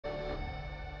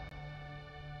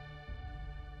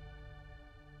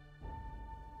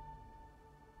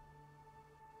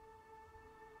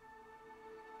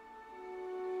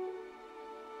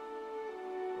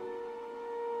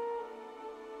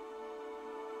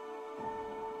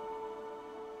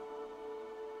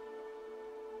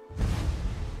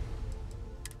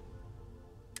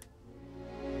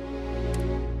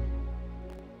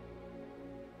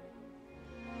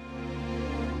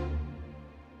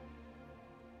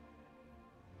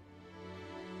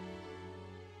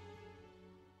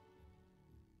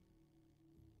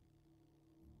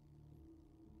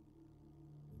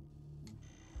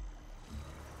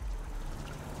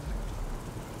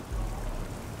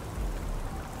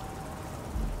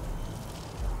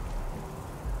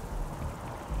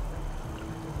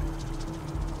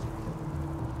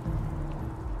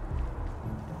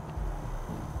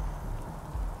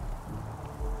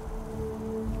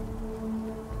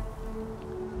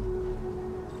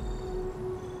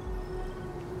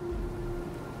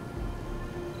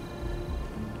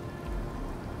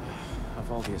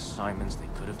of all the assignments they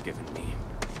could have given me.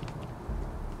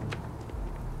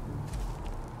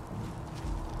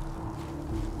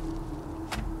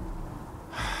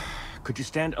 Could you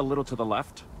stand a little to the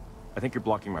left? I think you're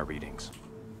blocking my readings.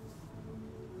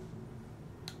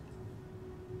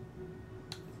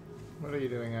 What are you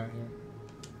doing out here?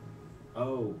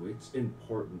 Oh, it's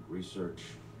important research.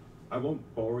 I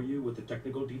won't bore you with the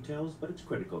technical details, but it's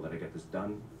critical that I get this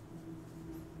done.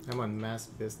 I'm on mass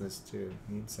business too.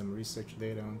 Need some research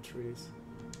data on trees.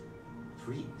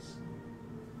 Trees?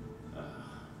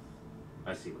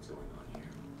 I see what's going on here.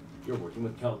 You're working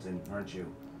with Kelton, aren't you?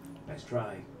 Nice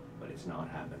try, but it's not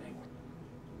happening.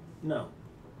 No.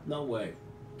 No way.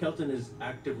 Kelton is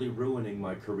actively ruining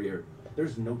my career.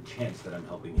 There's no chance that I'm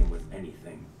helping him with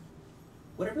anything.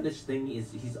 Whatever this thing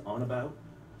is he's on about,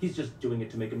 he's just doing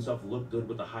it to make himself look good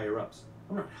with the higher-ups.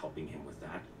 I'm not helping him with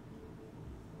that.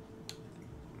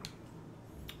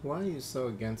 Why are you so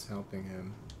against helping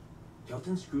him?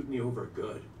 Kelton screwed me over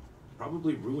good.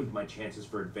 Probably ruined my chances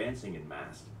for advancing in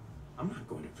Mast. I'm not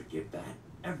going to forgive that,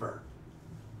 ever.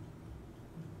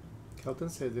 Kelton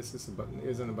said this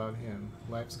isn't about him.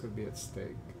 Lives could be at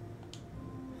stake.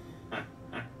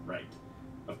 Right.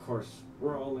 Of course,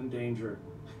 we're all in danger.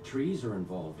 Trees are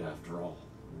involved after all.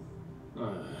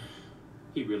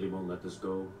 He really won't let this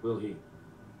go, will he?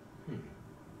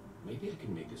 Maybe I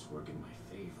can make this work in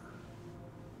my favor.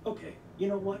 Okay, you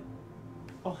know what?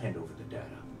 I'll hand over the data.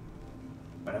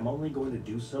 But I'm only going to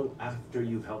do so after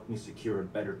you've helped me secure a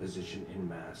better position in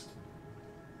Mast.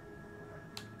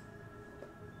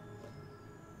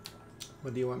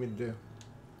 What do you want me to do?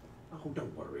 Oh,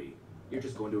 don't worry. You're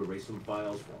just going to erase some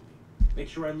files for me. Make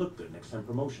sure I look good next time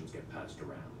promotions get passed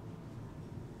around.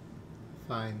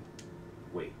 Fine.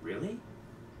 Wait, really?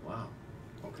 Wow.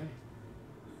 Okay.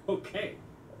 Okay.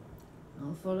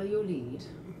 I'll follow your lead,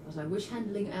 but I wish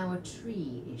handling our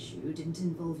tree issue didn't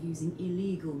involve using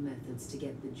illegal methods to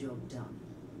get the job done.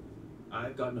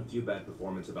 I've gotten a few bad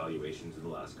performance evaluations in the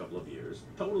last couple of years.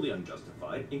 Totally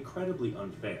unjustified, incredibly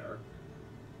unfair.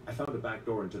 I found a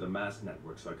backdoor into the Mast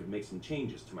network so I could make some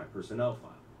changes to my personnel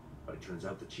file. But it turns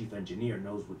out the chief engineer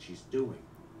knows what she's doing.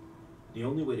 The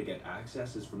only way to get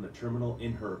access is from the terminal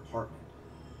in her apartment,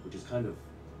 which is kind of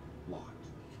locked.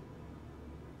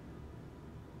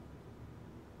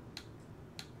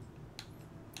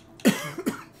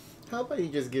 How about you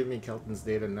just give me Kelton's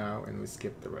data now and we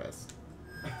skip the rest?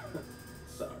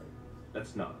 Sorry,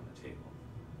 that's not on the table.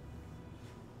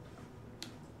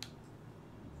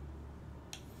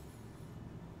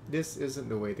 This isn't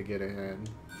the way to get ahead.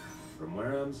 From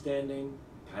where I'm standing,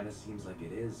 kinda seems like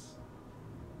it is.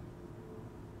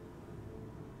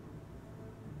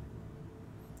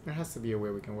 There has to be a way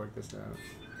we can work this out.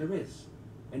 There is,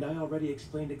 and I already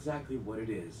explained exactly what it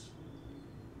is.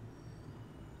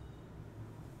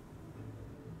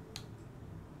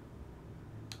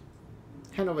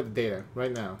 Hand over the data,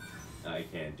 right now. I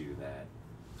can't do that.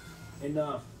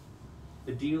 Enough.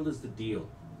 The deal is the deal.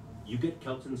 You get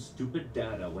Kelton's stupid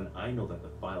data when I know that the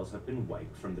files have been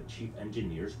wiped from the chief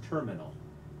engineer's terminal.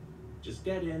 Just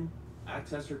get in,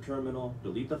 access her terminal,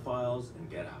 delete the files, and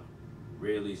get out.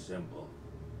 Really simple.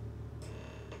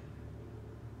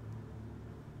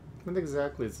 What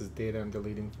exactly is this data I'm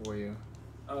deleting for you?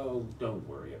 Oh, don't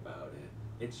worry about it.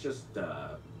 It's just,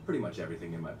 pretty much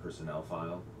everything in my personnel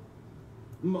file.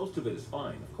 Most of it is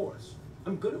fine, of course.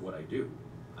 I'm good at what I do.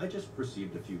 I just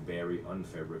received a few very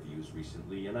unfair reviews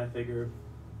recently, and I figured,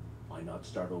 why not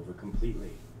start over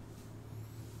completely?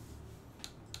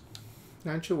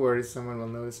 Aren't you worried someone will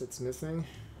notice it's missing?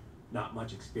 Not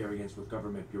much experience with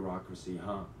government bureaucracy,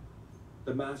 huh?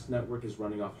 The Mast network is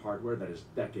running off hardware that is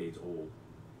decades old.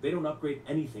 They don't upgrade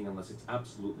anything unless it's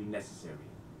absolutely necessary.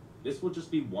 This will just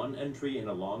be one entry in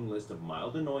a long list of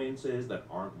mild annoyances that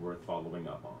aren't worth following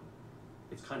up on.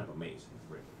 It's kind of amazing,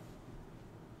 really.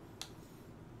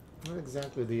 What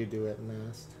exactly do you do at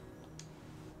Mast?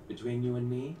 Between you and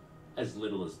me, as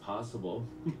little as possible.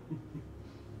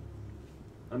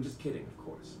 I'm just kidding, of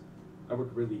course. I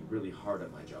work really, really hard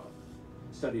at my job.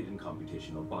 Studied in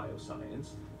computational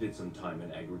bioscience, did some time in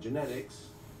agrogenetics.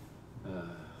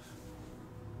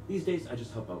 These days, I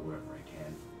just help out wherever I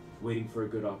can. Waiting for a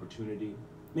good opportunity,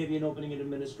 maybe an opening in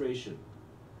administration.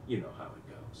 You know how it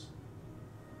goes.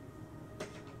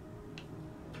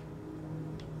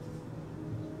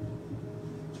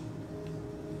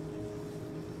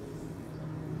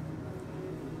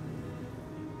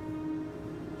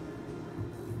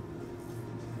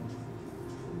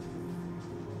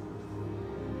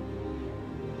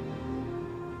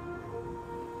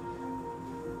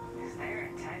 Is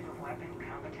there a type of weapon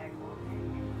Compotech will?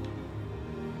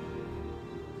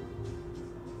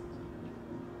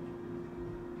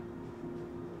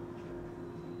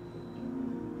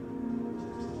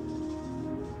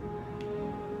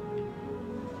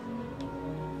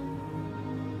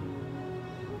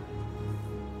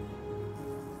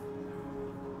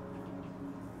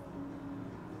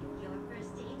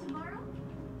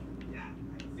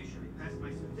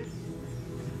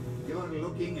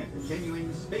 looking at a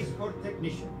genuine spaceport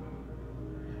technician.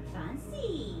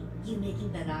 Fancy. You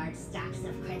making the large stacks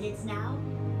of credits now?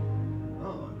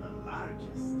 Oh, the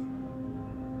largest.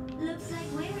 Looks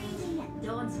like we're eating at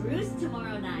Dawn's Roost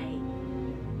tomorrow night.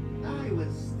 I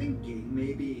was thinking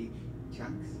maybe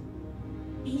chunks.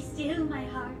 Be still, my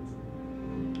heart.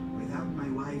 Without my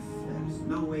wife, there's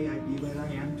no way I'd be where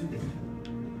I am today.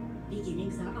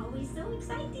 Beginnings are always so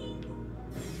exciting.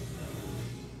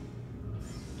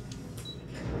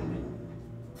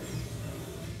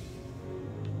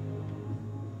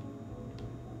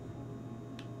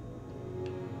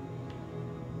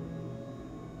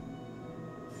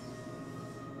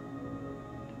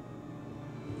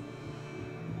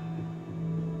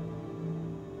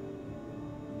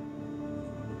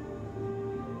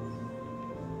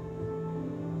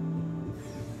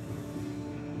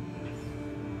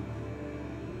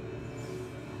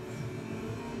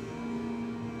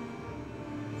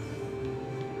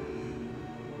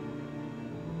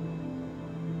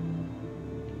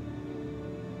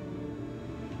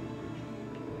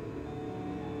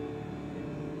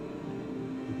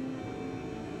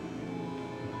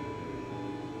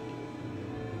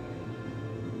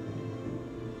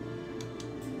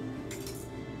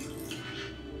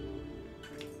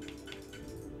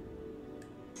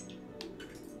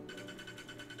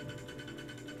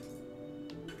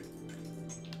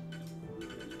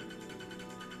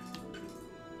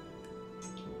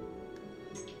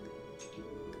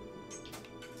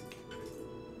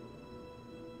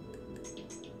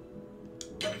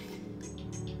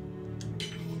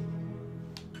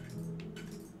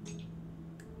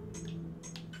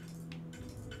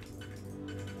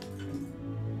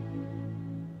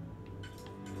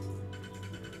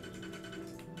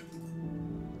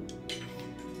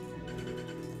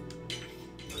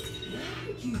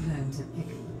 You learn to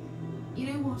pickle.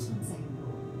 You know what, on second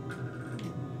thought?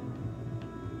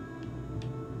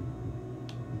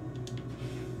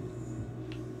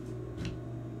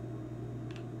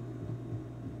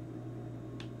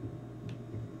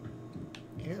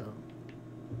 Ew.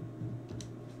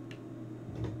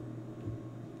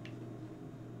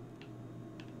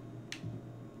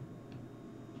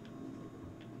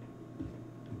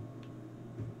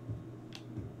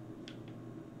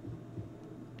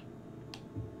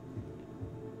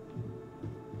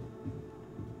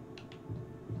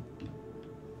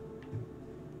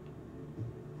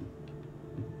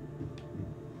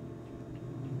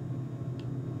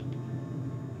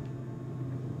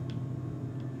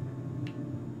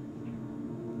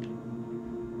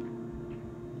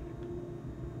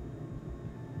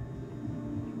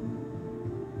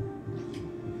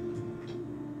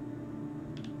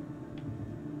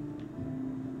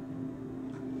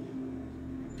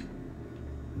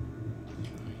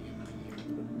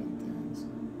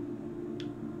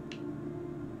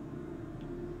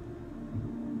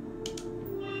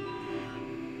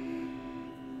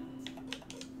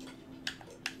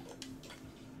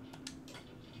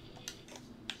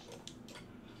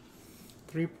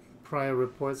 Three prior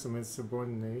reports of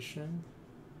insubordination,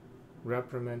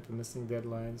 reprimand for missing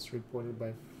deadlines reported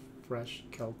by Fresh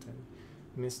Kelton.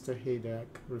 Mr. Haydak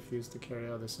refused to carry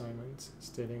out assignments,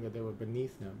 stating that they were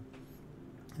beneath him.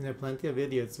 And there are plenty of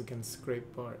idiots who can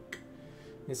scrape bark.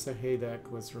 Mr. Haydak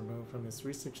was removed from his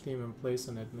research team and placed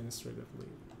on administrative leave.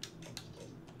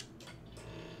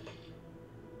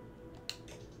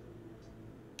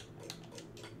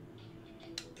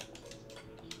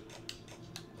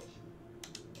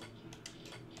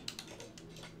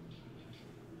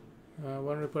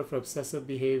 One report for obsessive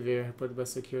behavior reported by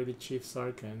Security Chief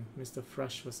Sarkin. Mr.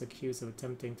 Fresh was accused of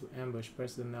attempting to ambush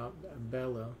President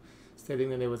Bello, stating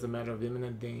that it was a matter of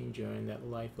imminent danger and that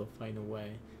life will find a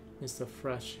way. Mr.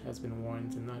 Fresh has been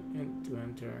warned to not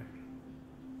enter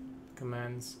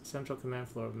Central Command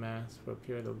floor of MAS for a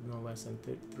period of no less than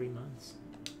 3 months.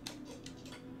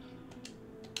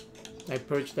 I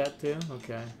purged that too?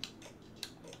 Okay.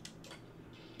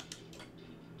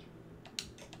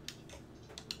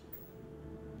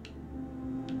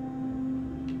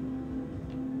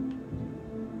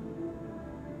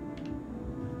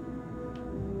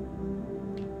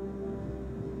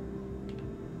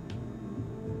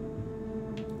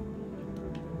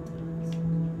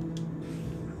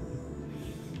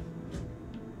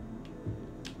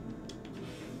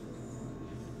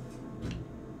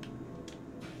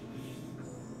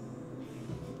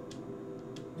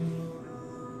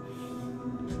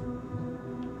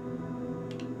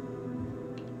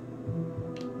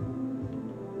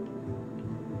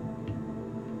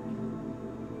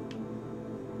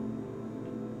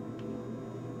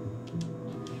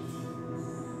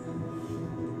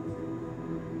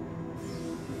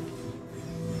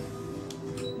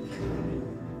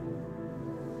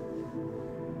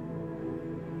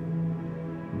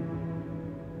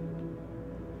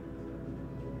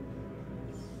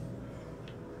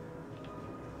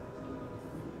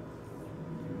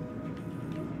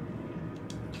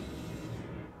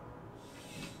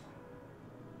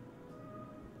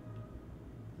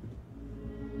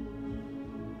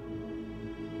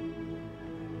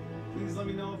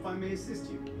 if I may assist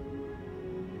you.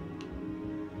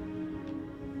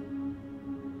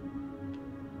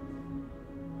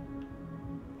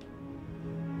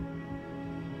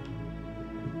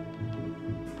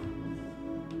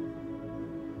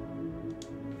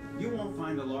 You won't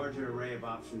find a larger array of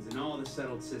options in all the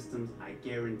settled systems, I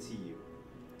guarantee you.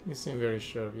 You seem very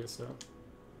sure of yourself.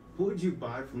 Who would you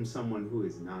buy from someone who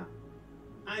is not?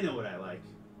 I know what I like.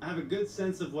 I have a good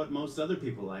sense of what most other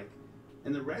people like,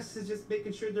 and the rest is just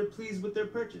making sure they're pleased with their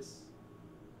purchase.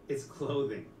 It's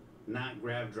clothing, not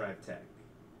grab drive tech.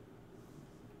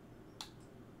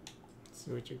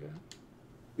 See what you got.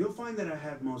 You'll find that I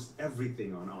have most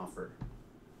everything on offer.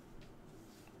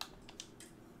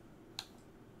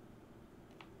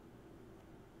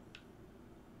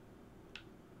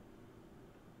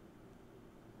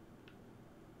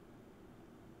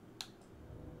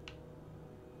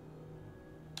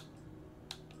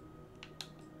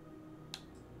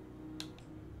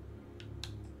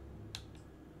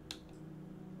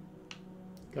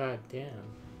 God damn.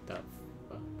 The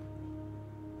fuck.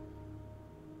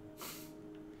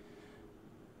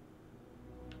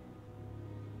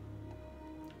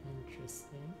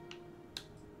 Interesting.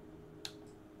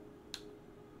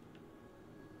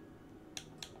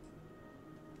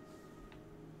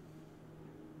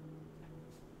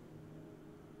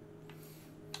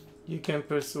 You can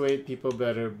persuade people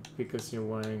better because you're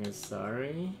wearing a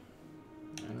sari.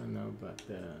 I don't know about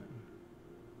that.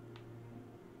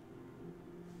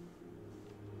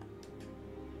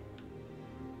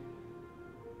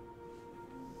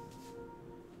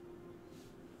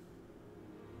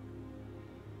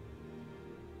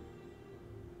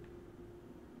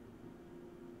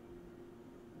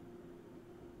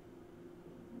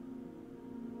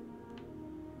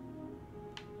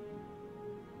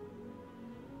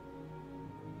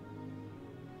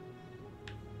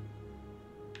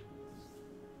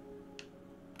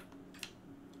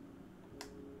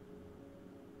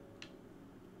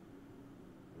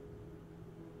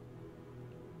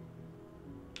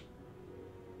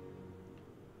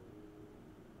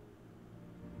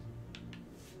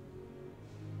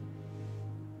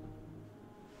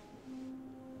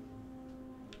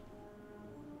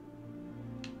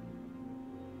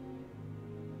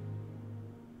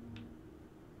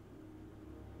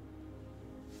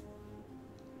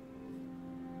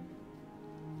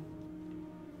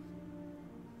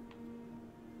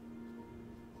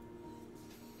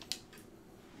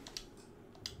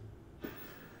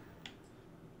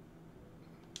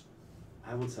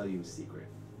 I will tell you a secret.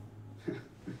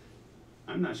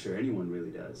 I'm not sure anyone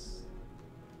really does.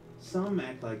 Some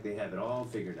act like they have it all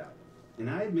figured out. And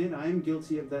I admit I am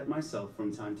guilty of that myself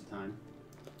from time to time.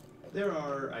 There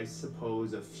are, I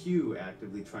suppose, a few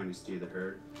actively trying to steer the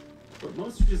herd, but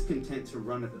most are just content to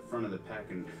run at the front of the pack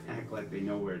and act like they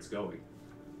know where it's going.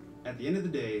 At the end of the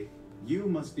day, you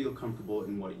must feel comfortable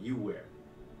in what you wear.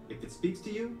 If it speaks to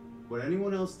you, what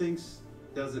anyone else thinks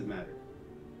doesn't matter.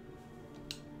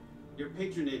 Your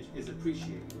patronage is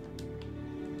appreciated.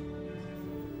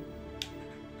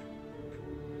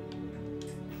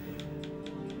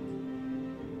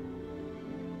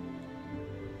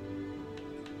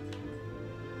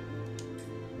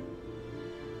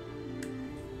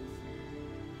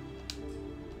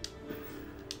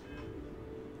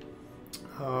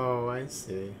 Oh, I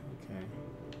see. Okay.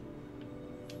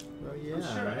 Well, yeah, I'm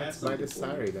sure I have let's buy the something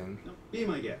for sari you. then. No, be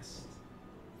my guest.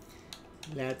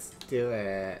 Let's do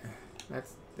it.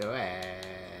 Let's do it.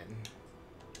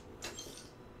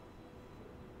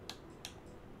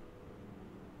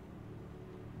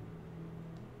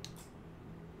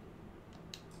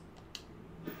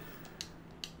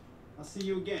 I'll see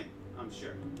you again, I'm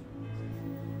sure.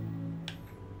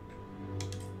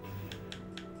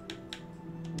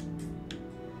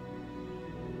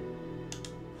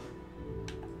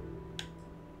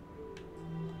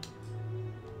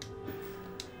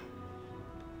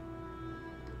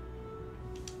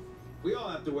 We all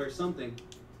have to wear something.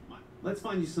 Come on, let's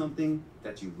find you something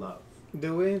that you love.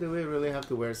 Do we really have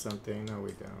to wear something? No,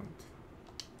 we don't.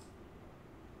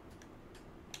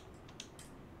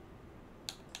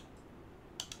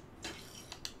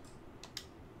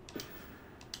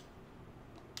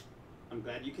 I'm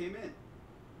glad you came in.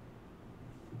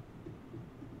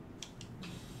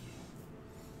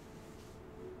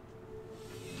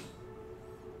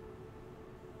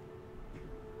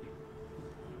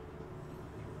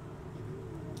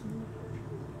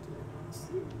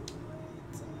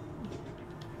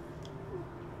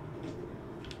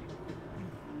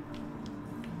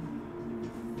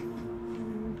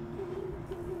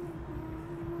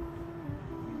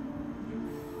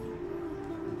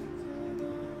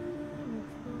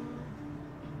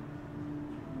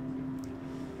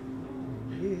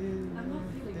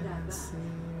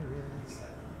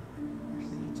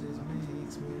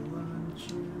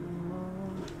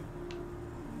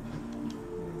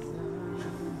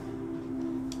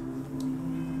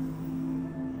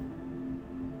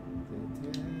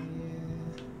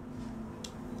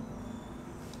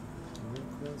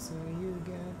 closer you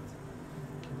get,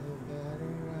 the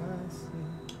better I see.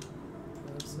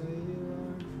 Closer you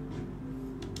are,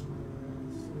 the more I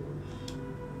see.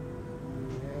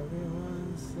 And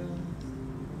everyone says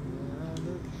that I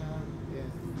look happy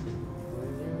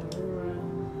when you're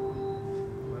around.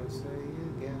 Closer you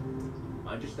get.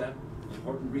 Mind your step.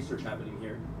 Important research happening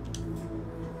here.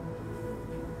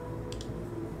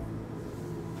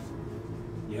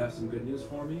 You have some good news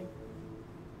for me?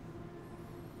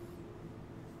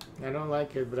 I don't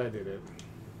like it, but I did it.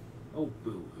 Oh,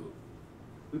 boo-hoo.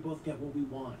 We both get what we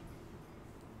want.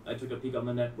 I took a peek on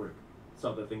the network,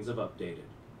 saw that things have updated.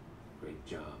 Great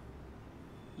job.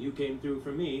 You came through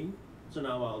for me, so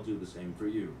now I'll do the same for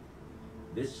you.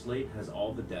 This slate has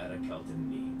all the data Kelton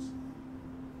needs.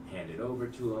 Hand it over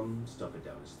to him, stuff it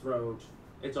down his throat.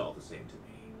 It's all the same to me.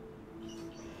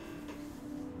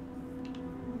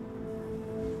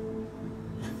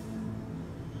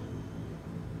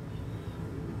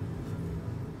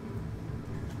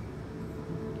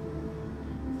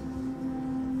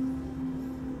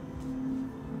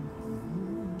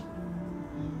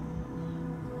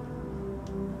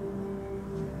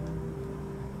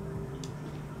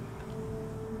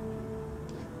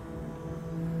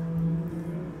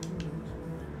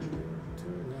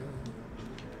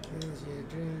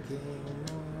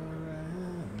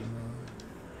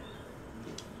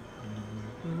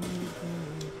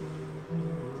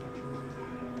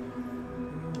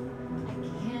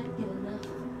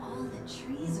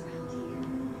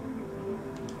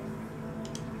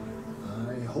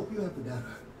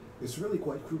 It's really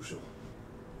quite crucial.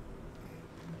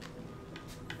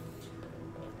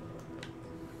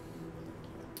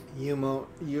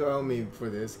 You owe me for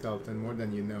this, Carlton, more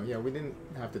than you know. Yeah, we didn't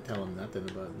have to tell him nothing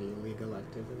about the illegal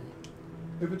activity.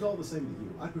 If it's all the same to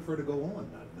you, I'd prefer to go on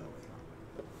not knowing.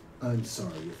 I'm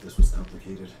sorry if this was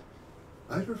complicated.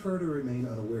 I'd prefer to remain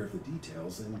unaware of the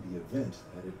details in the event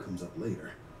that it comes up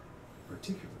later,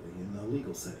 particularly in a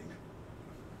legal setting.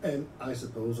 And I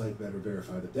suppose I'd better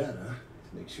verify the data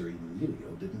to make sure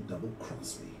Emilio didn't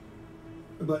double-cross me.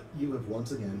 But you have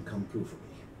once again come through for me.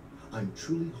 I'm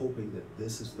truly hoping that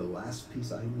this is the last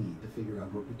piece I need to figure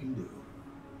out what we can do.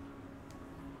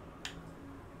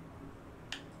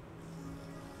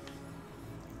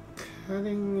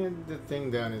 Cutting the thing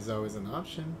down is always an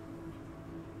option.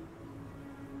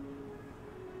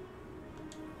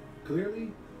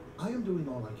 Clearly, I am doing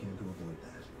all I can to avoid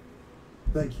that.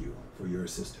 Thank you for your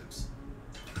assistance.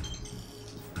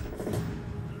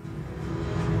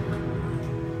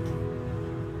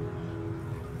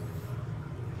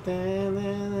 Oh.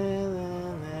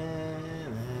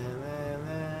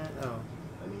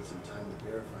 I need some time to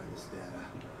verify this data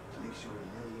to make sure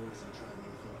Emilio isn't trying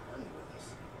anything funny with us.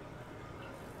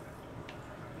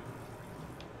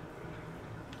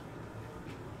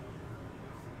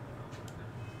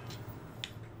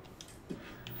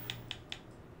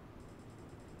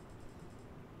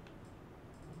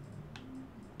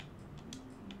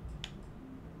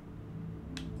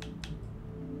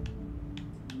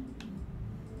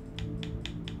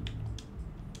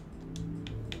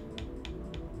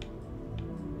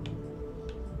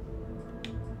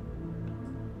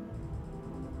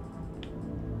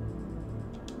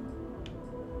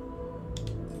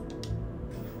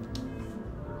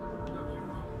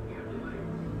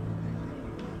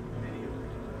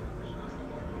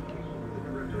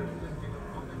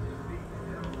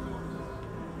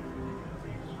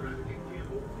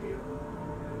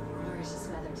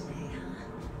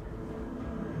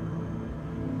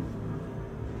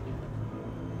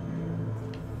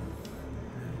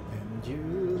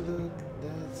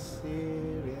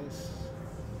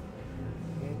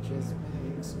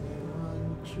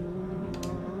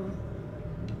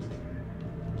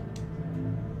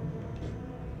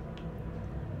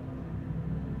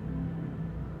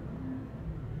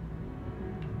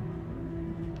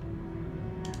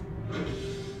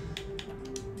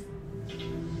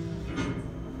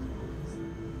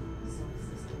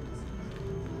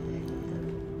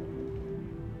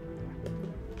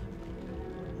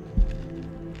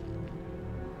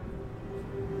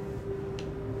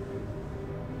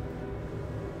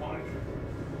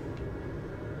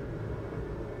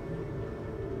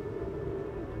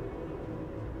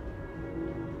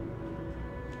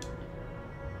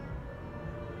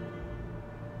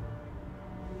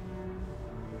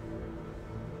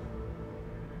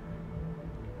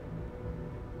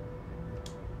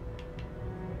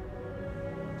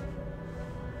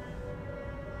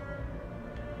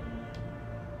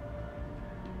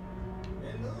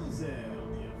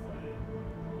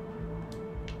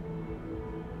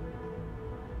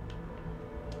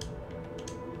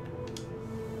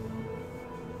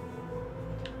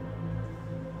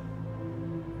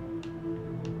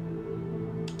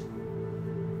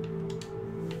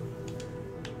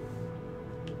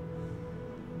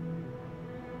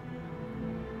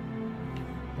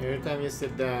 Every time you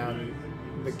sit down,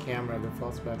 the camera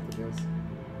defaults back to this.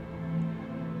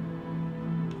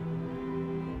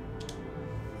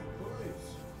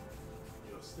 Poise,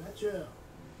 your stature,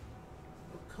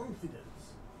 your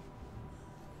confidence.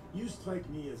 You strike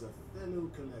me as a fellow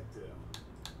collector.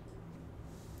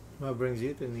 What brings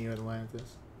you to New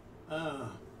Atlantis?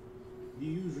 Ah, the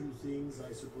usual things,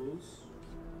 I suppose.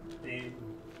 Fame,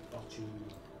 fortune,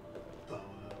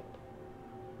 power.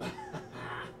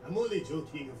 I'm only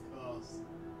joking, of course.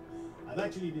 I've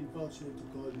actually been fortunate to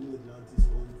call New Atlantis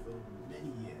home for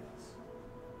many years.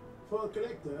 For a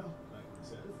collector, like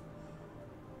myself,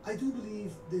 I do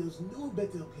believe there's no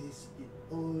better place in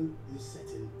all the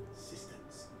settled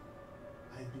systems.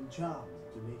 I've been charmed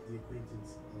to make the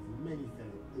acquaintance of many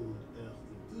fellow old Earth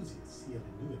enthusiasts here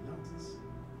in New Atlantis.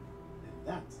 And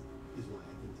that is why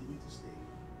I continue to stay.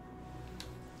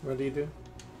 What do you do?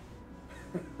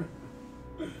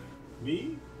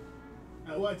 Me?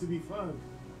 Why, to be frank,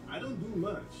 I don't do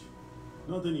much.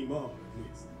 Not anymore, at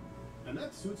least. And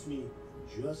that suits me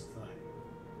just fine.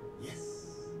 Yes.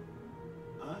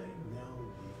 I now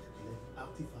need to collect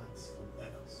artifacts from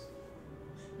Earth.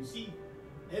 You see,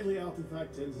 every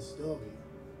artifact tells a story.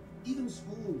 Even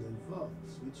spoons and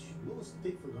forks, which most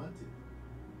take for granted.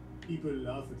 People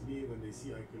laugh at me when they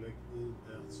see I collect old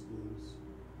Earth spoons.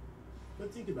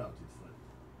 But think about it, friend.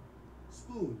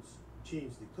 Spoons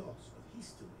change the course of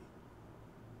history.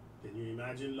 Can you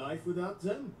imagine life without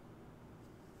them?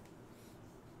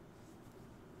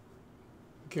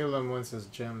 Gillen wants his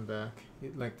gem back.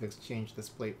 He'd like to exchange this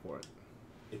plate for it.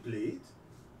 A plate?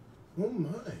 Oh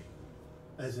my.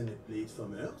 As in a plate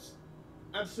from Earth?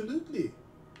 Absolutely.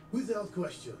 Without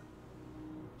question.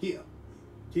 Here,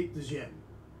 take the gem.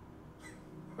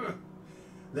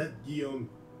 That Guillaume,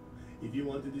 if you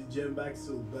wanted his gem back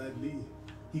so badly,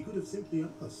 he could have simply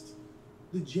asked.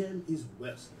 The gem is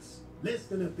worthless, less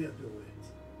than a paperweight.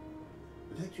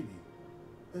 But actually,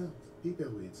 Earth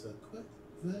paperweights are quite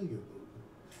valuable.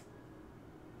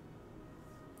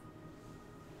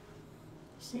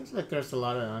 Seems like there's a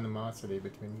lot of animosity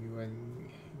between you and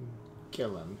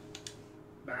Gillen.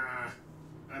 Bah,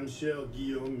 I'm sure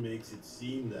Guillaume makes it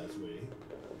seem that way.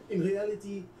 In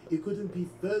reality, it couldn't be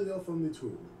further from the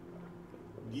truth.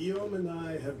 Guillaume and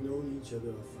I have known each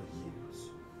other for years,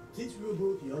 since we were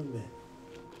both young men.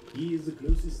 He is the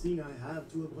closest thing I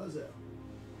have to a brother.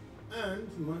 And,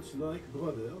 much like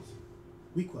brothers,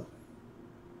 we quarrel.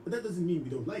 But that doesn't mean we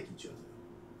don't like each other.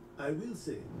 I will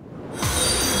say,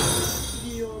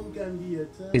 Guillaume can be a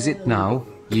terrible... Is it now,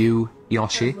 you,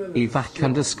 Yoshi,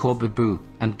 evac_baboo,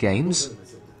 and games?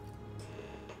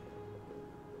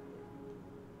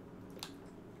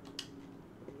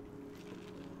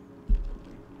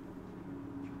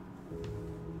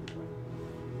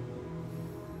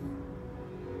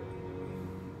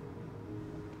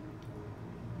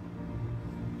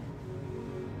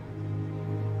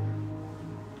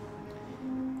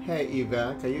 Hey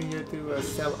Evac, are you here to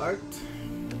sell art?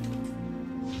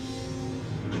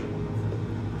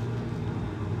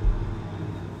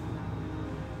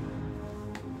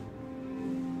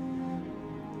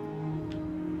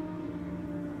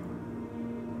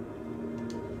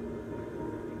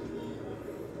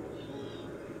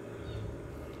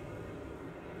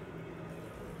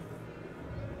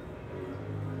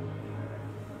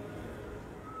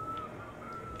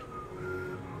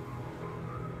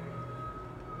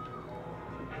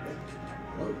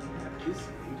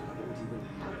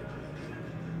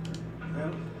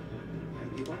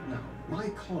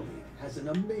 An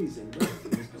amazing relic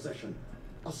in his possession.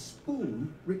 A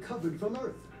spoon recovered from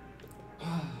Earth.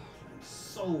 Ah, I'm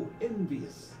so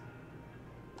envious.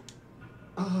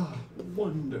 Ah,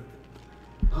 wonderful.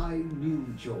 I knew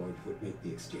George would make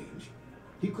the exchange.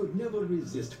 He could never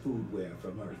resist foodware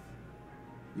from Earth.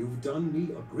 You've done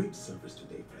me a great service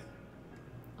today, friend.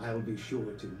 I'll be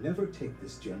sure to never take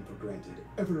this gem for granted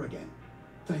ever again.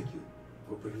 Thank you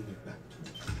for bringing it back to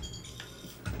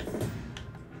me.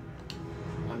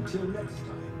 Until next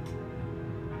time.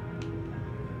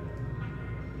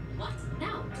 What?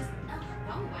 No, just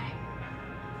go away.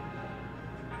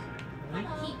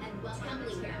 Keep and welcome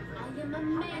here. I am a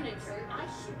manager. I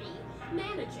should be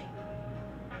managing.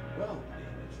 Well,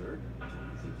 manager, do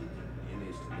you think you can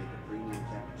manage to make a premium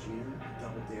cappuccino,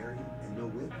 double dairy, and no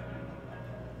whip?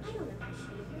 I don't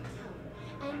appreciate your tone.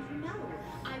 And no,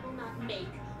 I will not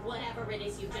make whatever it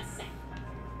is you just said.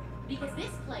 Because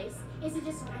this place is a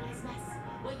disorganized mess.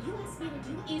 What you asked me to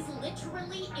do is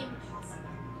literally impossible.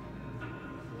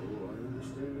 Oh, I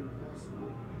understand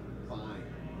impossible. Fine.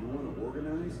 You want to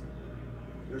organize?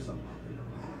 There's some up in the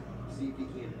back. See if you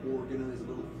can't organize a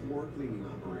little floor cleaning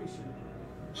operation.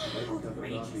 I'd like a cup of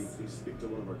coffee. Please speak to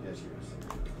one of our cashiers.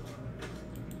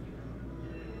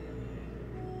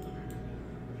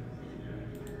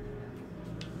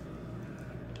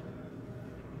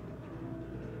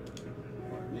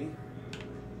 Pardon me?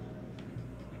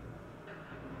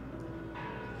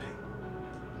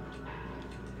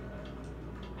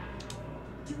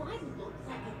 Do I look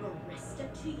like a barista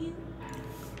to you?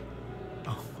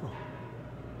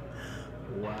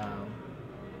 Wow.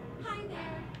 Hi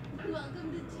there. Welcome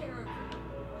to Terror Crew.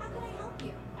 How can I help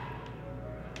you?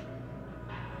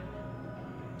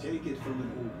 Take it from an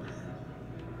old man.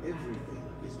 Everything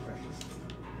is precious.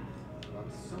 But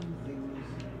some things...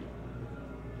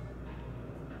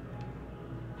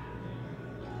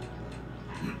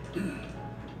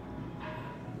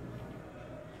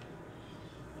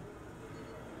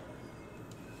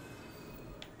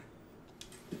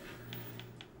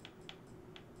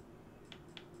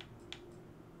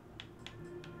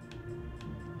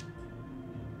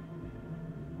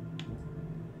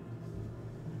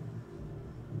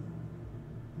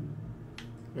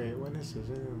 Wait, what is this?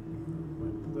 My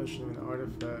possession of an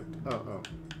artifact. Oh.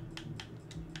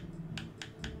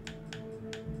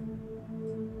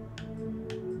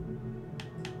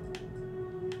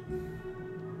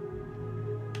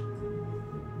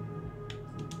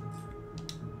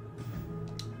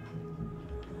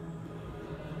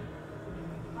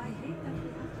 I hate that we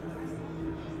have to dress up.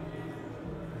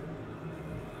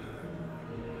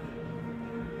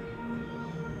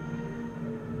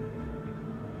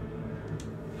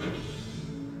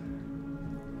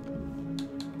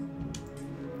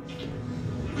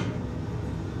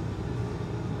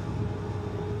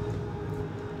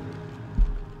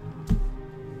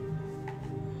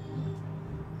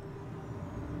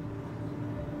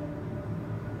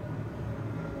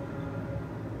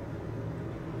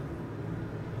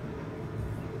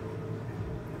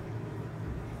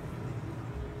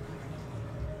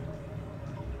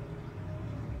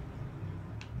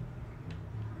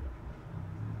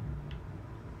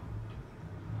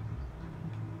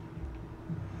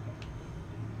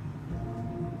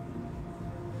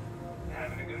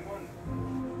 Having a good one?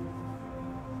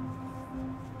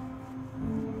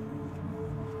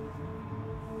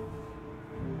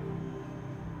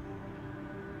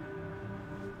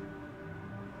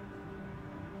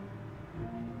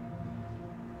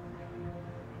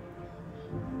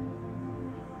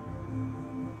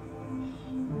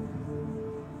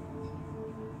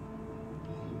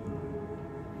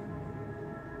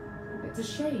 It's a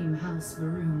shame House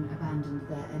Maroon abandoned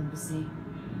their embassy.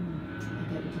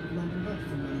 I get we could have learned a lot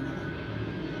from one another.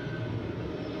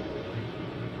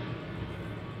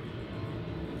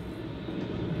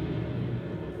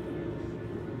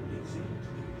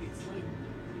 It's like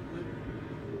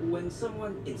when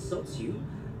someone insults you,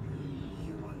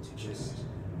 you want to just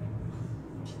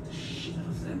beat the shit out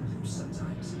of them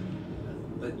sometimes.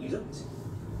 But you don't.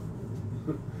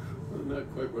 Well, not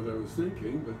quite what I was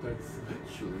thinking, but that's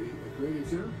actually a great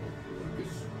example,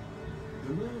 Marcus.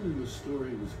 The man in the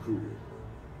story was cruel.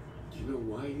 Do you know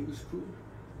why he was cruel?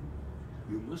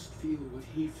 You must feel what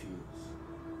he feels,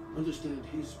 understand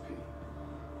his pain,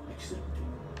 accept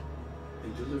it,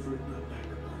 and deliver it not back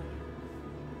upon him.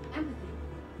 Empathy.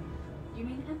 You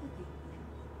mean empathy?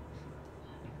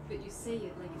 But you say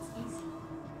it like it's easy.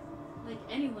 Like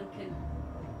anyone can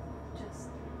just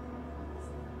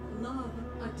love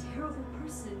a terrible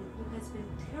person who has been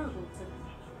terrible to them.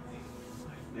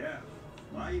 Yeah,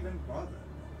 why even bother?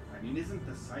 I mean, isn't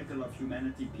the cycle of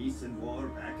humanity peace and war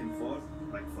back and forth,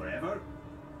 like forever?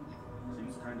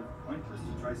 Seems kind of pointless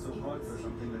to try so hard for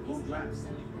something that won't last.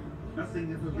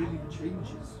 Nothing ever really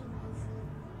changes.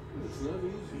 It's not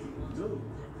easy, no,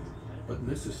 but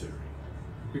necessary.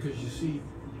 Because you see,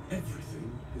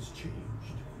 everything has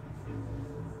changed.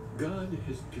 God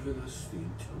has given us the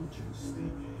intelligence,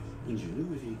 the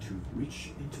ingenuity to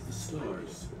reach into the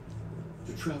stars,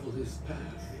 to travel his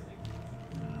path,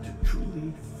 to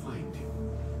truly find him.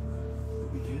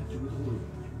 But we can't do it alone.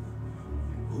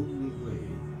 The only way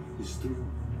is through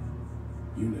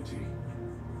unity.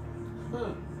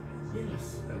 Ah,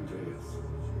 yes, Andreas.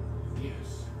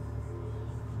 Yes.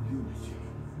 Unity.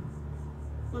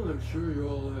 Well, I'm sure you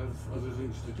all have other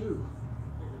things to do.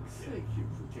 Thank you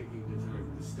for taking the time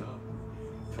to stop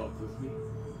and talk with me.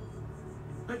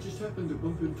 I just happened to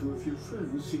bump into a few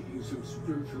friends seeking some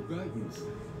spiritual guidance.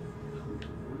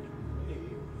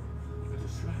 A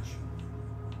distraction.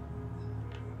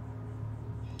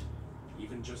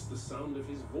 Even just the sound of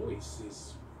his voice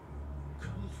is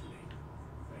comforting,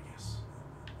 I guess.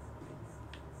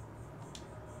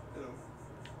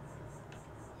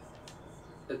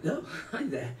 No, hi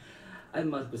there. I'm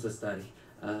Marcus Astari.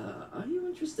 Are you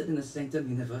interested in the Sanctum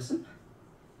Universum?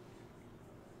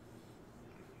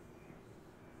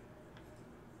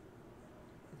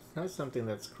 It's not something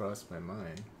that's crossed my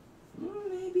mind. Well,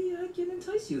 maybe I can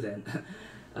entice you then.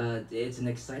 It's an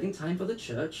exciting time for the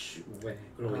church. We're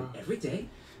growing every day.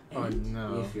 Oh And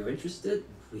no. if you're interested,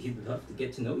 we'd love to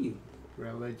get to know you.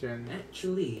 Religion.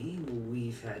 Actually,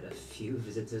 we've had a few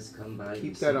visitors come by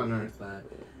Keep that on recently, Earth.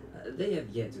 but they have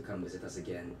yet to come visit us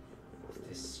again.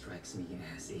 This strikes me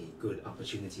as a good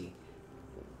opportunity.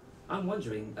 I'm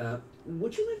wondering,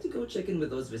 would you like to go check in with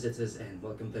those visitors and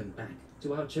welcome them back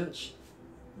to our church?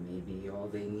 Maybe all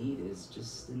they need is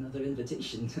just another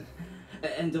invitation.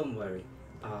 And don't worry,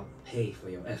 I'll pay for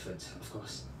your effort, of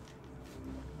course.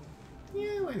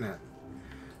 Yeah, why not?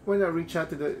 Why not reach out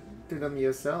to them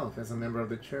yourself as a member of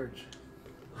the church?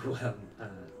 Well,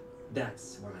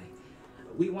 that's why.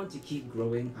 We want to keep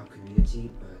growing our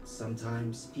community, but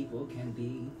sometimes people can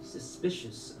be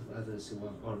suspicious of others who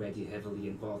are already heavily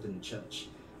involved in the church.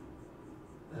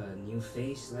 A new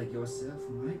face like yourself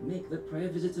might make the prayer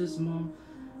visitors more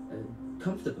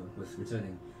comfortable with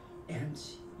returning, and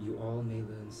you all may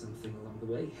learn something along the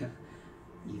way.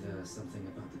 Either something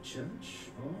about the church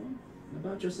or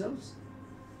about yourselves.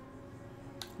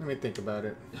 Let me think about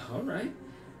it. All right.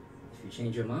 If you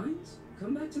change your minds,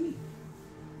 come back to me.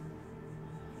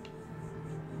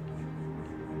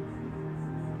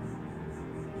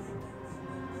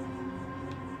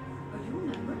 Oh, you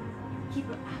remember?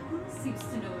 Keeper Aquilus seems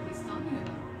to know what he's talking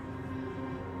about.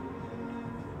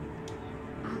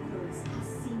 Aquilus has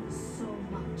seen so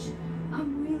much.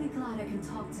 I'm really glad I can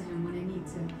talk to him when I need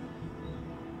to.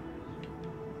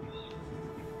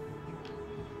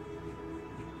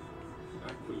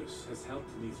 Aquilus has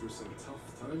helped me through some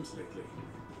tough times lately.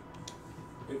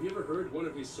 Have you ever heard one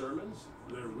of his sermons?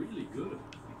 They're really good.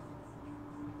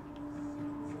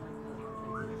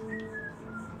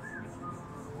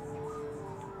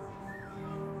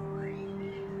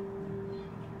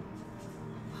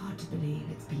 Hard to believe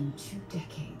it's been 2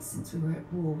 decades since we were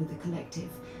at war with the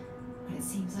Collective, but it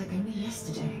seems like only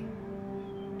yesterday.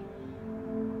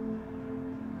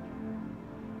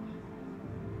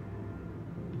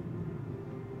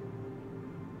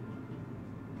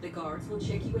 The guards will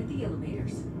check you at the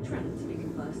elevators. Try not to make a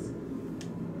fuss.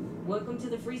 Welcome to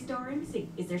the Freestar Embassy.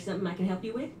 Is there something I can help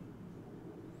you with?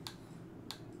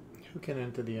 Who can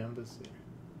enter the embassy?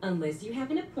 Unless you have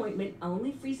an appointment,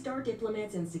 only Freestar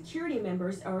diplomats and security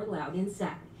members are allowed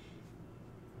inside.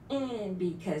 And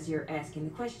because you're asking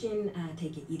the question, I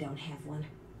take it you don't have one.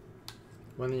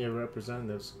 One of your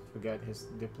representatives forgot his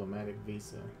diplomatic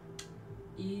visa.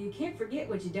 You can't forget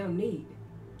what you don't need.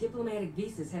 Diplomatic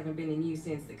visas haven't been in use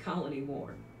since the Colony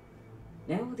War.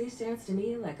 Now this sounds to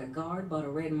me like a guard bought a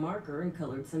red marker and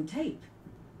colored some tape.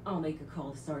 I'll make a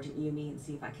call to Sergeant Yumi and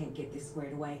see if I can't get this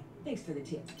squared away. Thanks for the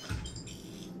tip.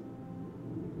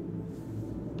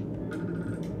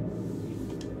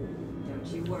 Don't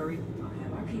you worry. I'll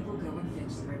have our people go and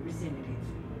fetch the representative.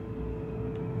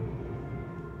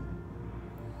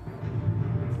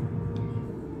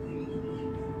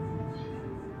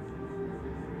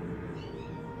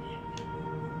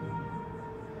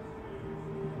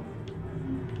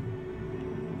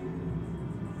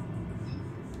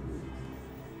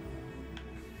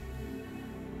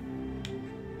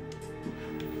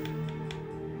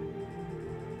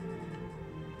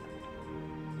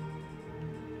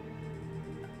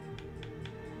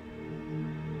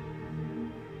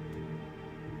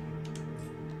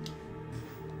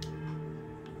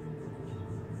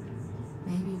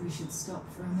 Maybe we should stop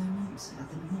for a moment at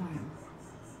the memorial.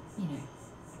 You know,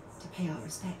 to pay our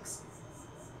respects.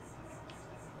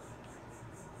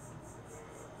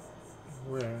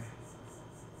 Where?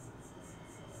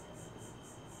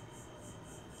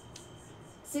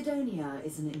 Sidonia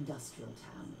is an industrial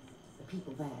town. The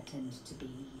people there tend to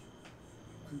be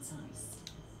concise.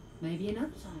 Maybe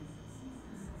another time.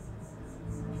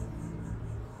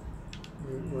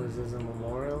 Was this a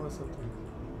memorial or something?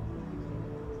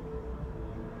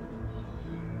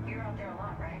 You're out there a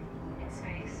lot, right? In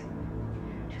space.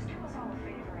 Just do us all a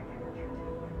favor and never get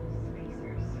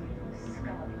spacers.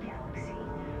 Scum of the galaxy.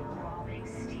 Robbing,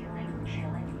 stealing,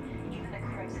 killing. Even the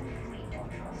Crimson Fleet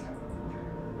don't trust them.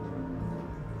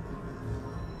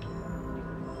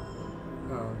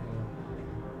 Oh, yeah.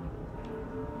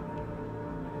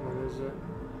 What is it?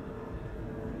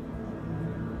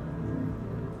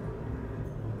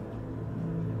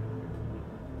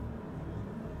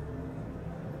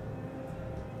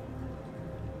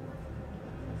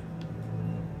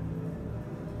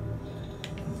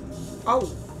 Oh!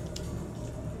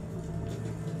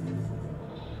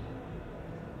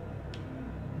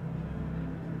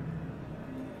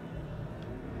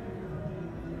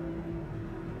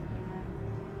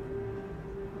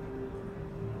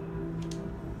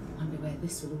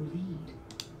 this will all lead.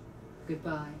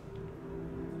 Goodbye.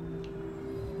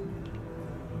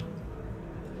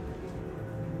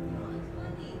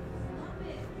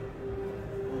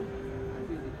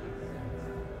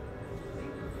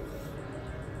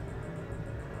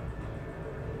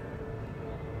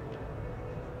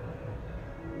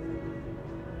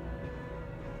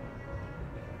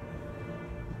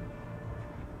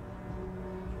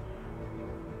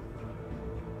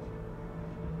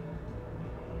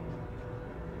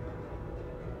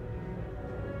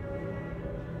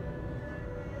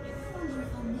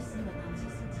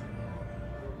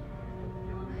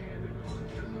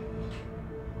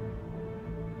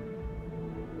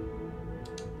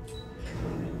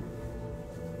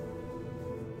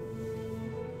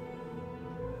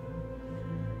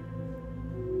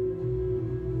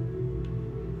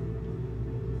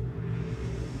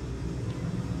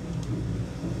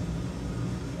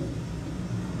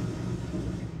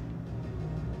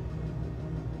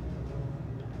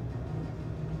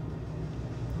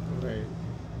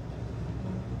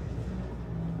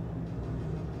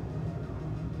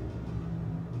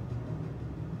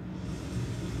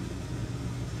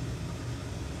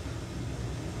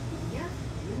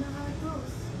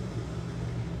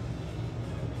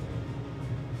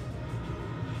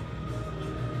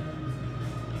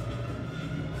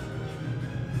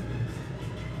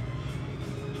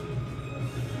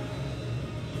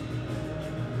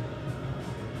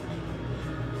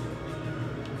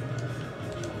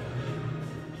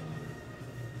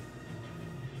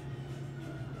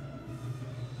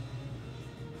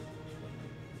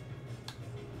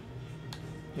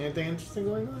 Anything interesting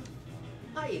going on?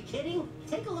 Are you kidding?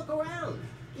 Take a look around.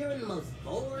 You're in the most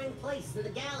boring place in the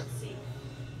galaxy.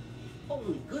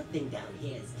 Only good thing down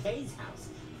here is Kay's house.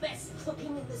 Best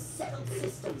cooking in the settled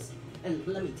systems. And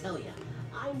let me tell you,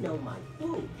 I know my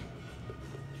food.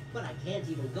 But I can't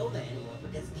even go there anymore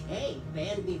because Kay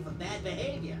banned me for bad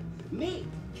behavior. Me?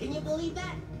 Can you believe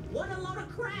that? What a load of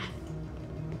crap!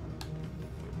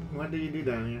 What do you do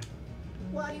down here?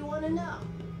 Why do you want to know?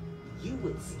 You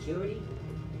with security?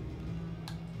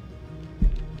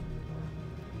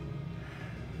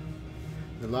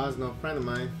 The law's no friend of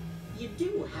mine. You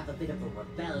do have a bit of a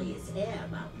rebellious air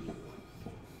about you.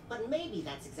 But maybe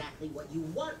that's exactly what you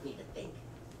want me to think.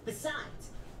 Besides,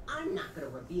 I'm not gonna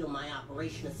reveal my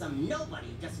operation to some nobody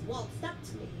who just waltzed up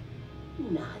to me.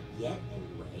 Not yet,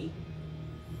 anyway.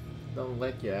 Don't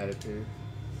like your attitude.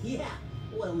 Yeah,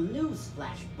 well,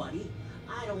 newsflash, buddy.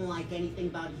 I don't like anything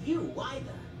about you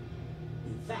either.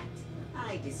 In fact,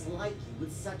 I dislike you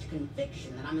with such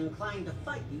conviction that I'm inclined to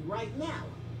fight you right now.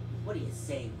 What do you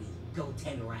say we go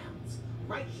 10 rounds?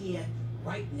 Right here,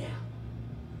 right now.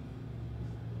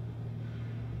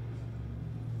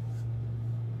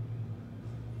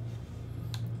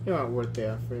 You aren't worth the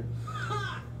effort.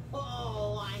 Ha!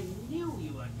 Oh, I knew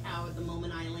you were a coward the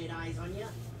moment I laid eyes on you.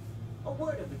 A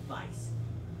word of advice.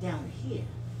 Down here,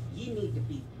 you need to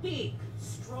be big,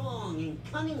 strong, and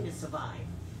cunning to survive.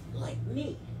 Like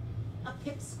me. A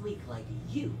pipsqueak like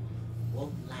you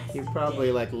won't last. You're a probably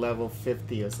day. like level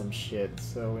 50 or some shit,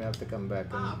 so we have to come back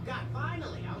and Oh, God,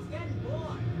 finally! I was getting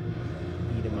bored.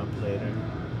 beat him up later.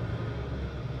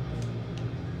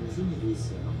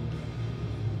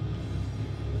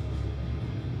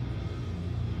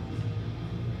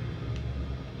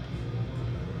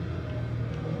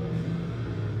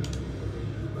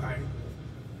 Fine.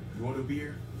 You want a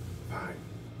beer? Fine.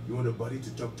 You want a buddy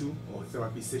to talk to, or a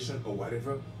therapy session, or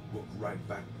whatever? Walk right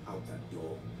back out that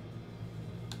door.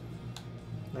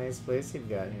 Nice place you've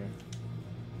got here.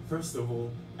 First of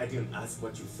all, I didn't ask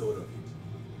what you thought of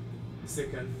it.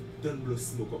 Second, don't blow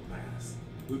smoke up my ass.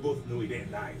 We both know it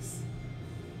ain't nice.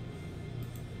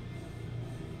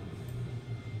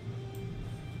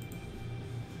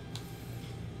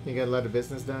 You got a lot of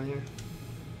business down here?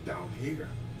 Down here?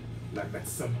 Like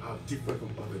that's somehow different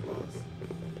from other bars.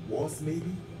 Worse,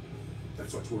 maybe?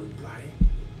 That's what you're implying?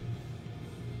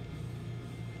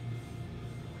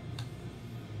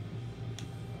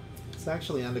 It's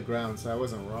actually underground, so I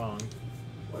wasn't wrong.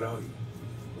 What are you?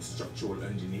 A structural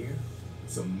engineer?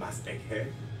 Some mass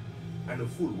egghead? I know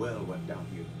full well what down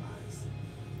here implies.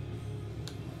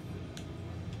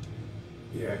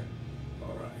 Yeah?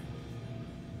 Alright.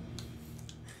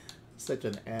 Such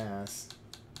an ass.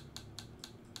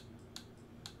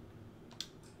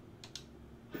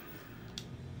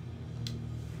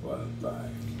 Well, bye.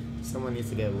 Someone needs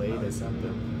to get laid or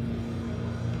something.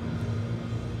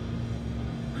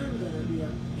 I'm gonna be a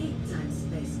big-time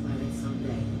space pirate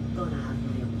someday. Gonna have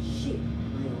my own ship,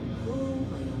 my own crew,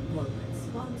 my own corporate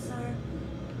sponsor.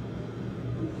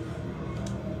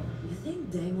 You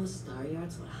think Deimos Star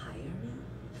Yards would hire me?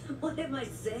 What am I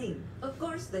saying? Of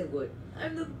course they would.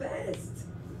 I'm the best.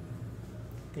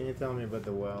 Can you tell me about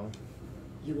the well?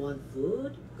 You want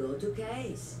food? Go to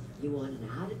Kay's. You want an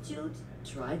attitude?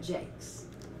 Try Jake's.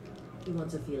 You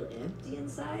want to feel empty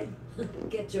inside?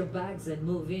 Get your bags and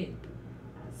move in.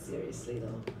 Seriously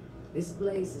though, this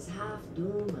place is half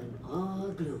doom and all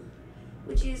gloom,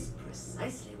 which is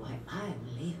precisely why I'm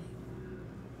leaving.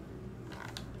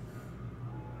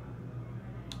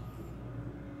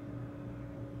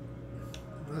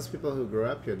 Most people who grew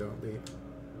up here don't leave.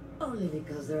 Only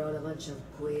because they're all a bunch of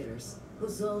queers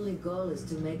whose only goal is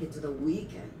to make it to the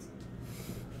weekend.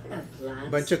 I got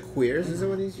plans. Bunch of queers, is that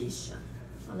what he's? Vision.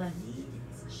 All I need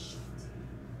is a shot.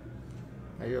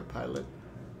 Are you a pilot?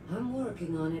 I'm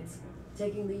working on it.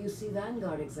 Taking the UC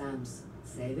Vanguard exams.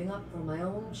 Saving up for my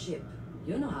own ship.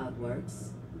 You know how it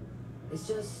works. It's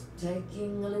just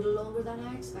taking a little longer than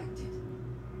I expected.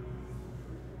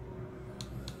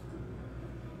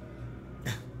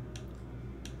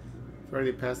 I've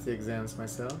already passed the exams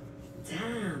myself.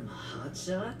 Damn,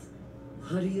 hotshot.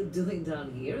 What are you doing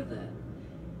down here then?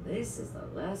 This is the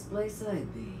last place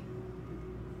I'd be.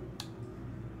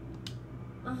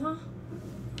 Uh-huh.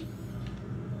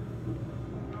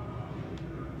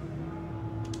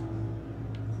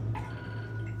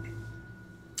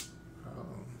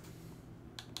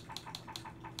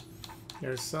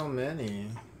 There's so many.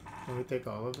 Can we take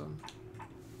all of them?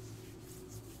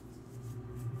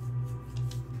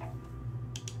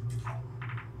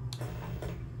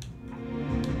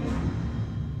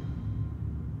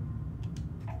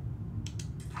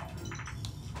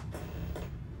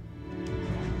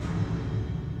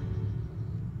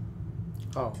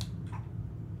 Oh.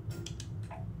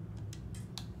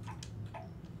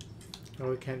 Oh,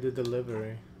 we can't do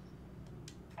delivery.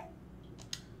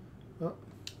 Oh.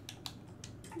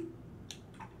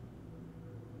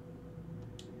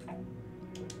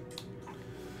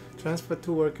 Transfer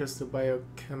 2 workers to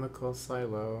biochemical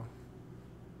silo.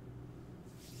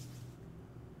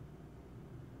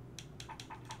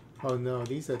 Oh no,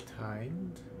 these are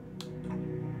timed.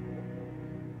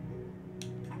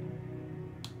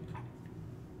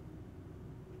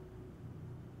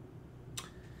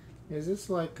 Is this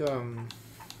like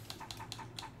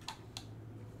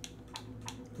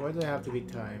why do they have to be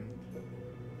timed?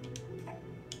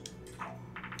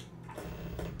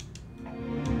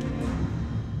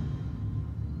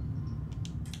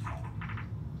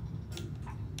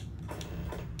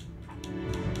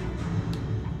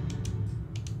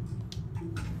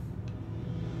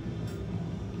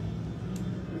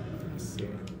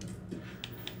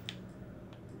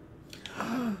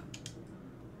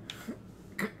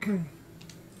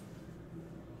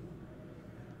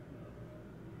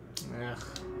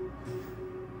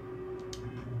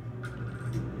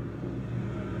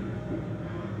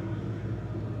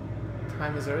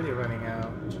 Time is already running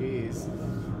out. Jeez.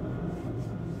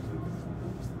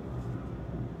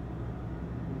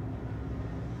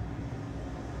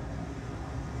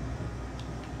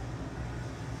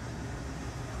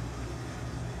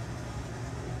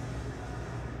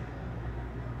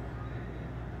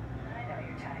 I know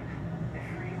your type. The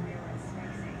freewheeling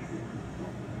space ace.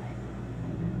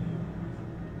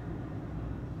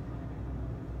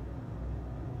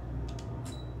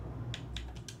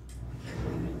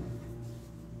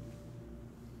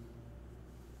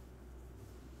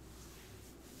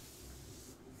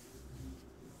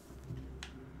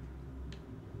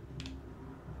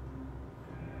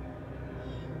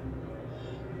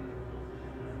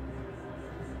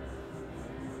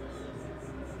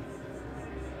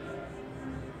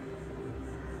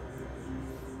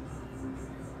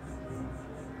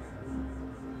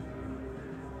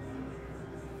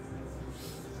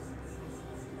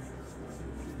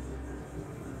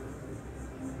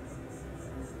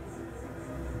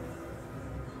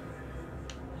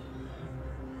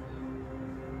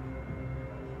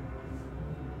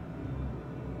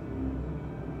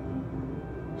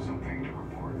 Something to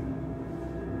report.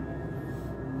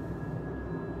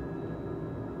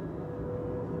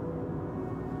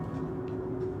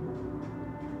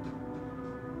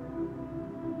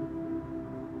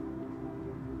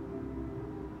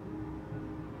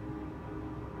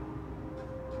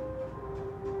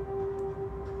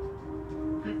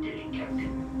 Good day,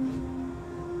 Captain.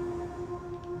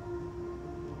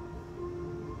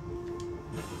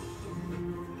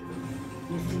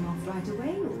 Lifting off right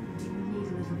away, or do you need a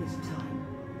little bit of time?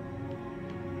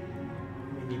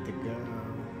 We need to go.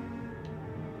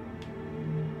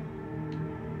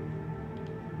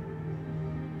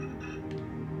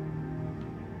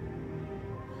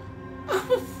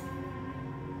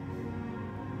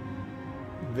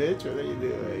 Bitch, what are you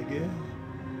doing again?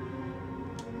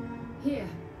 Here,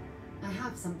 I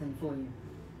have something for you.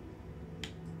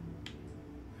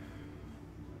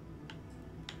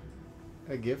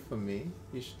 A gift for me?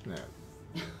 You should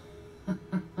know.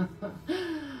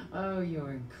 Oh,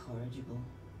 you're incorrigible.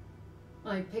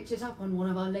 I picked it up on one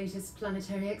of our latest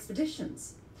planetary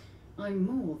expeditions. I'm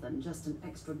more than just an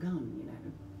extra gun, you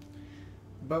know.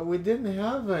 But we didn't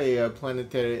have a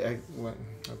planetary... well,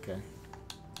 okay.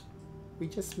 We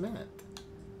just met.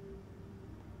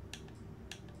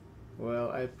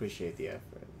 Well, I appreciate the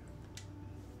effort.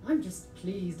 I'm just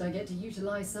pleased I get to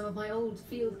utilize some of my old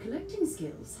field collecting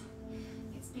skills.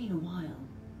 It's been a while.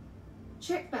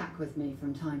 Check back with me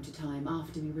from time to time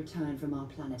after we return from our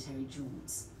planetary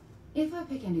jaunts. If I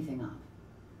pick anything up,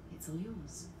 it's all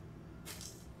yours.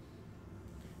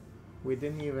 We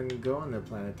didn't even go on the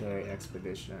planetary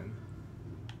expedition.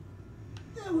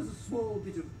 There was a small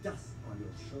bit of dust on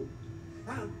your shoulder.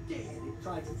 How dare it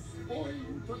try to spoil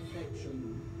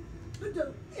perfection?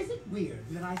 But is it weird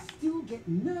that I still get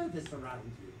nervous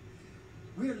around you?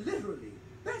 We're literally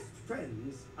best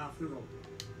friends after all.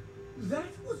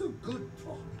 That was a good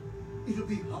talk. It'll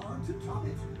be hard to top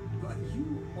it, but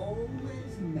you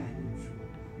always manage.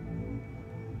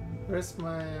 Where's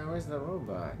the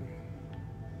robot?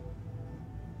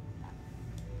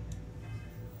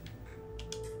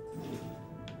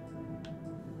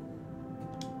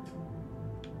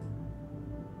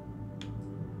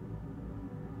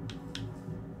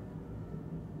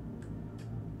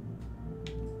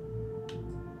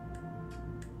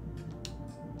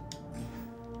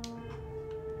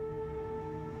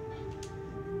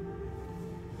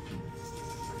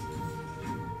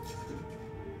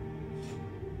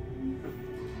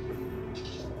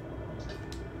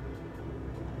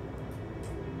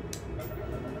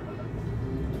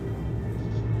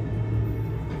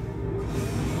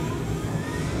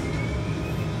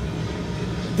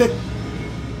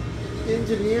 The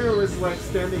engineer was like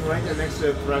standing right next to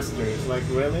the thrusters. Like,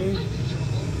 really?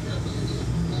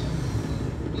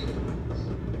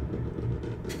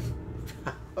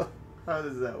 How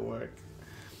does that work?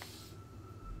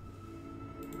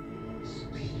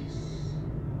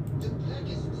 The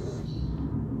blackest sea.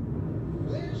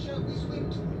 Where shall we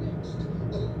swim to next?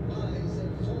 Oh, wise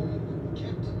and forward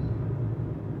captain.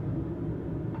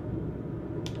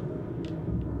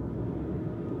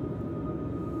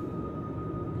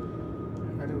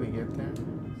 How do we get there?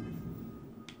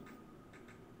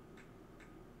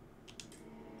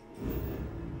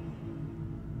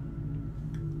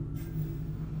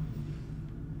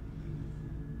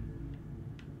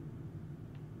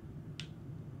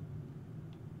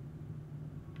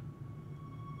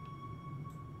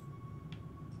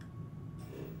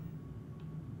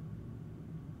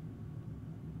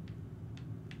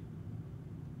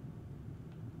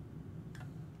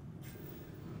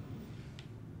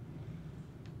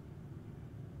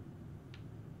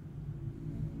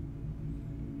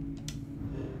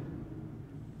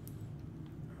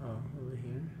 Over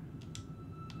here.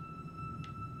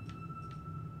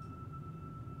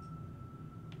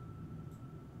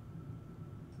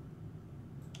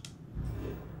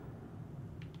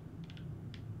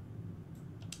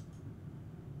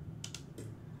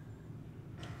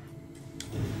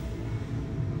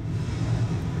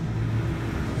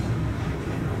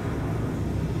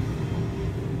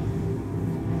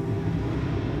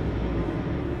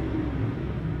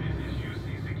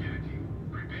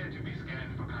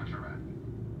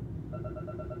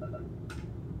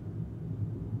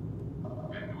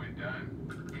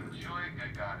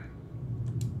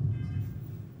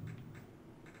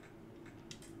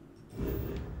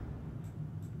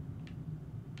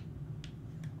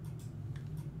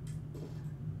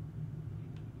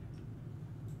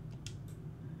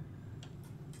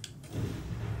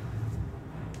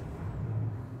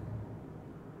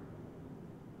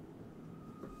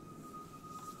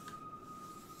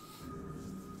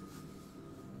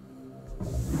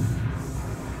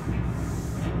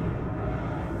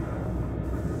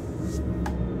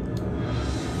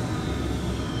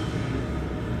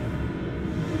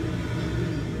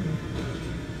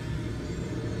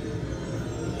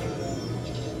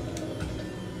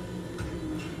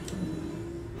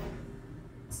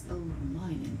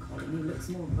 Looks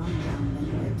more rundown than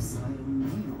the website on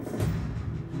Neon.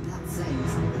 That's saying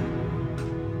something.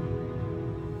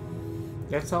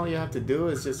 That's all you have to do,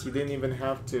 is just, you didn't even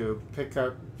have to pick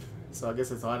up, so I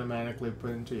guess it's automatically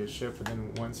put into your ship, and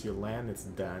then once you land, it's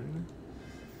done.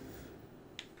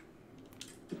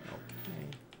 Okay.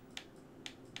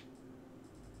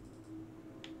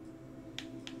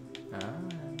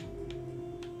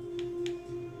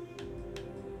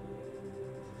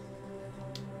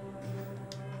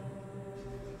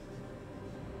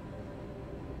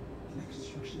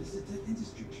 It's a dead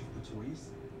industry, Chief Pretorius.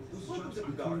 Those Welcome jobs to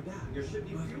aren't Gagarin. coming back. Your ship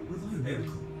needs fuel? Reliant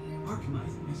Medical,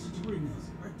 Archimite, and Satori Mills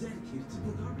are dedicated to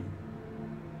Gagarin.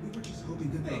 We were just hoping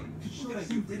Gagarin could show the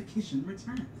same dedication in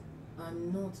return.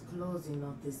 I'm not closing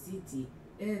off the city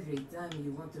every time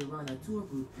you want to run a tour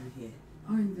group through here.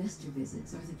 Our investor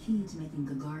visits are the key to making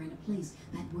Gagarin a place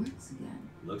that works again.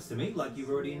 Looks to me like you're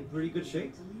already in pretty good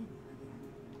shape.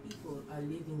 People are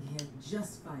living here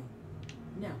just fine.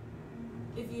 Now,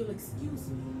 if you'll excuse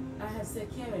me, I have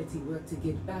security work to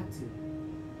get back to.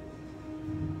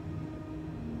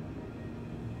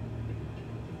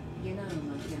 You're not on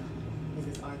my count. Is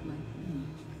this Archman?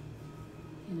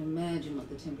 Can imagine what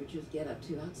the temperatures get up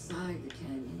to outside the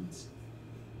canyons.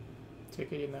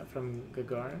 Take it you're not from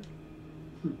Gagarin?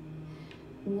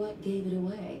 What gave it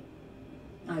away?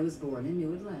 I was born in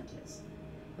New Atlantis,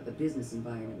 but the business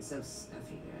environment is so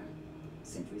stuffy there.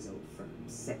 Centuries-old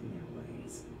firms set in their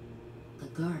ways.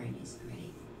 Gagarin is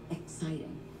great,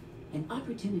 exciting, an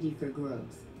opportunity for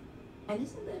growth. And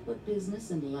isn't that what business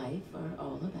and life are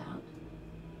all about?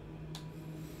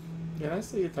 Yeah, I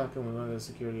saw you talking with one of the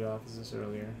security officers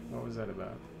earlier. What was that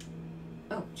about?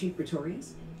 Oh, Chief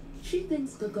Pretorius? She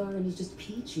thinks Gagarin is just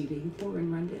peachy being poor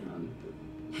and run down.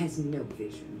 Has no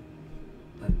vision.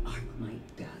 But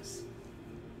Archmite does.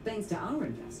 Thanks to our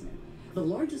investment, the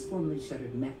largest formerly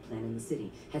shuttered mech plant in the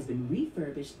city has been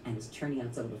refurbished and is churning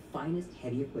out some of the finest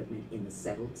heavy equipment in the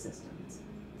settled systems.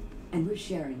 And we're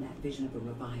sharing that vision of a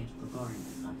revived Gagarin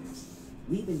with others.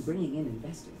 We've been bringing in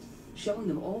investors, showing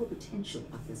them all the potential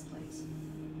of this place.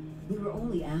 We were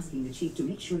only asking the chief to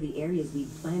make sure the areas we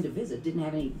planned to visit didn't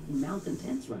have any mountain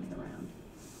tents running around.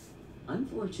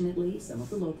 Unfortunately, some of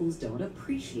the locals don't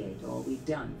appreciate all we've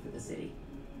done for the city.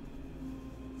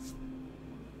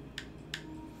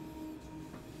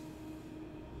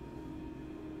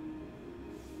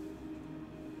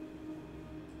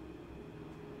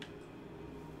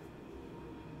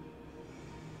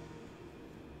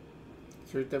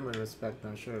 Treat them with respect,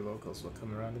 and I'm sure locals will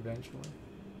come around eventually.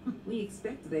 We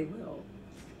expect they will.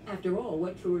 After all,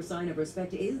 what truer sign of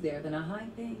respect is there than a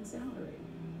high-paying salary?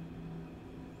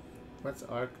 What's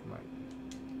Archmite?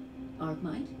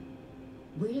 Archmite?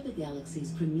 We're the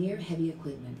galaxy's premier heavy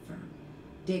equipment firm.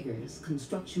 Diggers,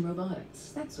 construction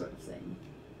robotics, that sort of thing.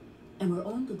 And we're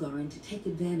on Gagarin to take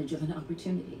advantage of an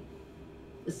opportunity.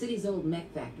 The city's old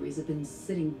mech factories have been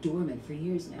sitting dormant for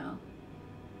years now.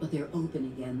 But they're open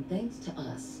again thanks to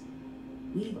us.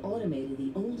 We've automated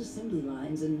the old assembly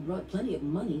lines and brought plenty of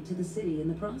money to the city in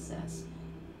the process.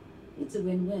 It's a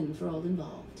win-win for all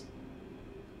involved.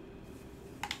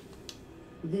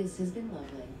 This has been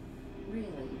lovely. Really.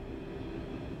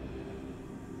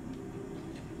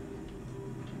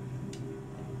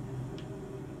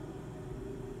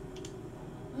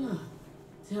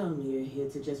 Tell me you're here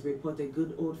to just report a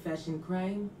good old-fashioned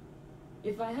crime?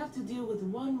 If I have to deal with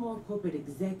one more corporate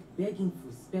exec begging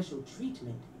for special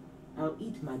treatment, I'll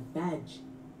eat my badge.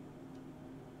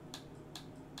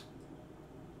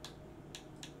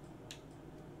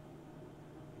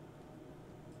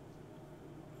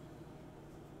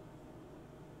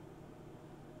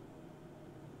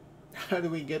 How do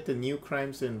we get the new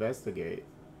crimes to investigate?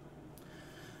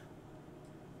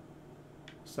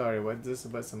 Sorry, what's this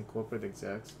about some corporate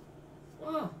execs?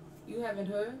 Oh, you haven't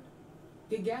heard?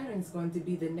 Gagarin's going to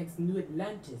be the next New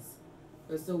Atlantis,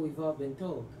 or so we've all been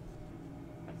told.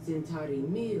 Centauri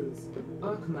Mills,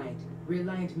 Archmite,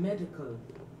 Reliant Medical,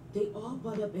 they all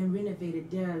bought up and renovated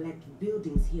derelict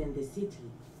buildings here in the city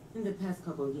in the past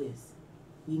couple years.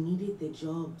 We needed the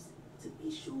jobs, to be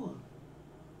sure.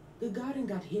 Gagarin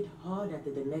got hit hard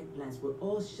after the mech plants were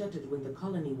all shuttered when the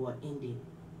colony war ended.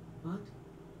 But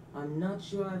I'm not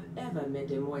sure I've ever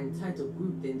met a more entitled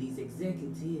group than these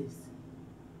executives.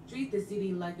 Treat the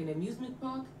city like an amusement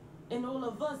park, and all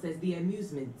of us as the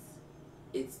amusements.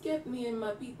 It's kept me and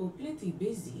my people plenty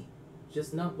busy,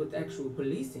 just not with actual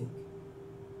policing.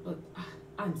 But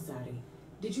I'm sorry.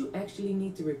 Did you actually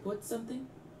need to report something?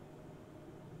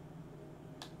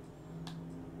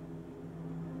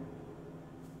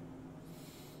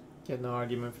 Get no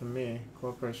argument from me.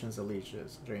 Corporations are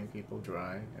leeches, drain people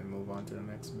dry, and move on to the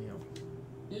next meal.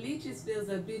 Leeches feels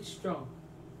a bit strong.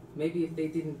 Maybe if they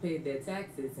didn't pay their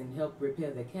taxes and help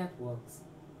repair the catwalks.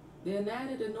 They're an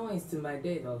added annoyance to my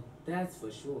day, though, that's for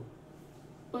sure.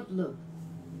 But look,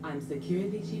 I'm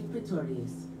Security Chief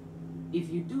Pretorius. If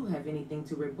you do have anything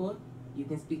to report, you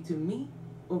can speak to me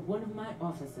or one of my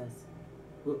officers.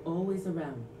 We're always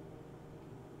around.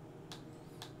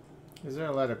 Is there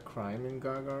a lot of crime in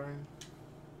Gagarin?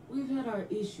 We've had our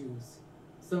issues.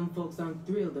 Some folks aren't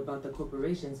thrilled about the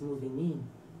corporations moving in,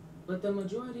 but the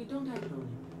majority don't act on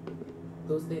it.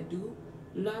 Those that do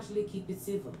Largely keep it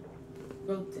civil.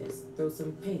 Protest, throw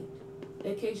some paint.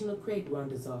 The occasional crate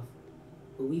wanders off.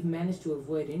 But we've managed to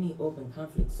avoid any open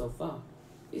conflict so far.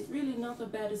 It's really not a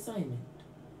bad assignment.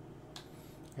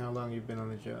 How long you been on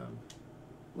the job?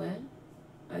 Well,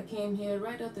 I came here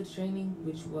right after training,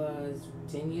 which was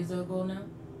 10 years ago now.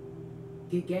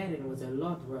 Gagarin was a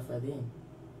lot rougher then.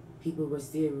 People were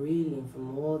still reeling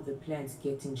from all the plants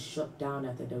getting shut down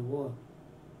after the war.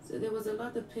 So there was a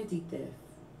lot of petty theft,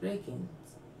 break-ins.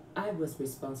 I was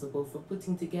responsible for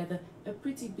putting together a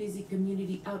pretty busy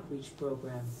community outreach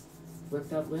program.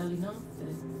 Worked out well enough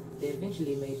that they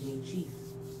eventually made me chief.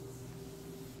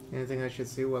 Anything I should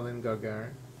see while in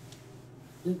Gagarin?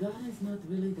 Gagarin's not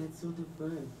really that sort of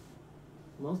bird.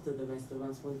 Most of the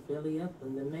restaurants went belly up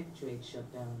when the mech trade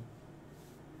shut down.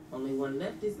 Only one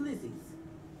left is Lizzie's,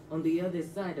 on the other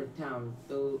side of town,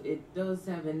 though it does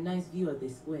have a nice view of the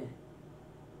square.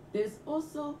 There's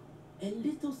also a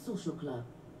little social club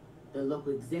the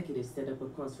local executive set up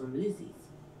across from Lizzie's,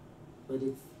 but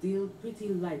it's still pretty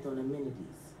light on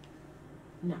amenities.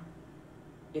 Now,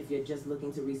 if you're just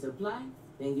looking to resupply,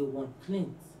 then you'll want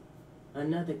Clint's.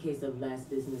 Another case of last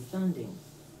business standing,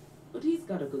 but he's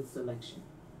got a good selection.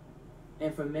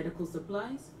 And for medical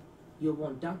supplies, you'll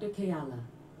want Dr. Kayala.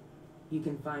 You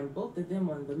can find both of them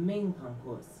on the main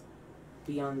concourse.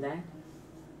 Beyond that,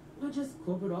 we're just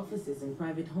corporate offices and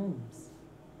private homes.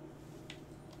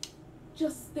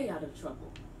 Just stay out of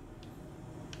trouble.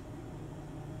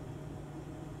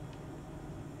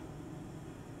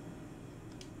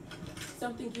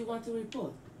 Something you want to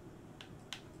report?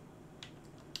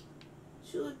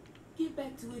 Should get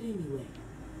back to it anyway.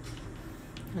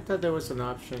 I thought there was an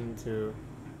option to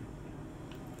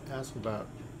ask about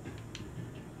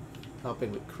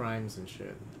helping with crimes and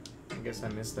shit. I guess I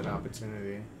missed that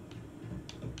opportunity.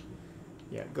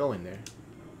 Yeah, go in there.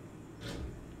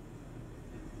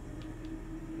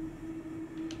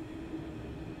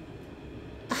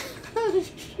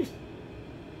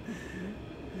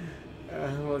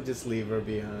 We'll just leave her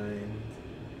behind.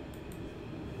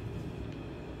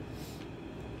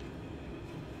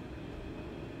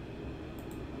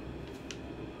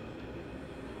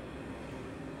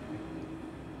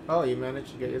 Oh, you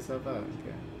managed to get yourself out.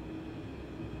 Okay.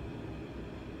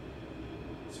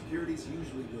 Security's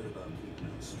usually good about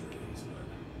keeping out strays,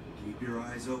 but keep your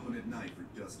eyes open at night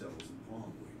for dust devils and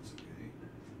palm wings, okay?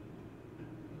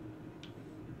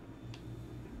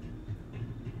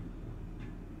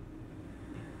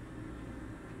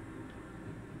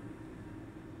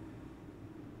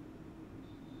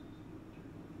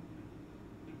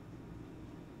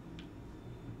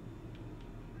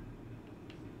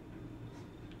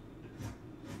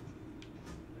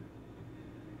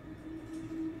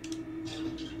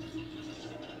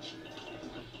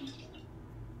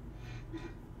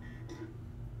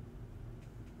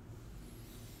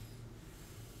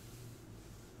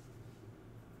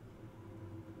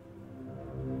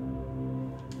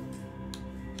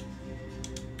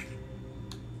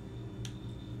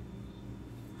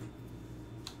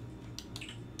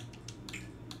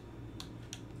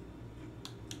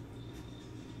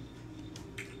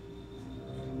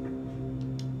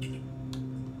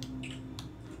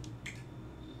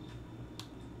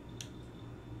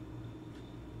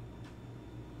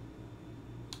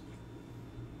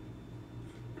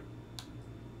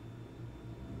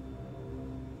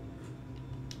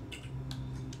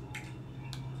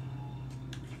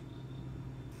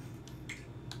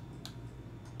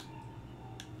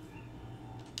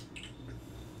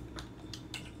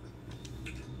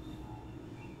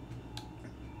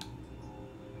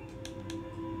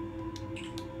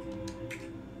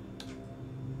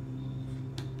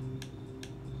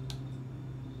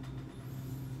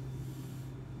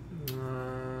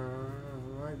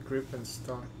 Grip and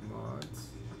stock mods.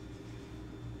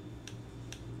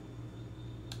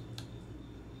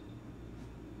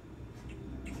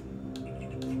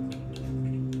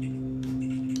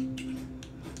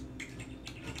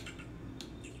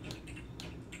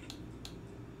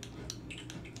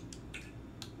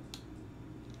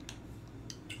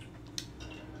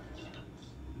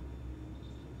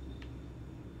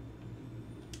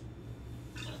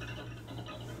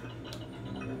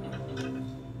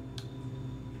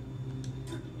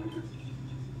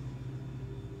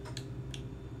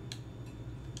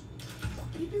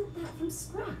 You built that from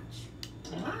scratch?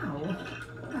 Wow,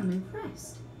 I'm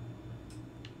impressed.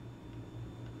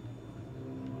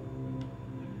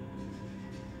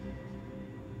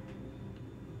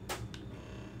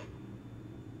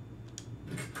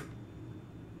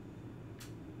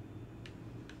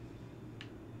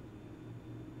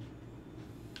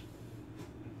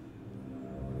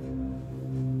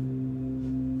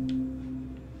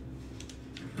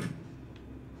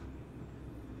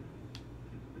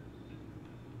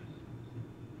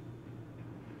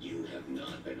 You have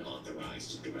not been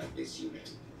authorized to direct this unit.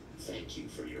 Thank you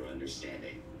for your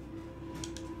understanding.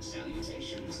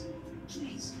 Salutations.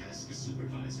 Please ask the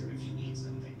supervisor if you need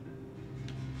something.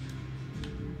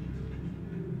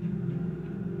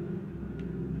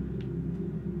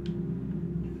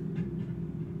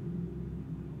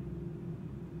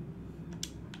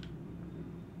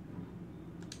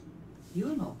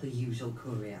 You're not the usual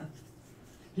courier.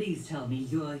 Please tell me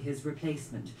you're his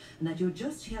replacement, and that you're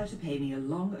just here to pay me a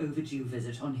long overdue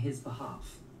visit on his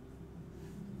behalf.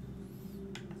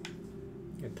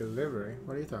 A delivery?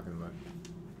 What are you talking about?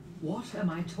 What am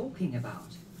I talking about?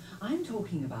 I'm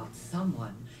talking about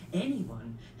someone,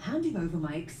 anyone, handing over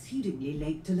my exceedingly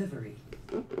late delivery.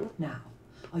 Now,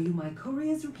 are you my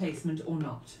courier's replacement or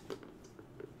not?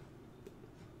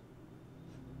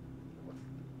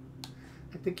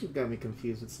 I think you've got me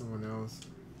confused with someone else.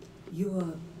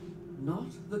 You're not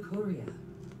the courier.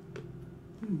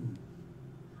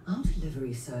 Our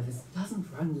delivery service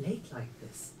doesn't run late like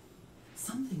this.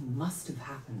 Something must have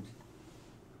happened.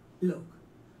 Look,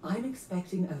 I'm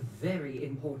expecting a very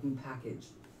important package.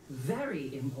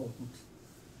 Very important.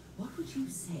 What would you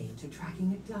say to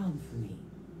tracking it down for me?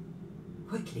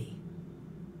 Quickly.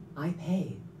 I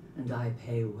pay, and I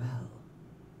pay well.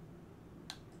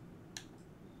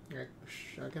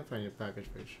 I can find your package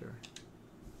for sure.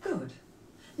 Good.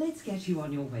 Let's get you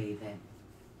on your way then.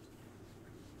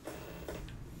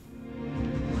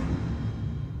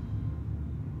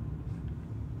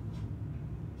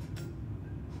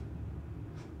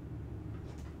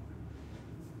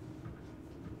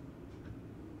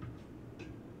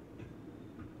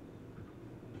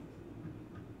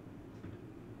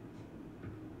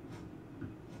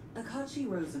 Akachi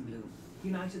Rosenblum,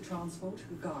 United Transport,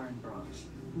 Gagarin Branch.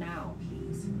 Now,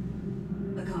 please.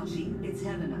 Akachi, it's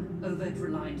Helena, over at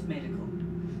Reliant Medical.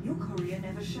 Your courier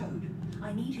never showed.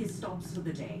 I need his stops for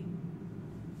the day.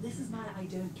 This is my I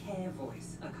don't care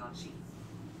voice, Akachi.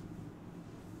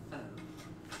 Oh.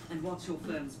 And what's your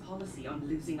firm's policy on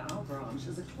losing our branch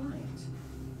as a client?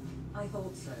 I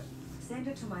thought so. Send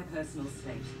it to my personal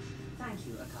slate. Thank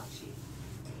you, Akachi.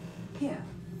 Here,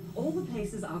 all the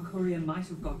places our courier might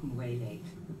have gotten waylaid.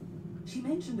 She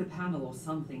mentioned a panel or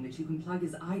something that you can plug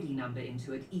his ID number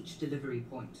into at each delivery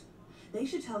point. They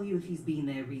should tell you if he's been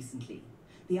there recently.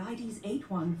 The ID's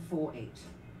 8148.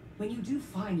 When you do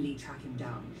finally track him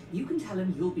down, you can tell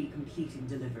him you'll be completing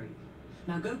delivery.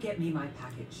 Now go get me my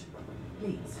package,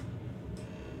 please.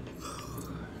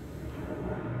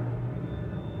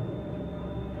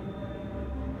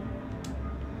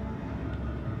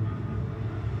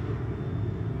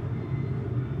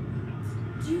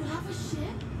 Do you have a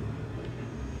ship?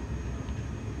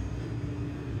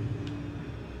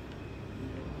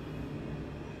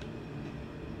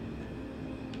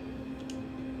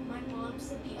 Mom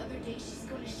said the other day she's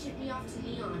going to ship me off to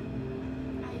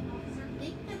Neon. I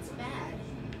think that's bad.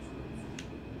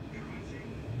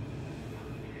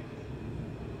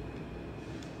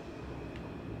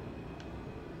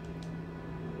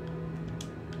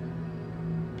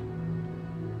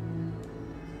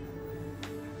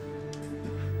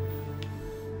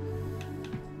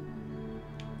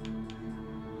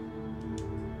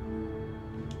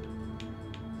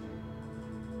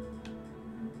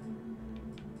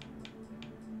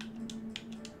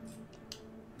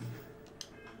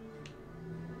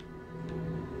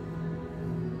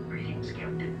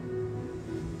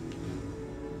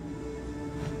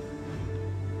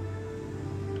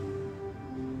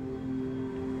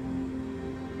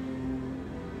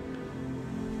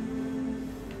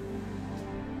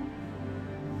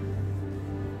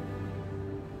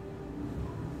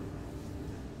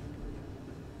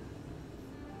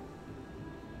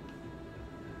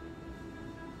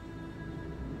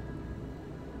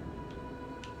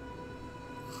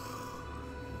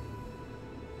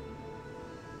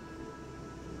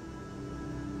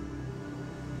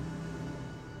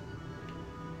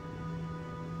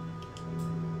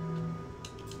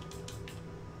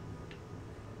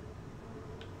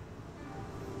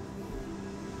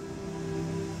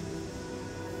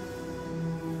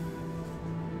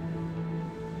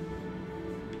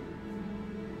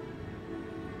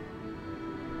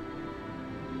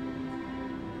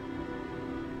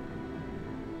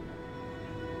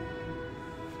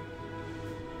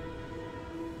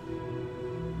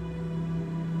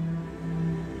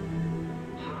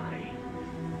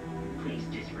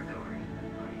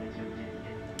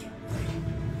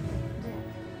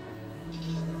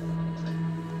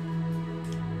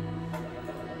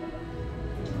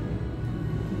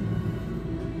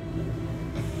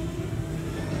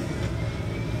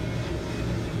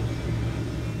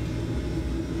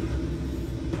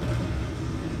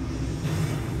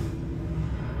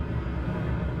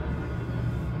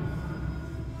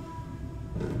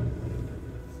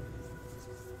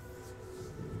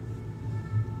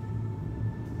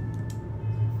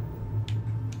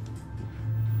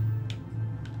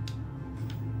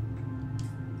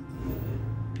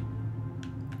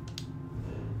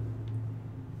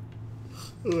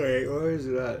 Wait, where is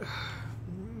that?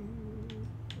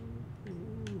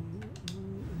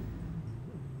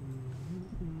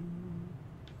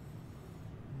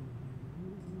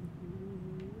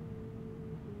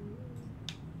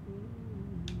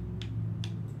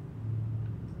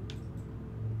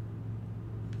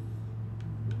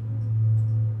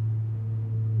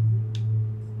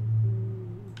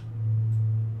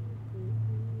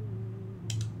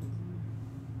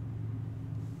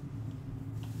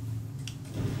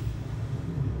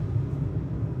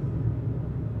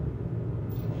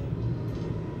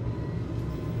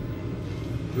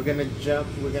 We're gonna jump,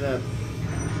 we're gonna,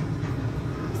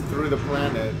 through the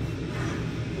planet,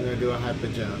 we're gonna do a hyper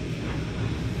jump.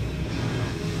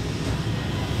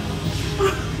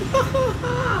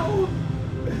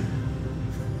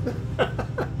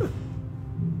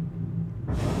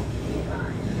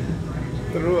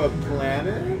 Through a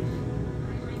planet?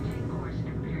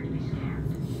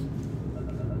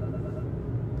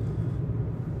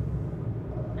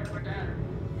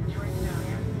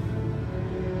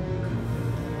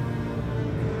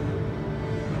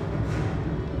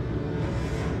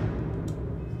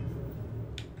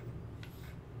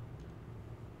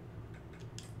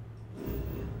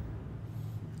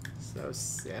 So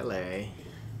silly.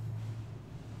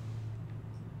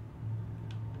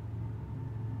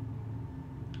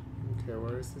 Okay,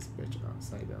 where is this bitch?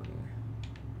 Upside down here.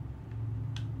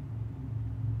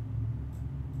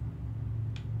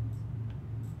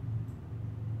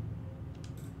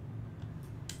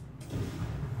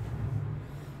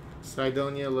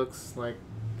 Cydonia looks like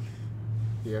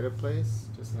the other place,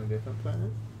 just on a different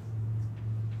planet.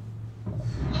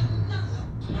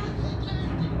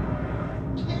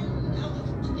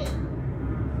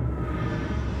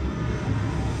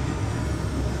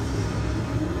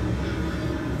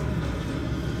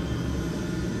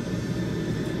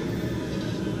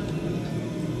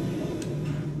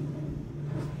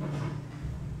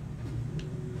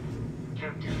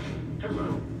 Captain,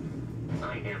 hello.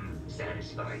 I am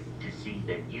satisfied to see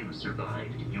that you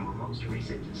survived your most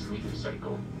recent sleep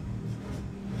cycle.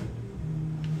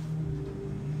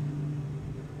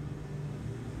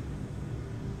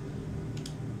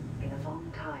 Been a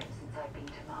long time since I've been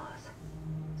to Mars.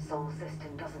 Sol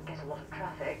system doesn't get a lot of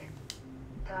traffic.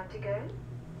 Time to go?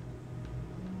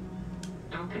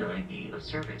 How can I be of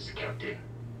service, Captain?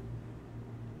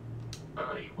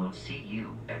 I will see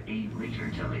you at a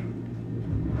later time.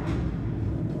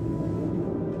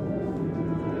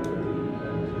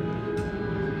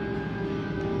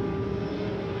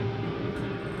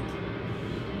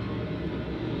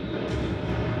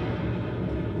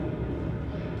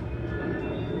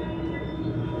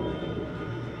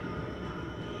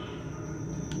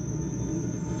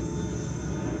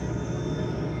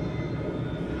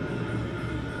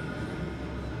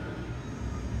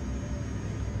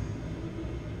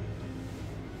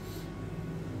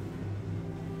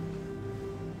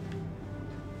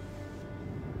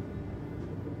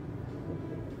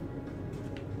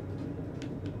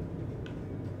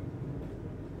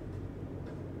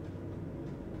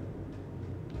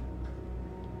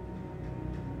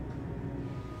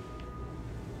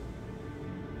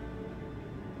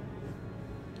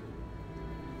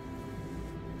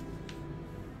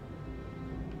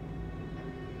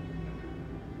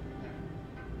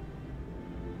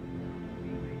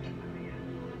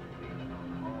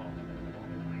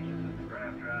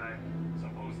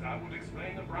 That would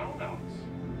explain the brownouts.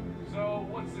 So,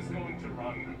 what's this going to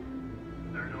run?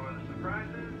 There are no other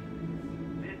surprises.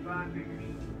 Bid 5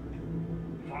 figures.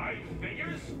 5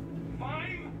 figures?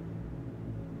 5?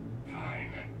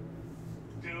 Fine.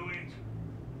 Do it.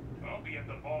 I'll be at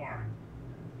the bar.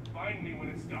 Find me when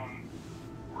it's done.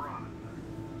 We're on it, sir.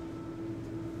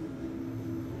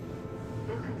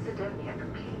 Built in Cydonia,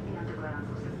 completely underground,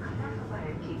 was a clever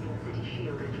way of keeping the city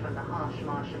shielded from the harsh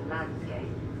Martian landscape.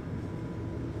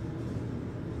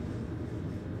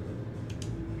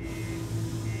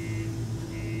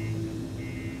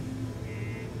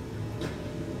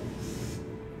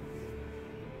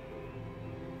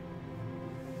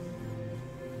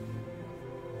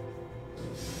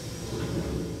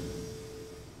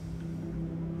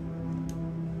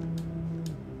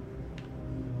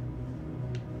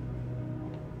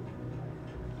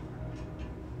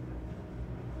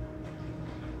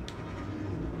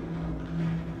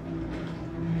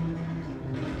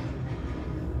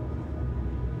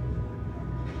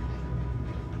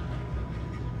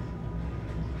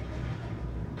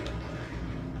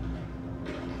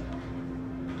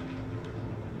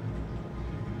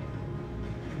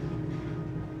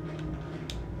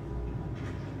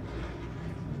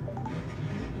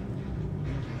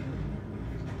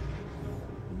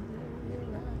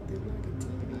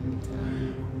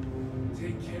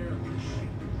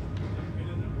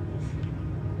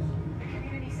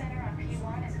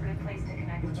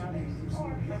 others,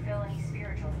 or fulfill any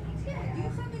spiritual needs you Yeah, may do you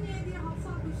have. have any idea how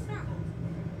far we've traveled?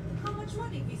 How much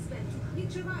money we spent to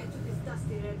hitch a ride to this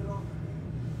dusty red rock?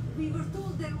 We were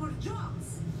told there were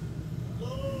jobs.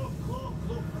 Look,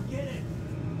 I get it.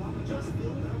 But we just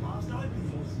filled our last opening.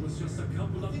 It was just a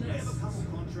couple I of think we have a nests. couple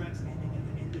contracts ending at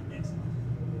the end of next month.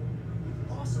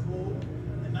 It's possible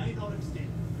they may not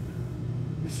extend.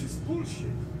 This is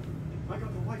bullshit. I got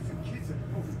a wife and kids at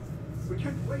home. We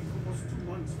can't wait almost 2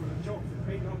 months for a job that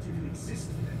may not even exist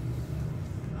yet.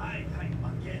 Hey,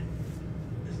 I get it.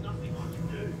 There's nothing I can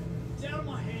do. It's out of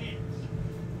my hands.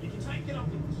 You can take it up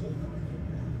with the corporate.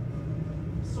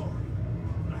 Sorry,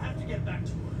 but I have to get back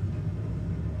to work.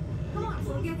 Come on,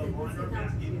 forget it. Let's get out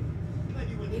of here.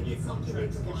 Maybe when the Maybe new it's not too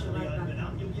late contracts to catch a finally ride back open up,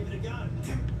 home. you'll give it a go.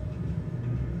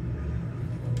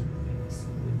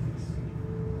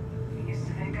 Used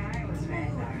to think I was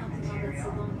vampire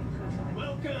material.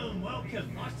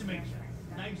 Welcome. Nice to meet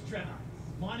you. Name's Trevor.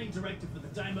 Mining director for the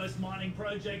Deimos mining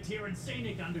project here in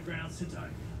scenic underground Sedona.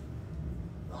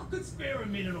 I could spare a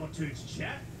minute or two to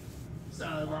chat. So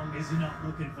long as you're not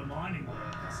looking for mining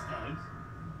work, I suppose.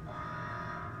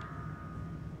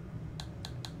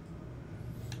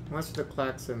 What's the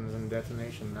klaxons and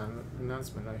detonation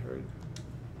announcement I heard?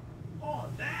 Oh,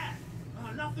 that!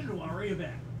 Nothing to worry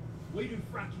about. We do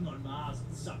fracking on Mars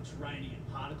with subterranean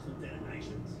particle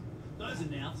detonations. Those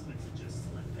announcements are just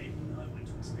to let people know when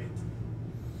to expect them.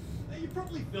 Now, you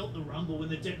probably felt the rumble when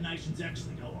the detonations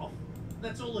actually go off.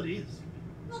 That's all it is.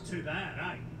 Not too bad,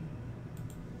 eh?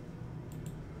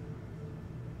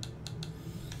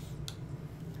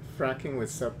 Fracking with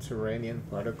subterranean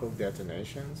particle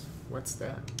detonations? What's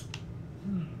that?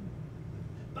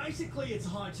 Basically, it's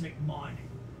high-tech mining.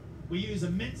 We use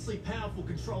immensely powerful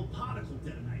controlled particle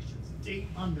detonations deep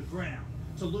underground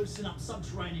to loosen up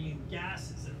subterranean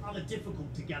gases and other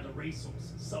difficult-to-gather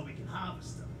resources so we can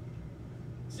harvest them.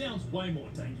 Sounds way more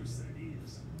dangerous than it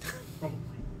is. Probably.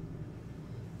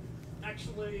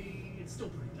 Actually, it's still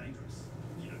pretty dangerous.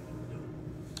 You don't want to do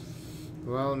it.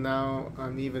 Well, now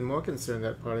I'm even more concerned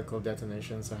that particle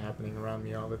detonations are happening around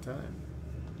me all the time.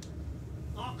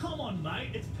 Oh, come on,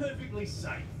 mate. It's perfectly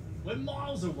safe. We're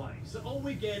miles away, so all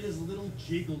we get is a little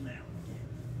jiggle now and again.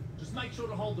 Just make sure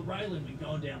to hold the railing when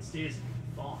going downstairs and you'll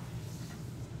be fine.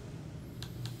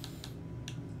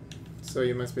 So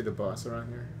you must be the boss around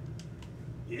here?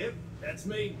 Yep, that's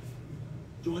me.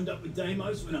 Joined up with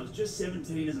Deimos when I was just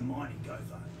 17 as a mining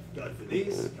gopher. Go for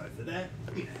this, go for that.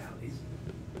 You know how it is.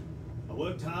 I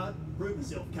worked hard, proved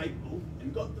myself capable,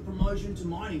 and got the promotion to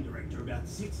mining director about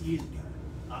 6 years ago,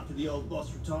 after the old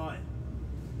boss retired.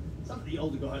 Some of the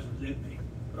older guys resent me,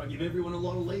 but I give everyone a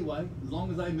lot of leeway as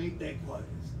long as they meet their quotas.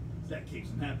 If that keeps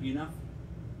them happy enough.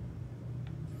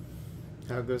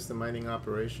 How goes the mining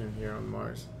operation here on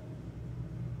Mars?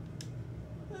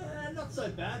 Not so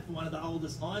bad for one of the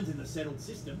oldest mines in the settled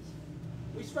systems.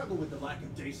 We struggle with the lack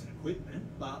of decent equipment,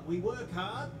 but we work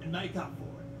hard and make up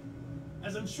for it.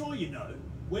 As I'm sure you know,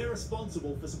 we're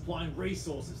responsible for supplying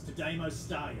resources to Deimos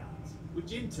Star Yards,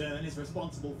 which in turn is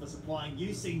responsible for supplying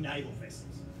UC naval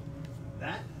vessels.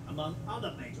 That, among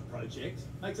other major projects,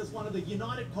 makes us one of the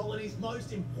United Colony's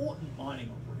most important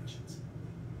mining operations.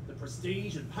 The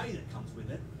prestige and pay that comes with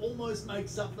it almost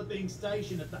makes up for being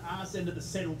stationed at the arse end of the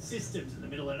settled systems in the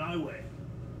middle of nowhere.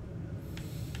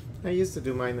 I used to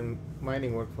do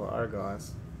mining work for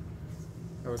Argos.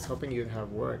 I was hoping you'd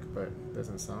have work, but it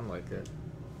doesn't sound like it.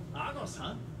 Argos,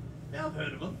 huh? Yeah, I've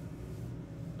heard of them.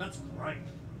 That's great,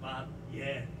 but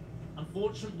yeah,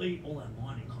 unfortunately all our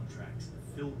mining contracts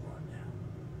are filled right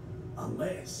now.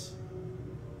 Unless,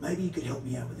 maybe you could help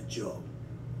me out with a job,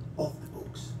 off the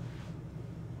books.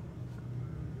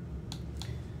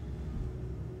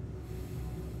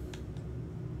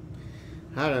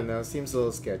 I don't know, seems a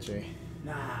little sketchy.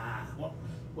 Nah,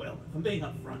 well, if I'm being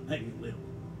upfront, maybe a little.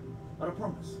 But I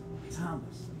promise, it's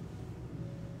harmless.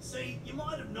 See, you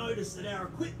might have noticed that our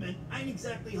equipment ain't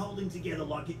exactly holding together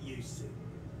like it used to.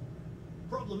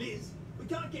 Problem is, we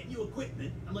can't get new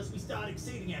equipment unless we start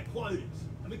exceeding our quotas.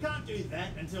 And we can't do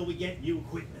that until we get new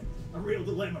equipment. A real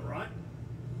dilemma, right?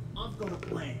 I've got a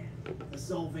plan for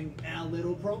solving our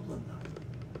little problem, though.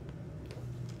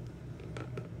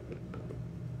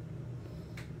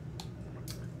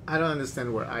 I don't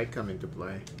understand where I come into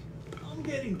play. I'm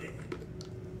getting there.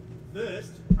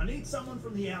 First, I need someone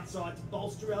from the outside to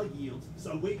bolster our yields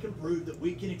so we can prove that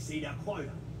we can exceed our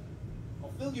quota.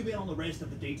 I'll fill you in on the rest of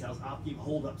the details after you've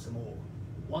hauled up some ore.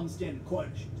 One standard quota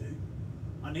should do.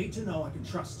 I need to know I can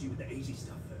trust you with the easy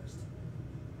stuff first.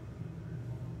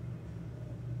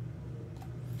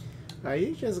 Are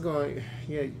you just going...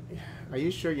 Yeah, are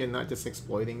you sure you're not just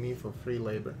exploiting me for free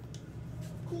labor?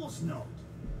 Of course not.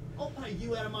 I'll pay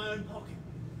you out of my own pocket.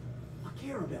 I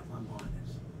care about my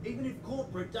miners, even if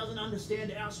corporate doesn't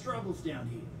understand our struggles down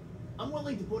here. I'm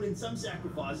willing to put in some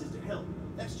sacrifices to help.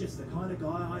 That's just the kind of guy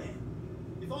I am.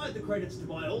 If I had the credits to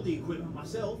buy all the equipment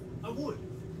myself, I would.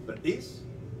 But this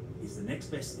is the next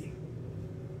best thing.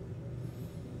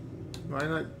 Why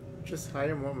not just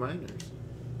hire more miners?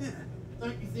 Yeah,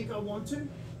 don't you think I want to?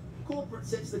 Corporate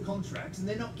sets the contracts and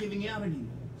they're not giving out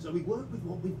anymore, so we work with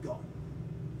what we've got.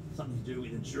 Something to do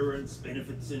with insurance,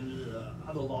 benefits, and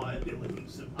other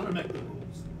liabilities. I don't make the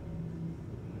rules.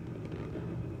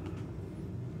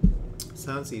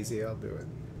 Sounds easy, I'll do it.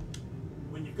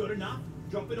 When you've got enough,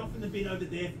 drop it off in the bin over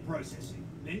there for processing.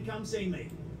 Then come see me.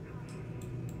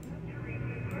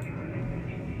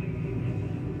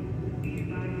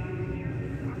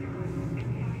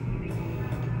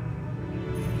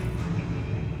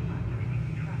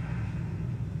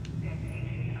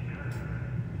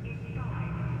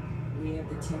 We have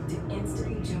the tech to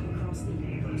instantly jump across the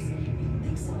universe. I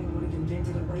think someone would have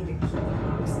invented a way to keep the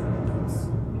box loose.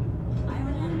 I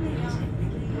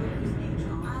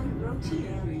wrote you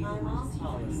down time off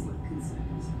policy.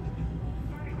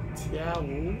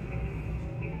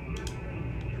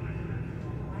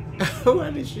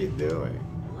 What is she doing?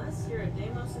 Unless you're a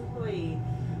Deimos employee,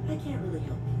 I can't really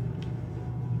help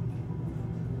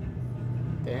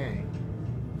you. Dang.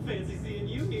 Fancy seeing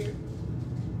you here.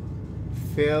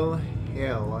 Phil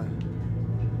Hill.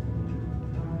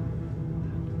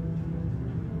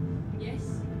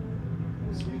 Yes?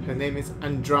 Her name is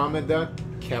Andromeda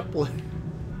Kepler.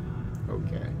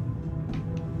 Okay.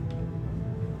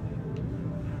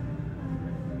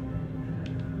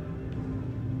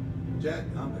 Jack,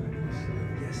 I'm gonna do this.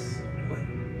 Yes. What?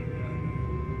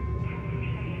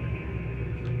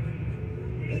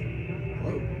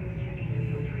 Hello?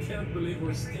 Can't believe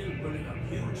we're still pulling up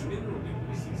huge mineral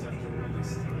deposits after all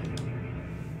this time.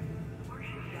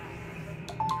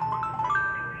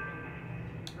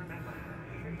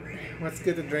 What's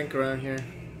good to drink around here?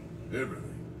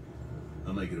 Everything.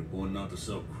 I make it a point not to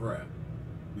sell crap.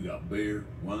 We got beer,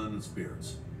 wine, and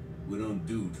spirits. We don't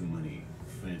do too many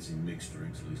fancy mixed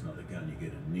drinks, at least not the kind you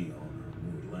get in Neon or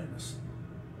New Atlantis.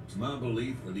 It's my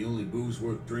belief that the only booze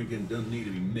worth drinking doesn't need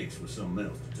to be mixed with something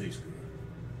else to taste good.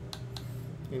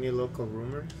 Any local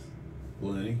rumors?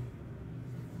 Plenty.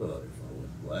 But if I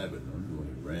went blabbing to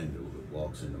any rando that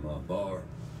walks into my bar,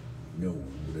 no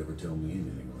one would ever tell me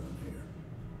anything around here.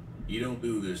 You don't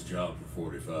do this job for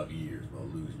 45 years while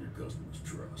losing your customers'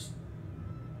 trust.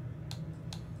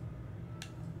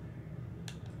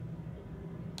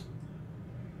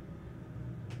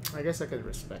 I guess I could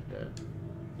respect that.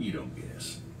 You don't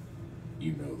guess.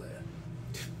 You know that.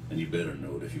 And you better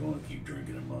know it if you want to keep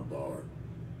drinking at my bar.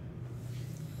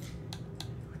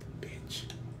 Bitch.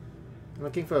 I'm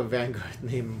looking for a Vanguard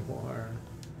named Moore.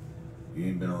 You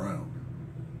ain't been around.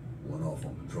 Went off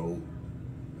on patrol.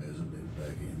 Hasn't been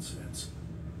back in since.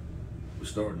 We're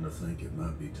starting to think it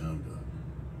might be time to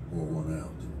pour one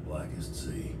out to the blackest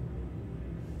sea.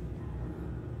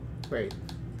 Wait,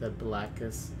 the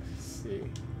blackest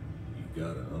sea. You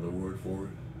got another word for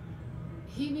it?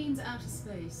 He means outer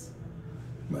space.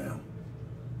 Ma'am.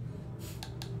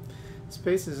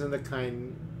 Space isn't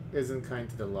kind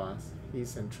to the lost.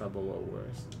 He's in trouble or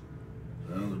worse.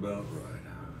 Sounds about right.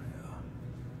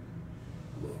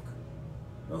 Yeah. Look,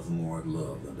 nothing more I'd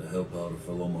love than to help out a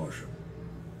fellow marshal.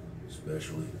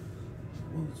 Especially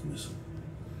one that's missing.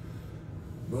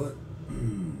 But,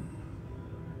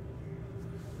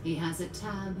 He has a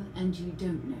tab, and you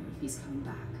don't know if he's coming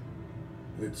back.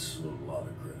 it's a lot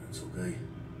of credits, okay?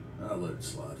 I let it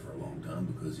slide for a long time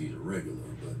because he's a regular,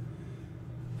 but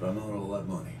if I'm not all that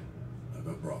money, I've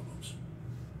got problems.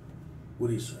 What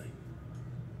do you say?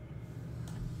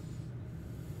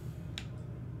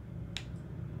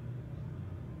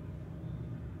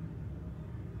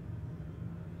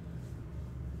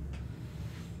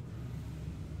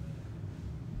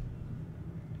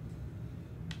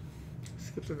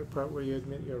 Skip to the part where you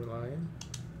admit you're lying.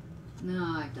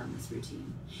 No, I've done this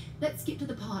routine. Let's skip to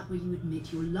the part where you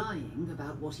admit you're lying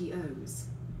about what he owes.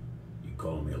 You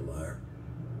call me a liar?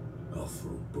 I'll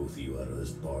throw both of you out of this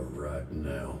bar right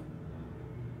now.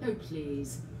 Oh,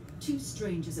 please. Two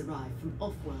strangers arrive from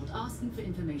off-world asking for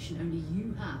information only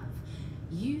you have.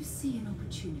 You see an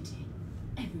opportunity.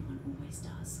 Everyone always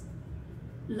does.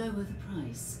 Lower the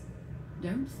price.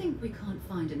 Don't think we can't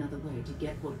find another way to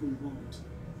get what we want.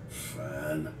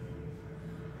 Fine.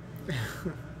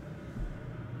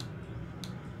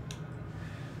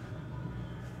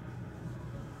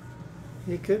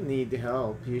 He could need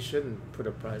help. You shouldn't put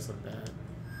a price on that.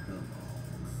 Come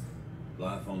on.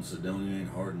 Life on Sidonia ain't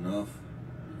hard enough.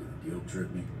 You gonna guilt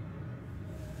trip me?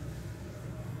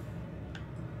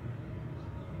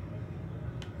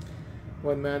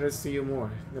 What matters to you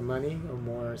more, the money or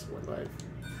Moore's life?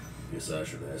 Guess I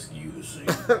should ask you the same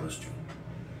question.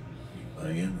 You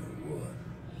paying or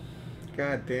what?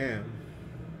 God damn.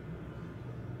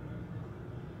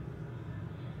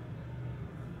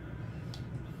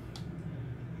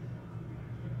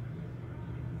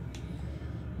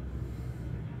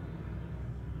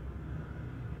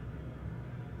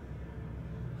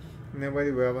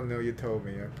 Nobody will ever know you told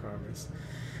me, I promise.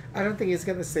 I don't think he's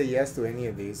gonna say yes to any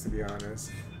of these, to be honest.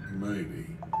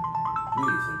 Maybe. What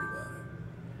do you think about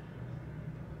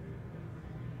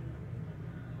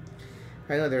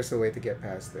it? I know there's a way to get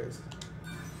past this.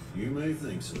 You may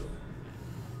think so.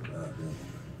 I don't.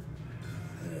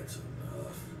 That's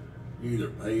enough. You either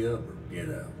pay up or get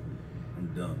out. I'm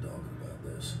done talking about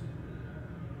this.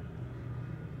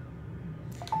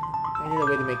 I need a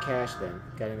way to make cash then.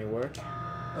 Got any work?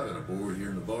 I got a board here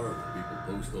in the bar where people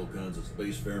post all kinds of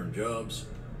spacefaring jobs.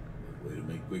 A way to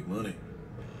make quick money.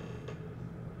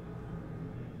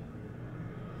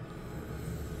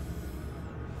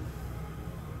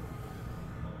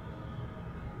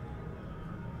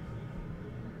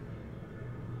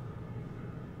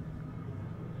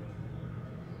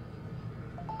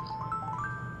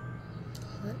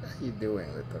 What are you doing,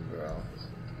 little girl?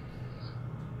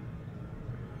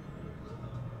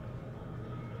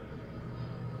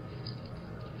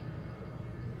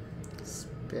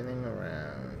 Spinning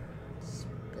around,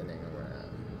 spinning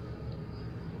around.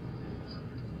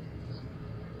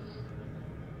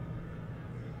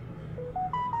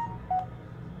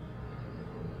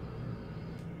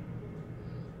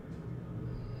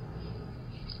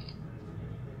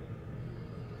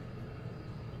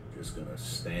 Just gonna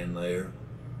stand there,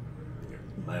 your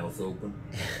mouth open.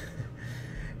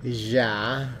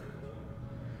 Ja.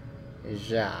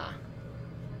 Ja.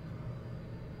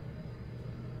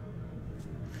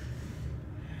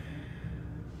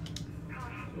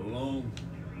 So long.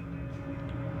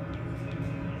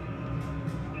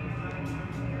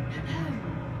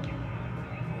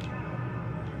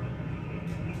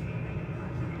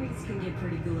 Things can get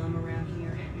pretty glum around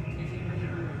here. If you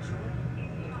really want to join, you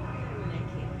know, I got when that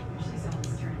kid. She's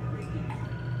always trying to break people.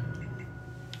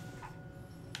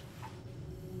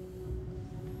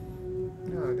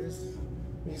 No,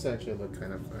 these actually look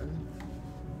kind of fun.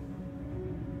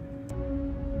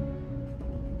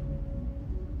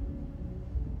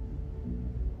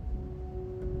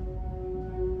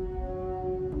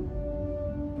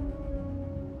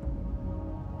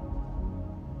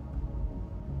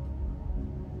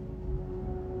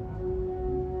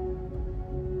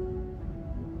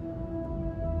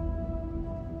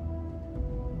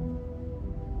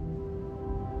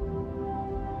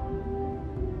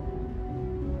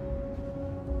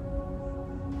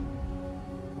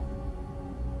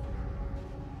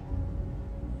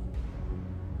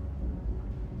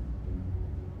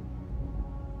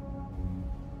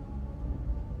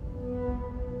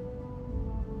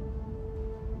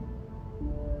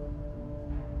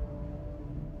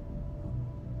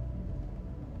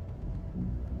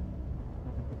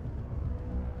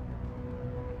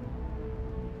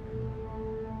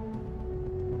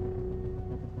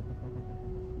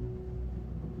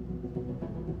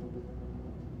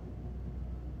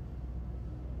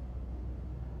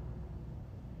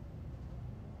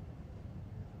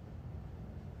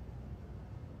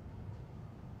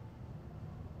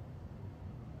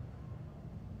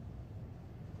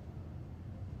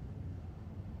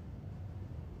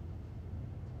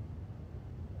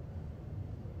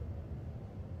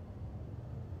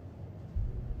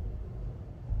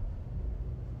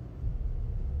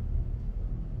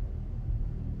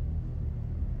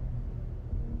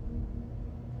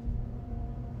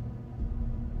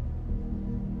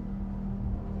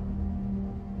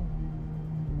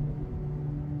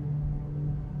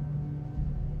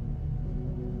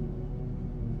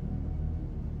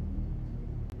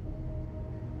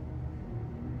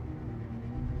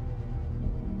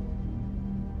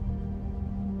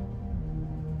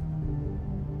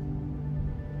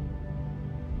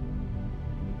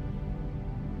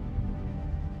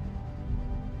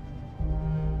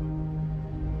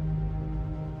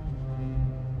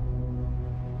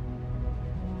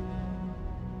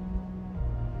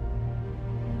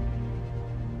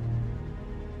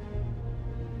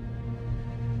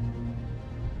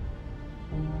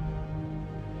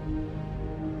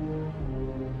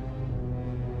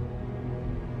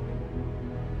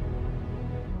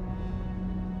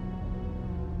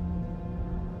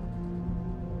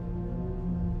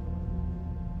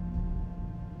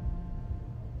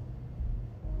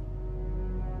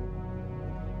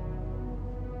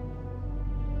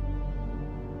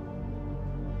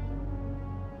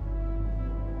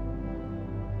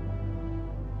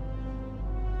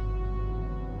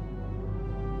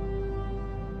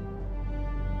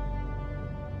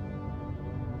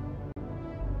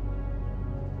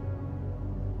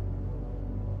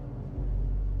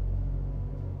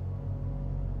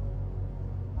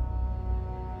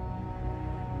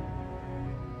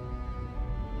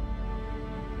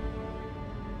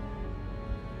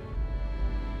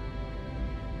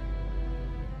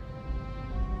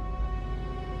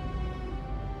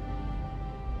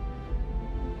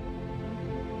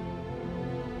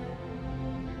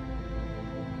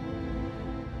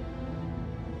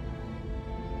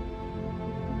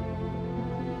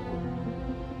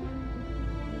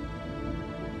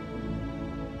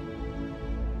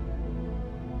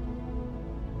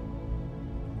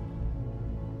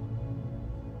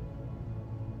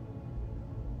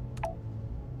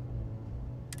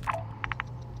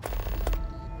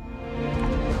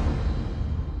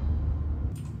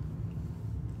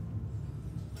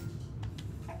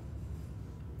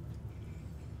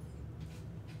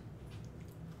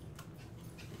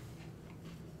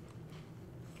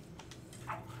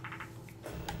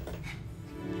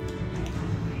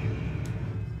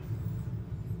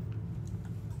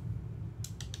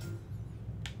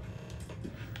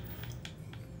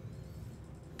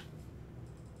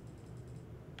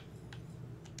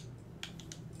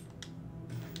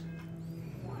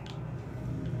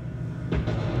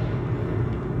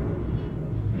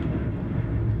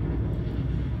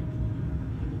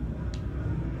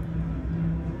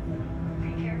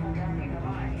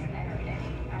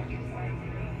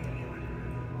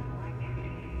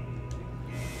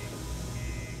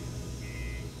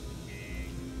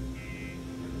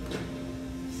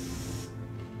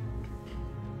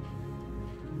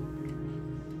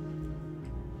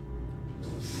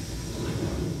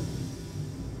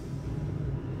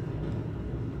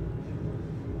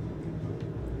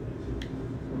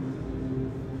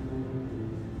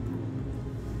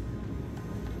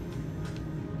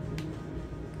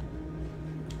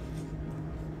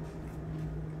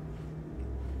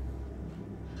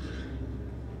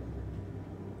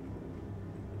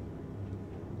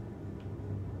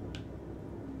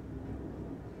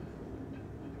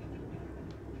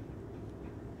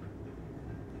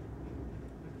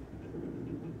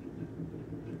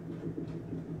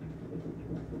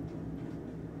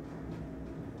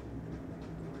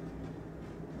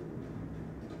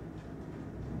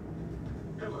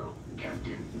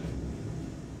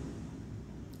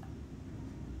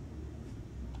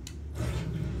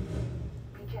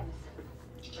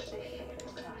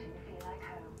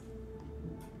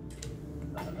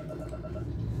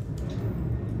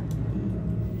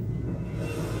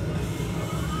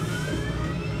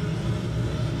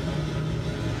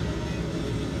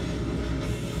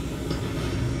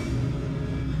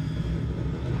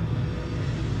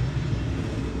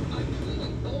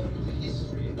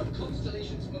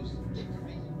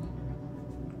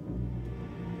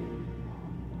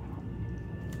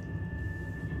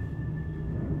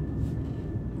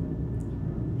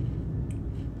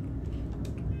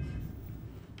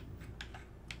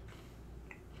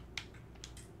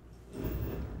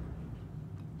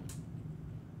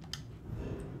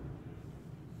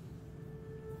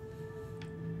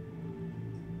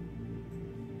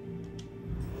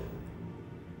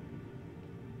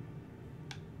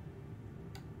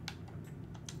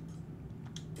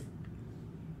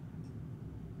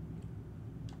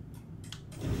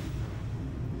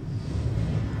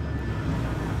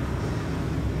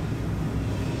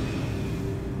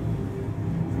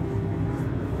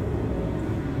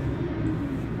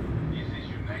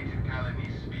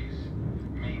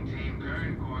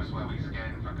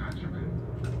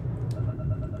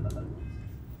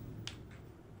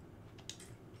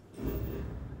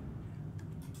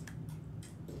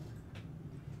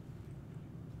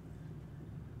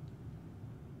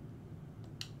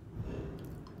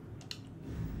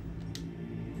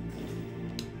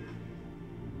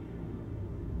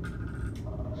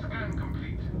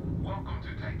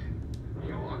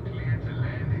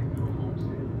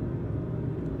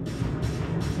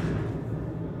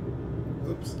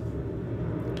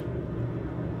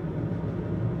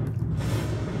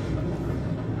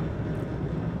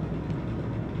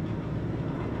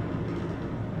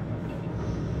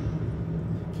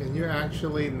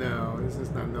 Actually, no. This is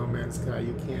not No Man's Sky.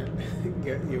 You can't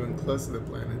get even close to the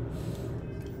planet.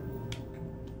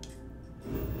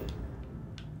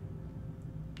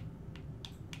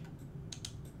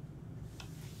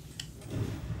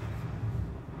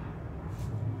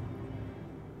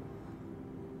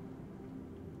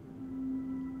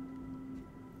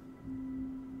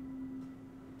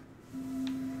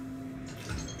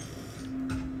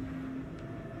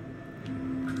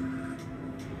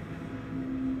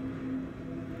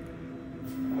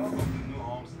 Welcome to New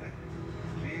Homestead.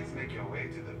 Please make your way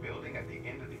to the building at the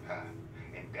end of the path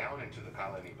and down into the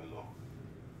colony below.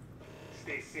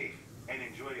 Stay safe and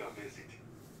enjoy your visit.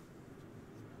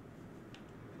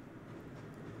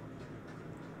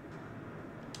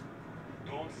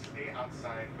 Don't stay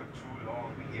outside for too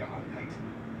long here all night.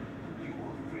 You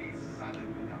will freeze solid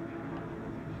without it.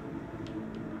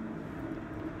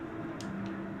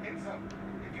 Heads up,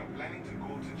 if you're planning to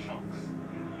go to Chunks,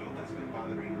 Luther's been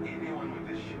bothering anyone with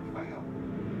this ship for help.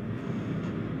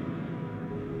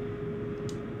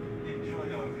 Enjoy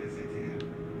your visit here.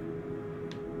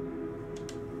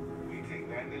 We take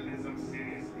vandalism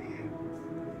seriously here.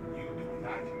 You do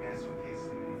not mess with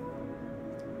history.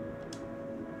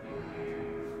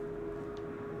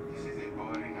 This is a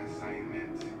boring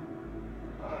assignment,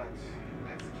 but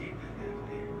let's keep it that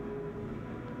way.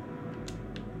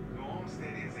 The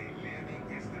homestead is a living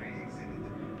history exhibit,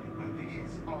 but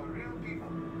these are real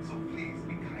people, so please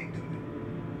be kind to them.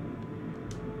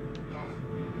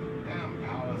 Damn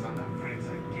powers on the fritz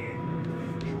again.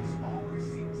 Jules always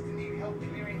seems to need help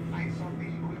clearing ice off the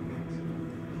equipment.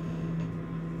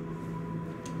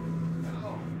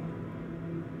 Hello.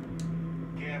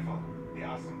 Careful, there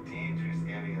are some dangerous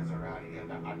areas around here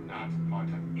that are not part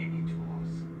of any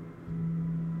tours.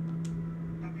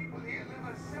 The people here live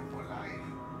a simple life.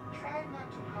 Try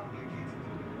not to complicate it.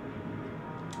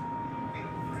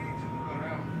 Feel free to look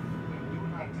around, but do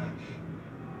not touch.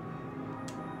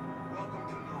 Welcome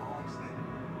to New Homestead.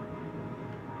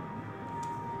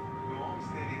 New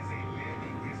Homestead is a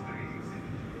living history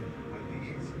exhibit, but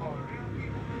these are real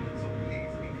people, so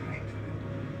please be kind to them.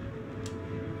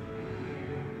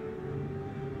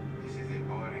 This is a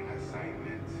boring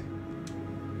assignment.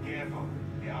 Careful,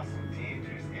 there are some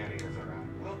dangerous areas around.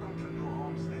 Welcome to New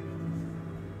Homestead.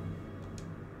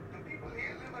 The people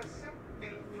here live a simple.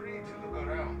 Feel free to look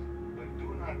around, but do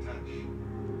not touch.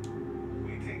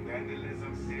 We take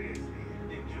vandalism seriously.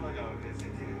 Enjoy your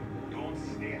visit here. Don't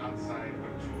stay outside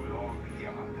for too long here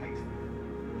all night.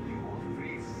 You will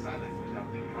freeze solid without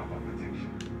the proper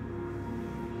protection.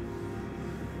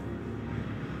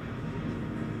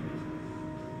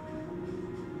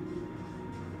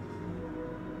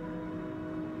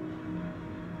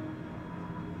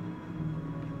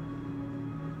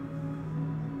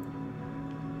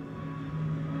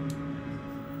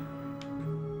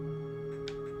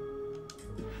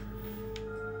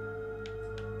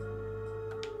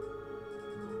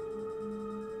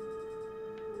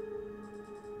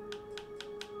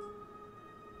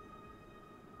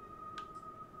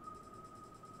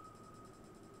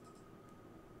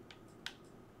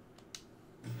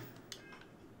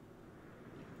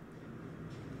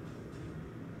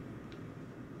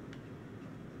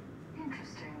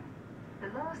 Interesting. The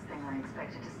last thing I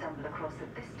expected to stumble across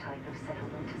at this type of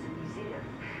settlement is a museum.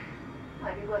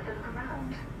 Might be worth a look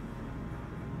around.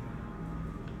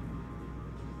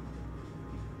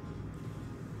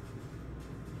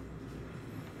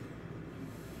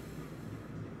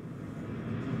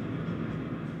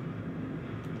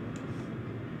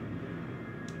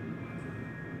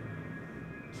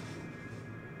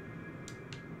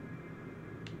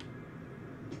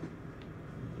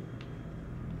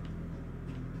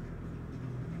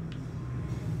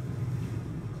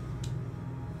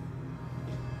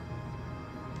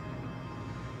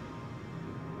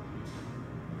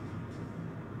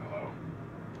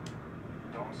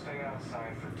 Don't stay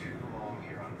outside for too long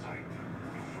here on Titan.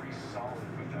 You'll freeze solid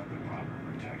without the proper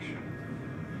protection.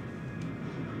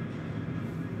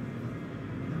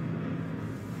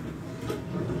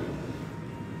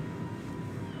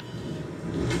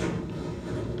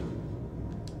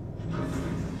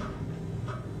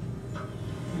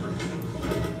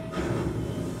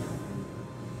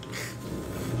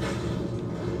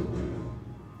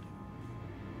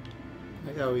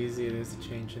 Like how easy it is to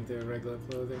change into regular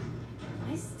clothing.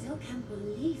 I still can't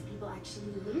believe people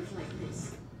actually live like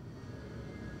this.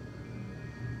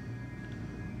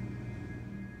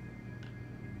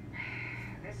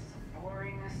 This is a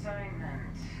boring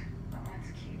assignment, but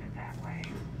let's keep it that way.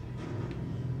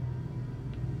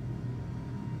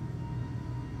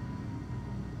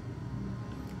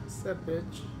 What's that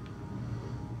bitch?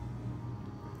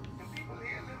 The people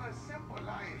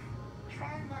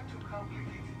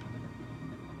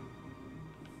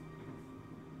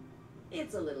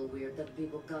It's a little weird that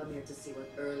people come here to see what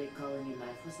early colony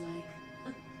life was like.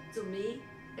 To me,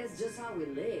 it's just how we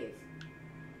live.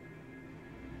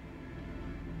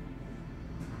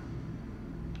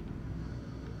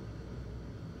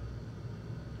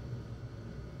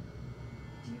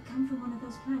 Do you come from one of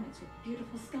those planets with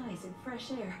beautiful skies and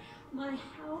fresh air? My,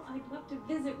 how I'd love to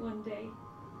visit one day.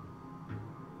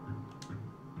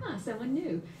 Ah, someone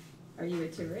new. Are you a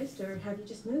tourist, or have you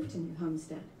just moved to New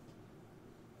Homestead?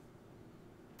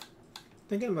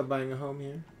 Thinking about buying a home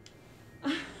here.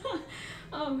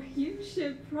 Oh, you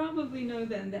should probably know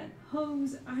then that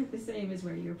homes aren't the same as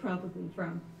where you're probably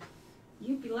from.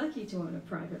 You'd be lucky to own a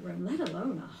private room, let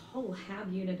alone a whole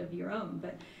hab unit of your own,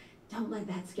 but don't let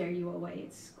that scare you away.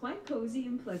 It's quite cozy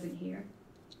and pleasant here.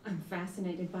 I'm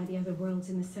fascinated by the other worlds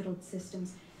in the settled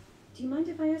systems. Do you mind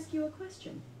if I ask you a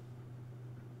question?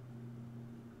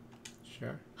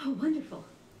 Sure. Oh, wonderful.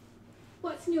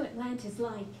 What's New Atlantis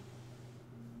like?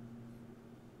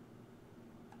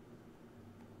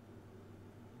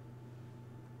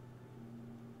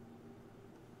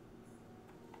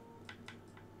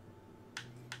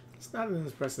 It's not as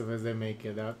impressive as they make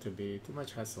it out to be. Too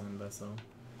much hustle and bustle.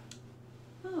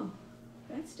 Oh,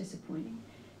 that's disappointing.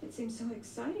 It seems so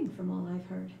exciting from all I've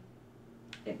heard.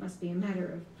 It must be a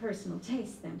matter of personal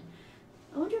taste then.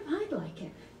 I wonder if I'd like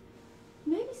it.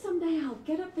 Maybe someday I'll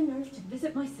get up the nerve to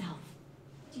visit myself.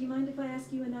 Do you mind if I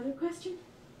ask you another question?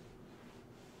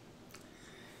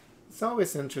 It's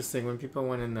always interesting when people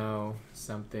want to know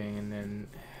something and then,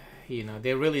 you know,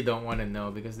 they really don't want to know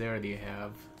because they already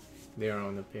have their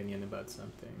own opinion about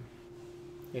something.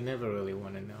 They never really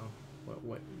want to know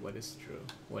what is true,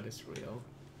 what is real.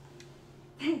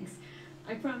 Thanks.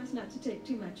 I promise not to take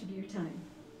too much of your time.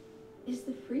 Is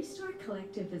the Freestar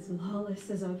Collective as lawless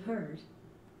as I've heard?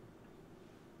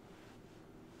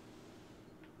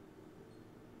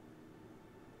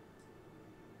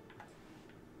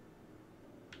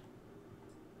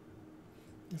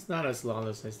 It's not as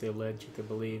lawless as they led you to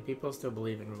believe. People still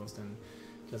believe in rules and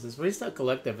justice. Freestar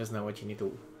Collective is not what you need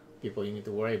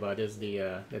to worry about. Is the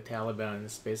Taliban, the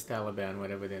Space Taliban,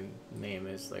 whatever the name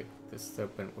is, like the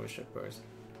serpent worshippers.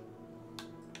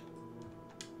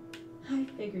 I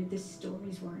figured the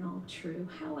stories weren't all true.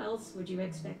 How else would you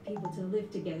expect people to live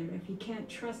together if you can't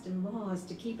trust in laws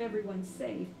to keep everyone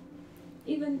safe?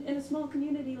 Even in a small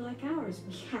community like ours,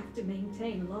 we have to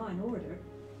maintain law and order.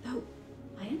 Though,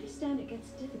 I understand it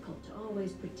gets difficult to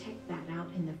always protect that out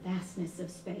in the vastness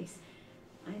of space.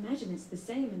 I imagine it's the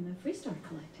same in the Freestar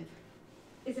Collective.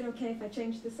 Is it okay if I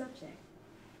change the subject?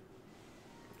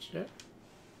 Sure.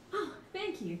 Oh,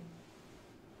 thank you.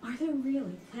 Are there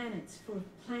really planets full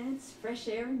of plants, fresh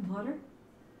air, and water?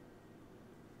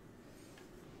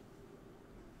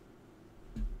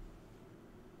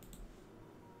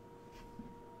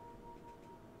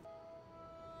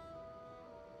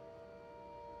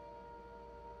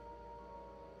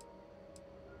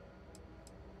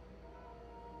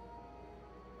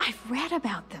 I've read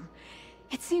about them.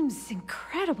 It seems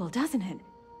incredible, doesn't it?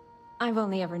 I've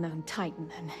only ever known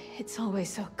Titan, and it's always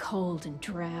so cold and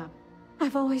drab.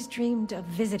 I've always dreamed of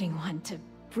visiting one to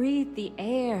breathe the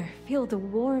air, feel the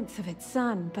warmth of its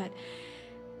sun, but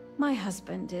my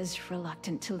husband is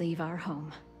reluctant to leave our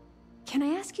home. Can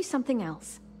I ask you something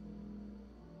else?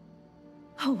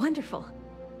 Oh, wonderful.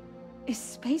 Is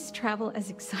space travel as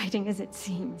exciting as it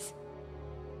seems?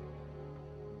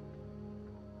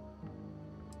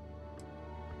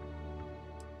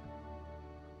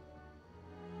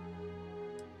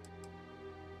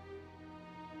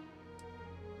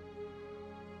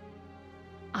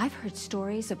 I've heard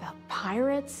stories about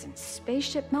pirates and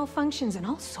spaceship malfunctions and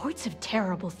all sorts of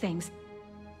terrible things.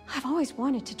 I've always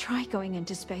wanted to try going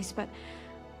into space, but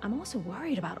I'm also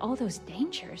worried about all those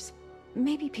dangers.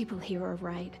 Maybe people here are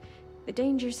right. The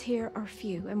dangers here are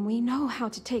few, and we know how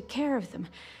to take care of them.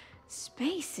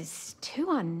 Space is too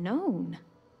unknown.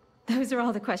 Those are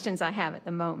all the questions I have at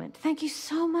the moment. Thank you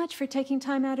so much for taking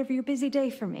time out of your busy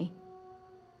day for me.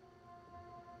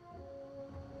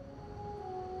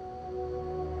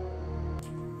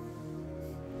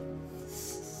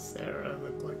 Sarah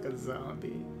looked like a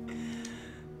zombie.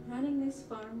 Running this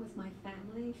farm with my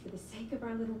family for the sake of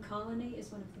our little colony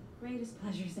is one of the greatest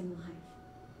pleasures in life.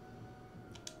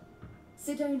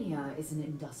 Sidonia is an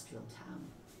industrial town.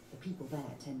 The people there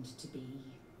tend to be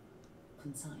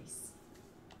concise.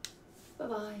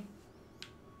 Bye-bye.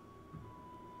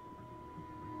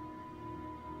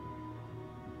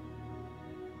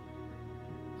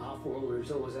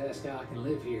 Off-worlders always ask how I can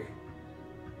live here.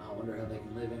 I wonder how they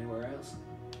can live anywhere else.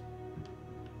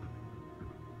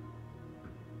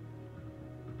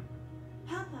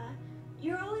 Papa,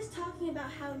 You're always talking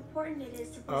about how important it is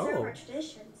to preserve our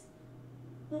traditions.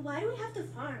 But why do we have to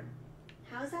farm?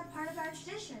 How is that part of our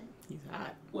tradition? He's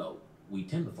hot. Well, we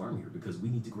tend to farm here because we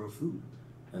need to grow food.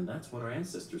 And that's what our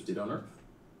ancestors did on Earth.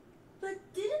 But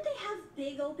didn't they have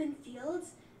big open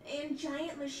fields and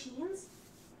giant machines?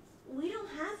 We don't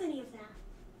have any of that.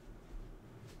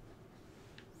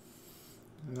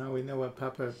 Now we know what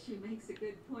Papa... She makes a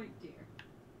good point, dear.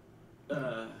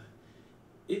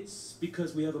 It's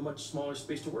because we have a much smaller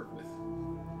space to work with.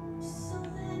 So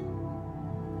then,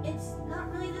 it's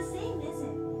not really the same, is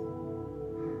it?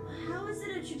 How is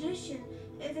it a tradition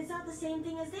if it's not the same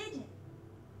thing as they did?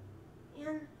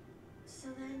 And so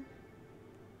then,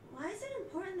 why is it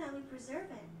important that we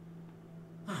preserve it?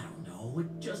 I don't know,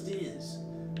 it just is.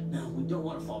 Now, we don't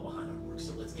want to fall behind on work,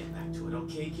 so let's get back to it,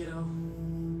 okay, kiddo?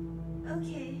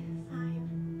 Okay, fine.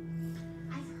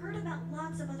 I've heard about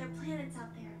lots of other planets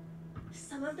out there.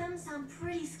 Some of them sound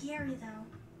pretty scary, though.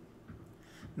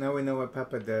 Now we know what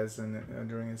Papa does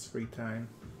during his free time.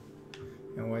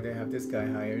 And why they have this guy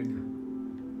hired.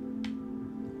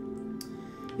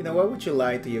 You know, why would you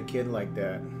lie to your kid like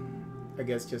that? I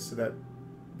guess just so that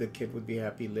the kid would be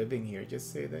happy living here.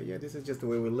 Just say that, yeah, this is just the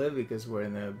way we live because we're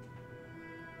in a...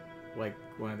 like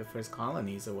one of the first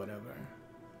colonies or whatever.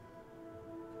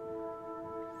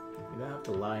 You don't have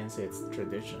to lie and say it's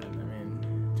tradition. I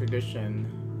mean,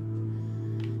 tradition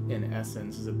in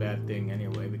essence is a bad thing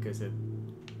anyway because it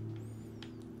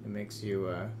makes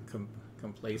you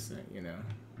complacent, you know,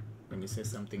 when you say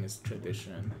something is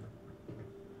tradition.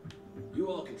 You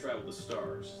all can travel the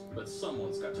stars, but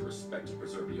someone's got to respect and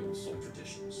preserve the old soul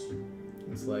traditions.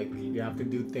 It's like you have to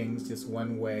do things just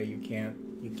one way. You can't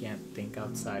think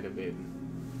outside of it.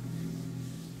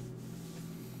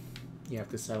 You have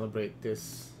to celebrate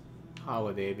this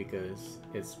holiday because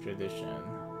it's tradition.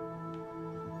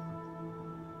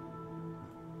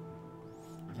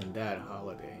 And that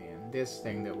holiday, and this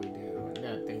thing that we do, and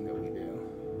that thing that we do.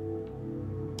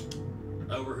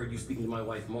 I overheard you speaking to my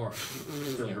wife, Maura,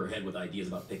 filling her head with ideas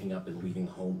about picking up and leaving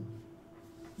home.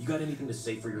 You got anything to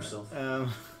say for yourself?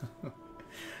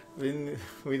 We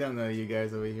don't know you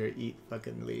guys over here eat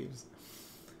fucking leaves.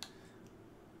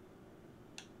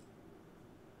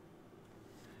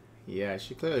 Yeah,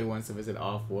 she clearly wants to visit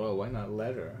off-world. Why not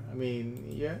let her? I mean,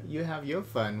 yeah, you have your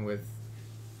fun with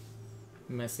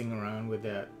messing around with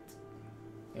that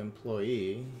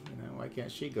employee. You know, why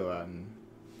can't she go out and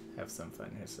have some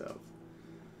fun herself?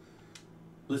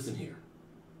 Listen here.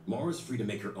 Maura's free to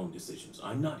make her own decisions.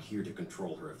 I'm not here to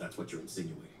control her if that's what you're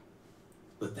insinuating.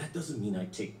 But that doesn't mean I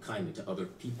take kindly to other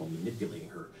people manipulating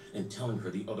her and telling her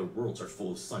the other worlds are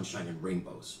full of sunshine and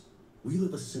rainbows. We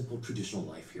live a simple traditional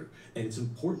life here, and it's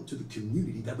important to the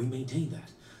community that we maintain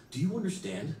that. Do you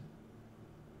understand?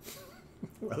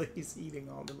 Well, he's eating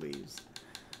all the leaves.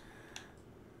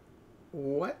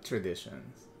 What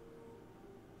traditions?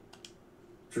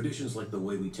 Traditions like the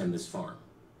way we tend this farm,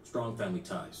 strong family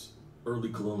ties, early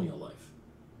colonial life.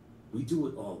 We do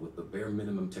it all with the bare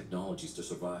minimum technologies to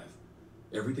survive.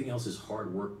 Everything else is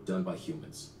hard work done by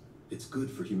humans. It's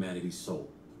good for humanity's soul.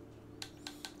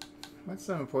 What's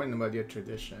so important about your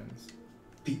traditions?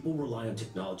 People rely on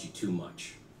technology too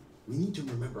much. We need to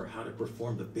remember how to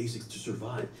perform the basics to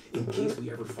survive in case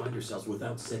we ever find ourselves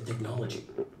without said technology.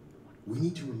 We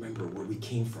need to remember where we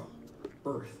came from,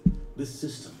 Earth, this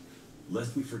system,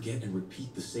 lest we forget and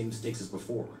repeat the same mistakes as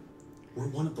before. We're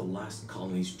one of the last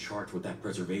colonies charged with that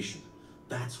preservation.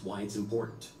 That's why it's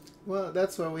important. Well,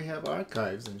 that's why we have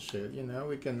archives and shit, you know?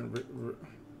 We can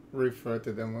refer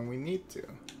to them when we need to.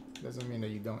 Doesn't mean that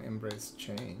you don't embrace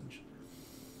change.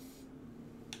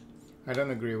 I don't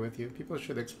agree with you. People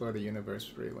should explore the universe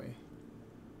freely.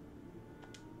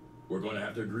 We're going to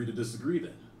have to agree to disagree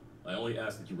then. I only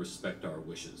ask that you respect our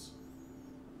wishes.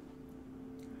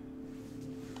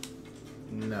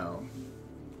 No.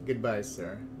 Goodbye,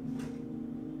 sir.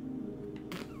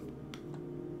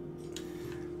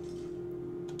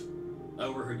 I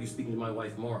overheard you speaking to my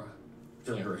wife, Maura,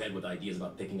 filling her head with ideas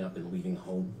about picking up and leaving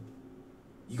home.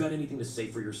 You got anything to say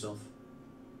for yourself?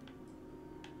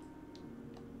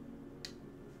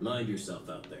 Mind yourself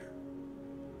out there.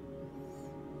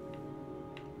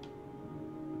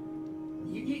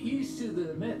 You get used to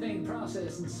the methane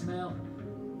processing smell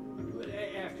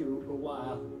after a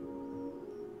while.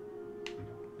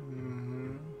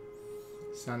 Mm-hmm.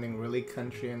 Sounding really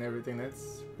country and everything.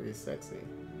 That's pretty sexy.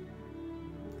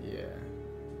 Yeah,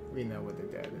 we know what the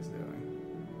dad is doing.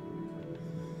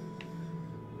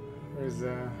 Where's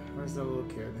the little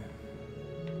kid?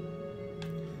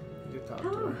 Did you talk to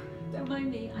her? Don't mind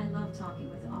me. I love talking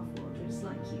with off-worlders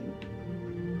like you.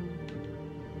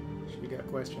 She got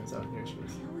questions out here.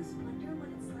 I always wonder what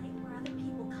it's like where other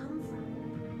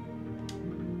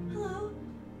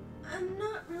I'm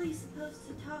not really supposed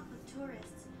to talk with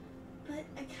tourists, but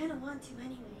I kind of want to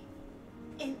anyway.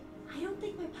 And I don't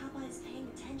think my papa is paying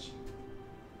attention.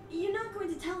 You're not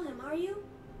going to tell him, are you?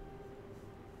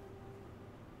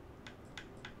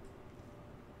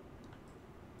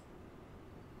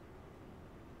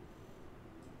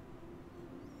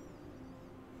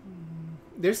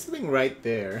 There's something right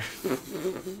there.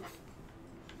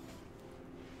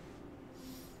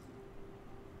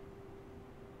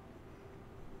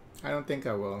 I don't think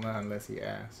I will, not unless he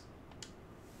asks.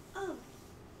 Oh,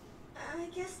 I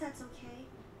guess that's okay.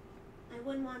 I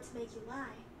wouldn't want to make you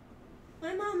lie.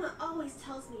 My mama always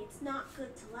tells me it's not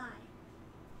good to lie.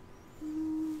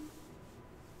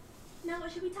 Now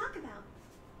what should we talk about?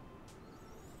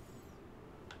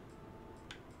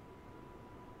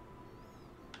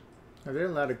 Are there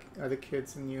a lot of other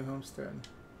kids in New Homestead?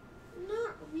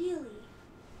 Not really.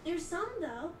 There's some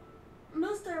though.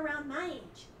 Most are around my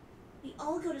age. We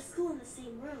all go to school in the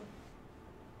same room.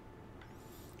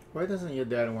 Why doesn't your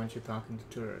dad want you talking to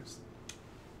tourists?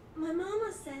 My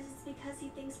mama says it's because he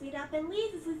thinks we'd up and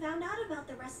leave if we found out about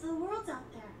the rest of the world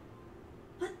out there.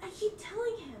 But I keep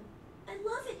telling him, I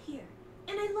love it here,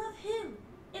 and I love him,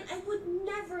 and I would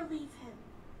never leave him.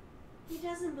 He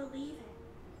doesn't believe it.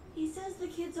 He says the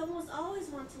kids almost always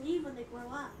want to leave when they grow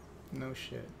up. No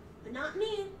shit. But not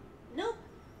me. Nope.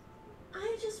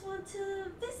 I just want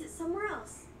to visit somewhere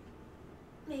else.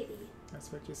 Maybe.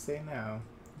 That's what you say now.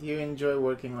 Do you enjoy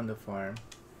working on the farm?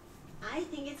 I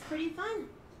think it's pretty fun.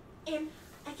 And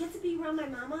I get to be around my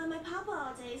mama and my papa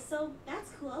all day, so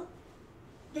that's cool.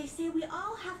 They say we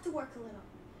all have to work a little,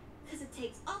 because it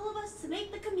takes all of us to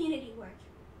make the community work.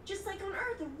 Just like on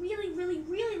Earth a really, really,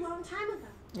 really long time ago.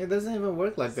 It doesn't even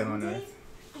work like that on Someday, Earth.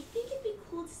 I think it'd be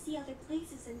cool to see other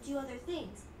places and do other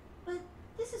things, but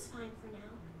this is fine for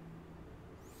now.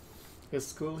 Is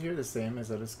school here the same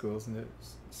as other schools in the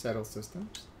settled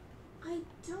systems? I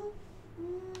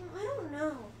don't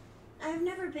know. I've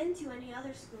never been to any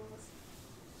other schools.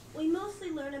 We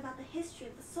mostly learn about the history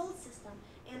of the solar system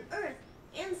and Earth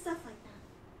and stuff like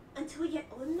that until we get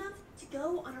old enough to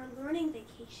go on our learning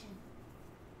vacation.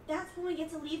 That's when we get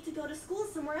to leave to go to school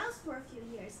somewhere else for a few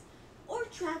years, or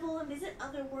travel and visit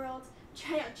other worlds,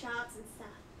 try out jobs and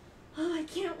stuff. Oh, I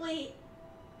can't wait.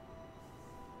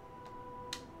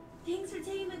 Thanks for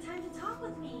taking the time to talk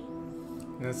with me.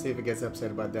 Let's see if he gets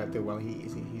upset about that too while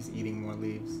he's eating more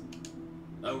leaves.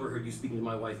 I overheard you speaking to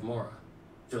my wife, Mora,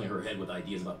 filling her head with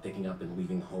ideas about picking up and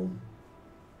leaving home.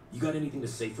 You got anything to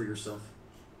say for yourself?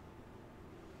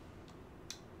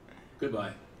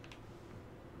 Goodbye.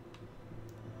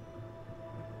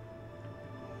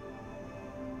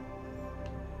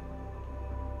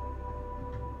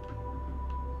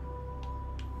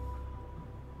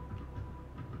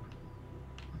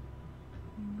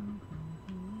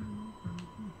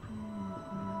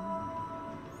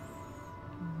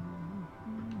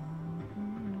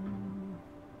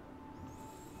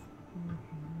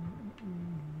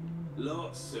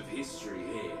 Lots of history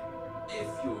here,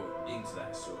 if you're into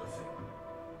that sort of thing.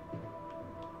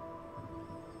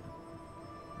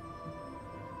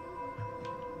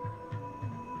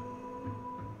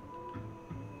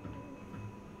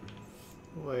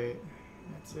 Wait,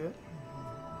 that's it?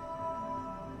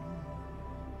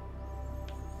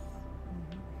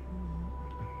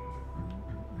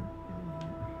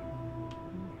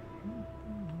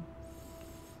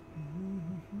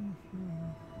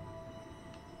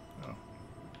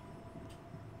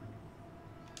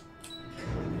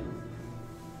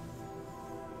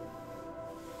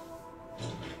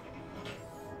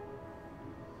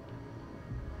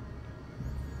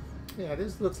 Yeah,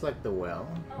 this looks like the well.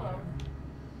 Hello.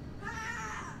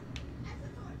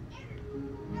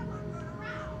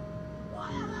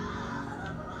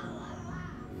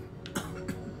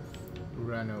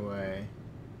 Run away.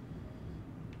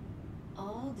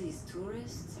 All these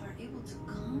tourists are able to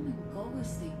come and go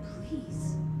as they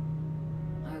please.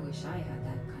 I wish I had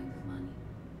that kind of money.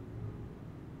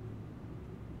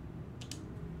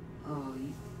 Oh,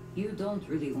 you don't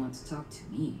really want to talk to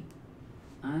me.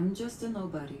 I'm just a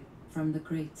nobody from the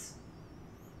crates.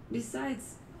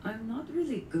 Besides, I'm not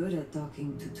really good at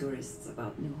talking to tourists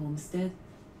about New Homestead.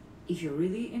 If you're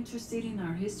really interested in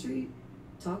our history,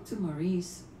 talk to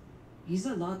Maurice. He's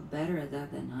a lot better at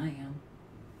that than I am.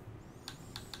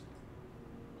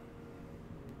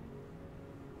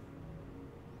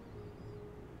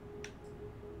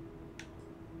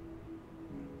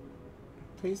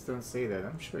 Please don't say that.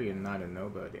 I'm sure you're not a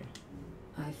nobody.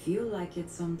 I feel like it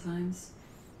sometimes.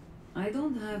 I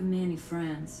don't have many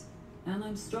friends, and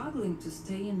I'm struggling to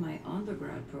stay in my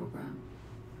undergrad program.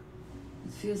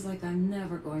 It feels like I'm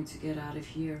never going to get out of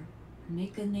here.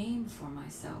 make a name for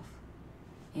myself.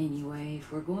 Anyway,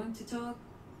 if we're going to talk,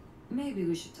 maybe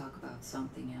we should talk about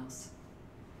something else.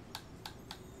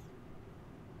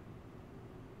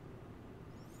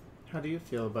 How do you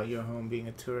feel about your home being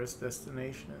a tourist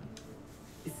destination?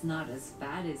 It's not as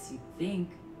bad as you think.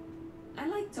 I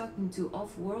like talking to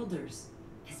off-worlders,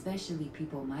 especially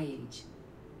people my age.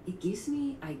 It gives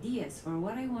me ideas for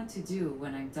what I want to do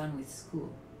when I'm done with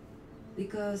school.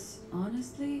 Because,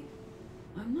 honestly,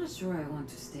 I'm not sure I want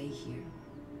to stay here.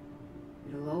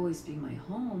 It'll always be my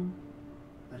home,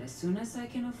 but as soon as I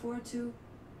can afford to,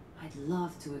 I'd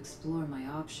love to explore my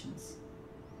options.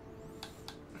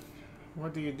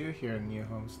 What do you do here in New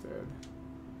Homestead?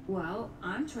 Well,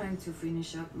 I'm trying to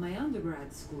finish up my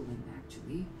undergrad schooling,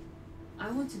 actually. I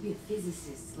want to be a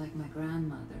physicist like my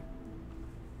grandmother.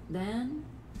 Then,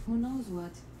 who knows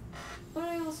what. But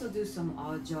I also do some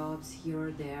odd jobs here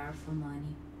or there for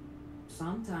money.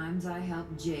 Sometimes I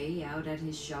help Jay out at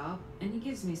his shop, and he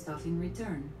gives me stuff in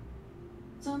return.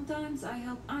 Sometimes I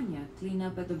help Anya clean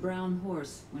up at the Brown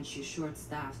Horse when she's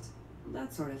short-staffed.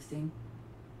 That sort of thing.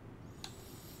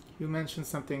 You mentioned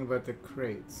something about the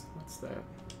crates. What's that?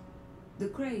 The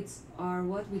crates are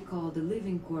what we call the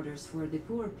living quarters for the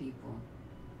poor people,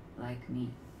 like me.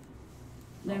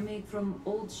 They're made from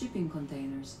old shipping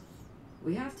containers.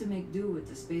 We have to make do with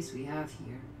the space we have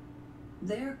here.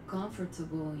 They're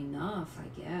comfortable enough,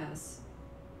 I guess.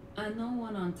 And no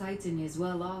one on Titan is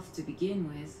well off to begin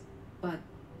with, but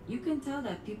you can tell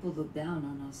that people look down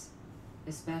on us,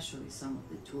 especially some of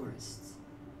the tourists.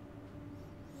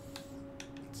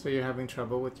 So you're having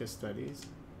trouble with your studies?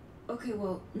 Okay,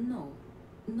 well, no.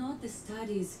 Not the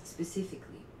studies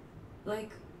specifically.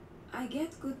 Like, I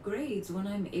get good grades when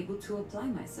I'm able to apply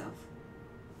myself.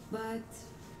 But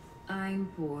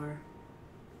I'm poor.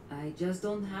 I just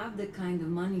don't have the kind of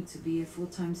money to be a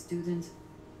full-time student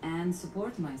and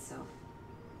support myself.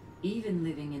 Even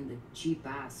living in the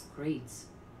cheap-ass crates.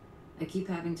 I keep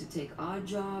having to take odd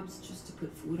jobs just to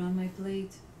put food on my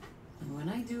plate. And when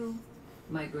I do,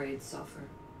 my grades suffer.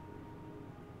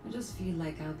 I just feel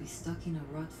like I'll be stuck in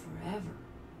a rut forever.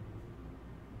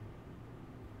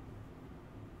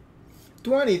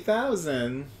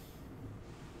 20,000?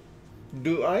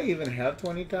 Do I even have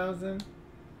 20,000?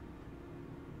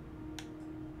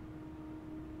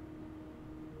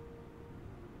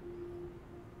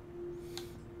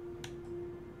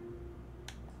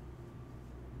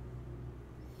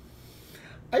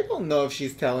 I don't know if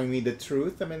she's telling me the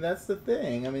truth. I mean, that's the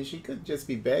thing. I mean, she could just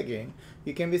be begging.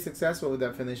 You can be successful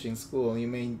without finishing school. You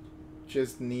may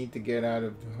just need to get out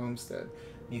of the homestead.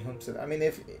 New homestead. I mean,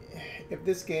 if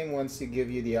this game wants to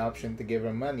give you the option to give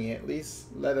her money, at least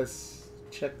let us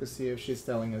check to see if she's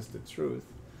telling us the truth.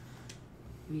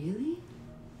 Really?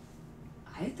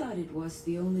 I thought it was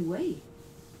the only way.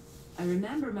 I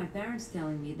remember my parents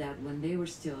telling me that when they were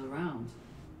still around.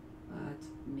 But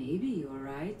maybe you're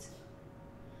right.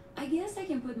 I guess I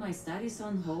can put my studies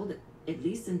on hold, at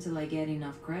least until I get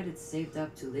enough credits saved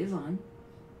up to live on.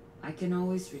 I can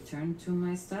always return to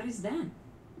my studies then.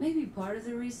 Maybe part of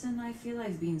the reason I feel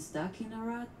I've been stuck in a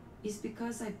rut is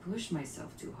because I push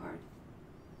myself too hard.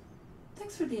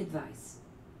 Thanks for the advice.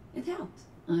 It helped.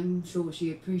 I'm sure she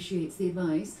appreciates the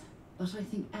advice, but I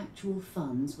think actual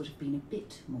funds would have been a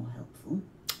bit more helpful.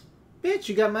 Bitch,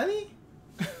 you got money?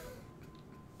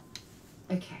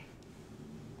 Okay.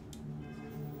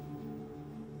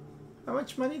 How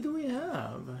much money do we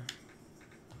have?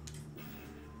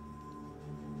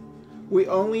 We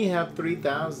only have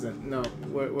 3,000. No,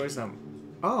 where's some?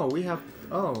 Oh, we have.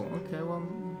 Oh, okay. Well.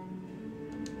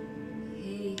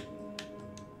 Hey.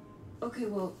 Okay,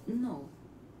 well, no,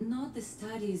 not the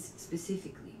studies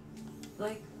specifically.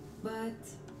 Like, but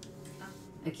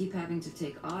I keep having to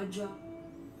take odd jobs.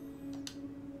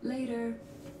 Later.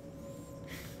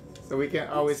 So we can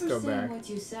always go back. What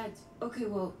you said. Okay,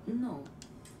 well, no.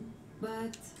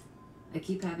 But I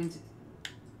keep having to.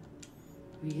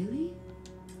 Really?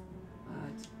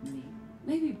 But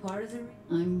maybe part of the.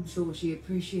 I'm sure she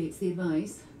appreciates the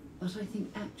advice, but I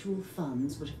think actual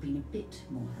funds would have been a bit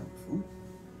more helpful.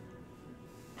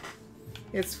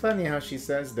 It's funny how she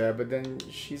says that, but then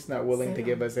she's not willing to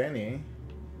give us any.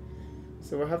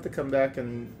 So we'll have to come back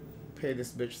and pay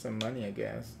this bitch some money, I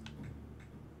guess.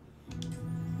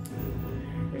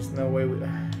 There's no way we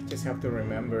just have to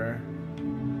remember.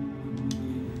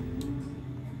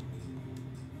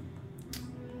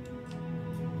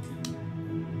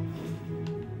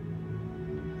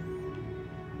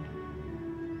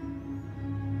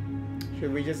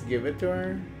 Should we just give it to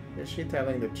her? Is she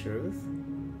telling the truth?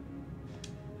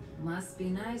 Must be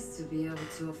nice to be able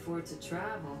to afford to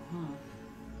travel,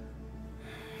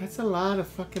 huh? That's a lot of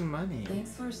fucking money.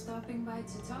 Thanks for stopping by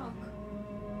to talk.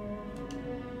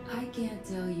 I can't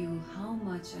tell you how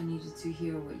much I needed to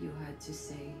hear what you had to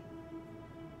say.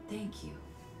 Thank you.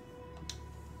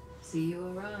 See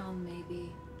you around,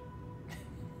 maybe.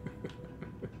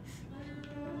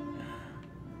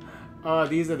 Oh,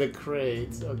 these are the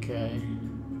crates. Okay.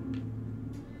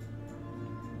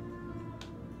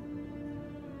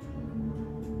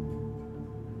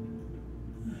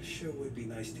 Sure would be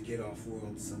nice to get off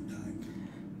world sometime.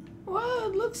 Well,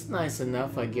 it looks nice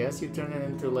enough, I guess. You turn it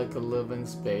into like a living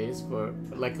space for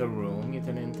like a room. You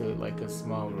turn it into like a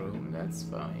small room. That's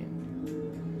fine.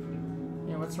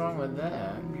 Yeah, what's wrong with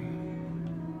that?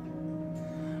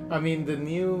 I mean, the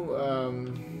new,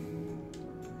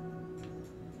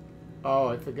 oh,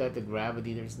 I forgot the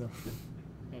gravity. There's no...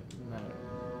 no.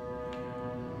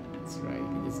 That's right. You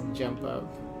can just jump up.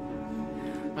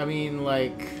 I mean,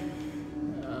 like...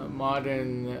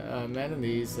 modern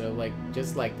amenities are like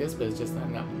just like this, but it's just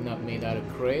not made out of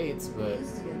crates, but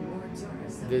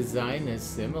design is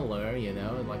similar, you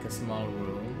know, like a small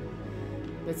room.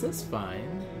 This is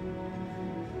fine.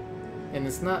 And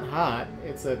it's not hot,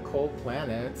 it's a cold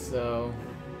planet, so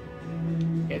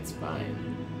it's fine.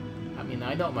 I mean,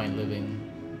 I don't mind living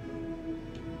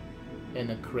in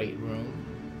a crate room.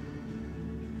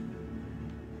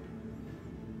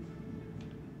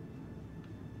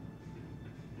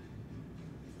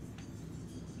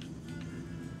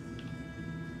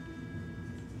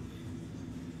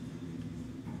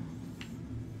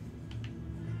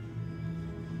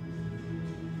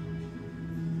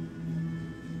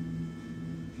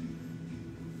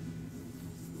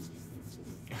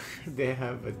 They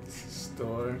have a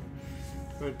store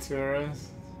for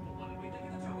tourists.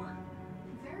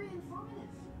 Very informative.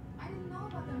 I didn't know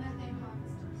about the methane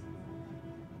harvesters.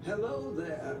 Hello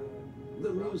there.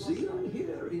 The museum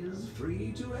here is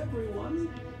free to everyone.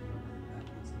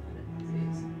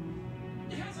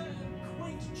 It has a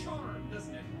quaint charm,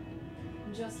 doesn't it?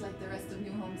 Just like the rest of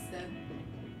New Homestead.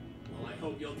 Well, I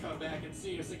hope you'll come back and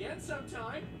see us again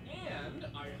sometime. And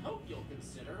I hope you'll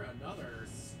consider another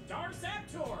Starsat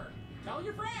tour. Tell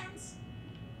your friends.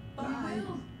 Bye.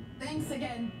 Thanks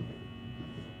again.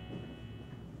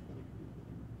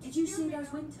 Did you see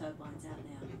those wind turbines out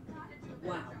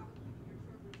there? Wow.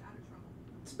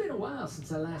 It's been a while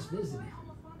since I last visited.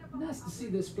 Nice to see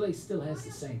this place still has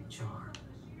the same charm.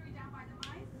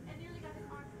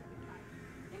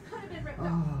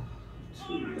 Oh,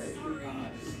 too late.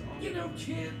 You know,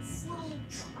 kids, little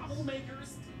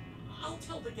troublemakers. I'll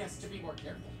tell the guests to be more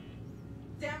careful.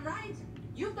 Damn right.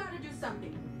 You've got to do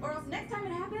something, or else next time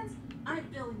it happens, I'm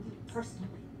billing you personally.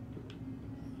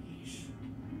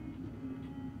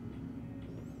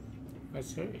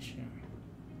 What's her issue?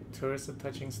 Tourists are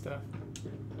touching stuff.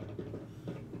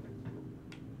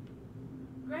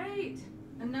 Great.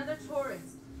 Another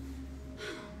tourist.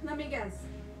 Let me guess.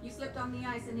 You slipped on the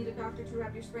ice and need a doctor to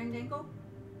wrap your sprained ankle?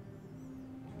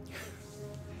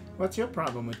 What's your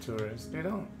problem with tourists?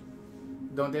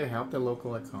 Don't they help the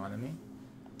local economy?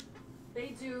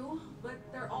 They do, but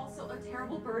they're also a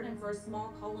terrible burden for a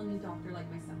small colony doctor like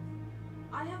myself.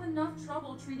 I have enough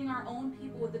trouble treating our own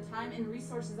people with the time and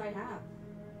resources I have.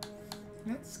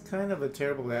 That's kind of a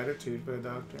terrible attitude for a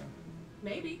doctor.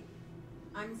 Maybe.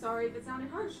 I'm sorry if it sounded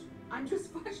harsh. I'm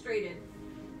just frustrated.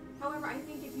 However, I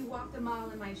think if you walked a mile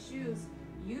in my shoes,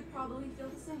 you'd probably feel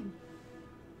the same.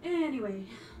 Anyway,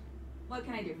 what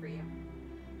can I do for you?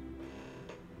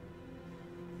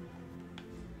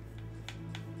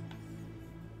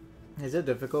 Is it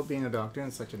difficult being a doctor in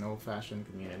such an old-fashioned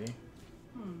community?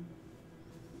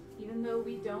 Even though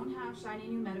we don't have shiny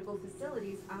new medical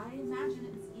facilities, I imagine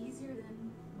it's easier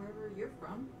than wherever you're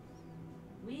from.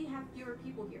 We have fewer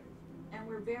people here, and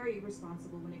we're very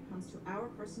responsible when it comes to our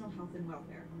personal health and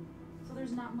welfare. So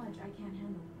there's not much I can't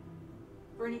handle.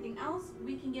 For anything else,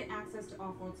 we can get access to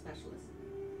off-world specialists.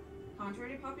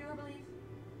 Contrary to popular belief,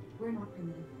 we're not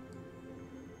primitive.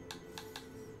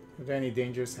 Are there any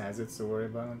dangerous hazards to worry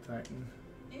about on Titan?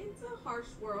 It's a harsh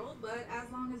world, but as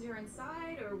long as you're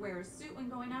inside or wear a suit when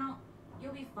going out,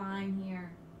 you'll be fine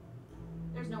here.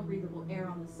 There's no breathable air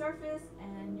on the surface,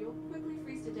 and you'll quickly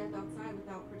freeze to death outside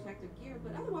without protective gear,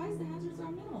 but otherwise the hazards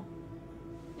are minimal.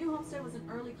 New Homestead was an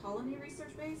early colony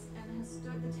research base and has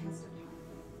stood the test of time.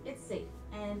 It's safe,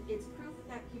 and it's proof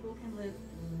that people can live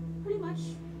pretty much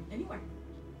anywhere.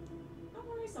 Don't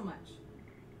worry so much.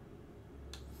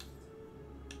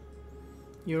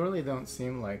 You really don't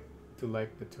seem to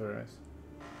like the tourists.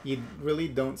 You really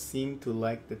don't seem to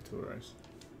like the tourists.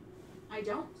 I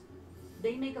don't.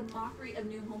 They make a mockery of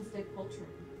New Homestead culture.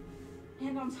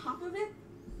 And on top of it,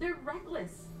 they're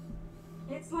reckless.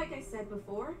 It's like I said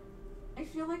before, I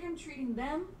feel like I'm treating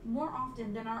them more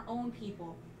often than our own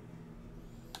people.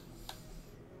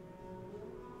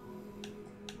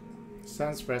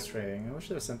 Sounds frustrating. I wish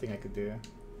there was something I could do.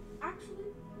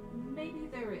 Actually, maybe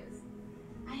there is.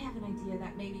 I have an idea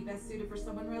that may be best suited for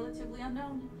someone relatively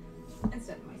unknown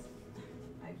instead of myself.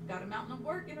 I've got a mountain of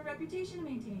work and a reputation to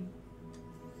maintain.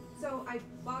 So I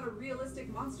bought a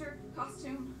realistic monster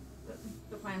costume.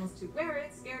 The plan was to wear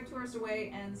it, scare tourists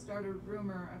away, and start a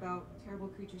rumor about terrible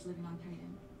creatures living on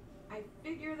Titan. I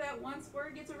figure that once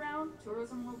word gets around,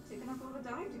 tourism will take enough of a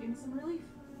dive to give me some relief.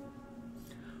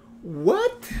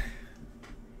 What?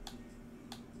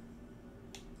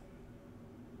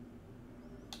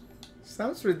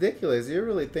 Sounds ridiculous. You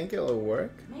really think it'll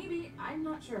work? Maybe, I'm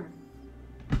not sure.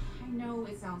 I know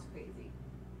it sounds crazy,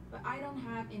 but I don't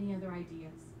have any other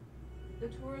ideas. The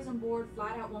tourism board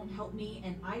flat out won't help me,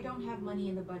 and I don't have money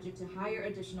in the budget to hire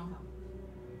additional help.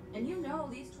 And you know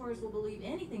these tourists will believe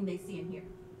anything they see and hear.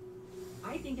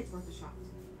 I think it's worth a shot.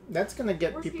 That's gonna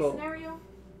get Worst people. case scenario,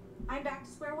 I'm back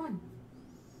to square one.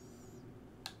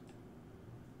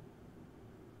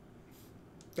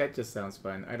 That just sounds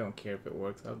fun. I don't care if it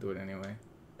works. I'll do it anyway.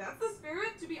 That's the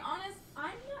spirit. To be honest,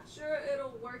 I'm not sure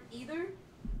it'll work either,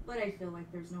 but I feel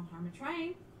like there's no harm in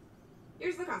trying.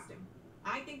 Here's the costume.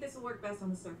 I think this will work best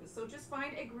on the surface, so just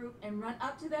find a group and run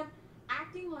up to them,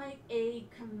 acting like a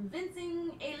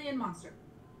convincing alien monster.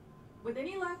 With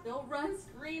any luck, they'll run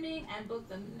screaming and book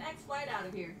the next flight out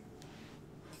of here.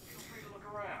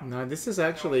 No, this is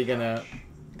actually gonna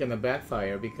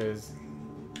backfire because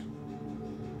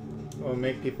it'll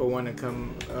make people want to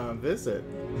come visit.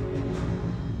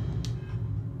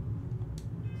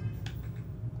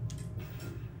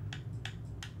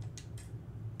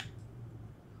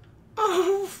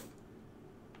 Oh.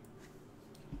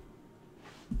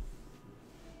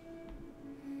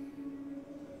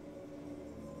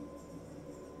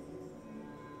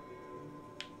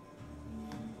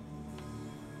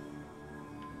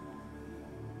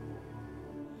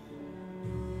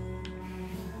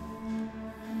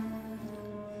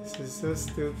 This is so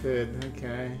stupid.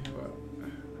 Okay, well,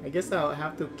 I guess I'll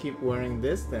have to keep wearing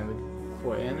this then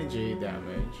for energy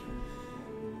damage.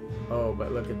 Oh,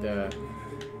 but look at that.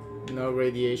 No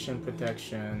radiation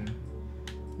protection.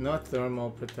 No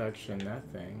thermal protection.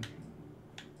 Nothing.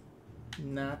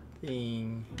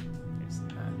 Nothing. There's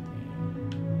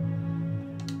nothing.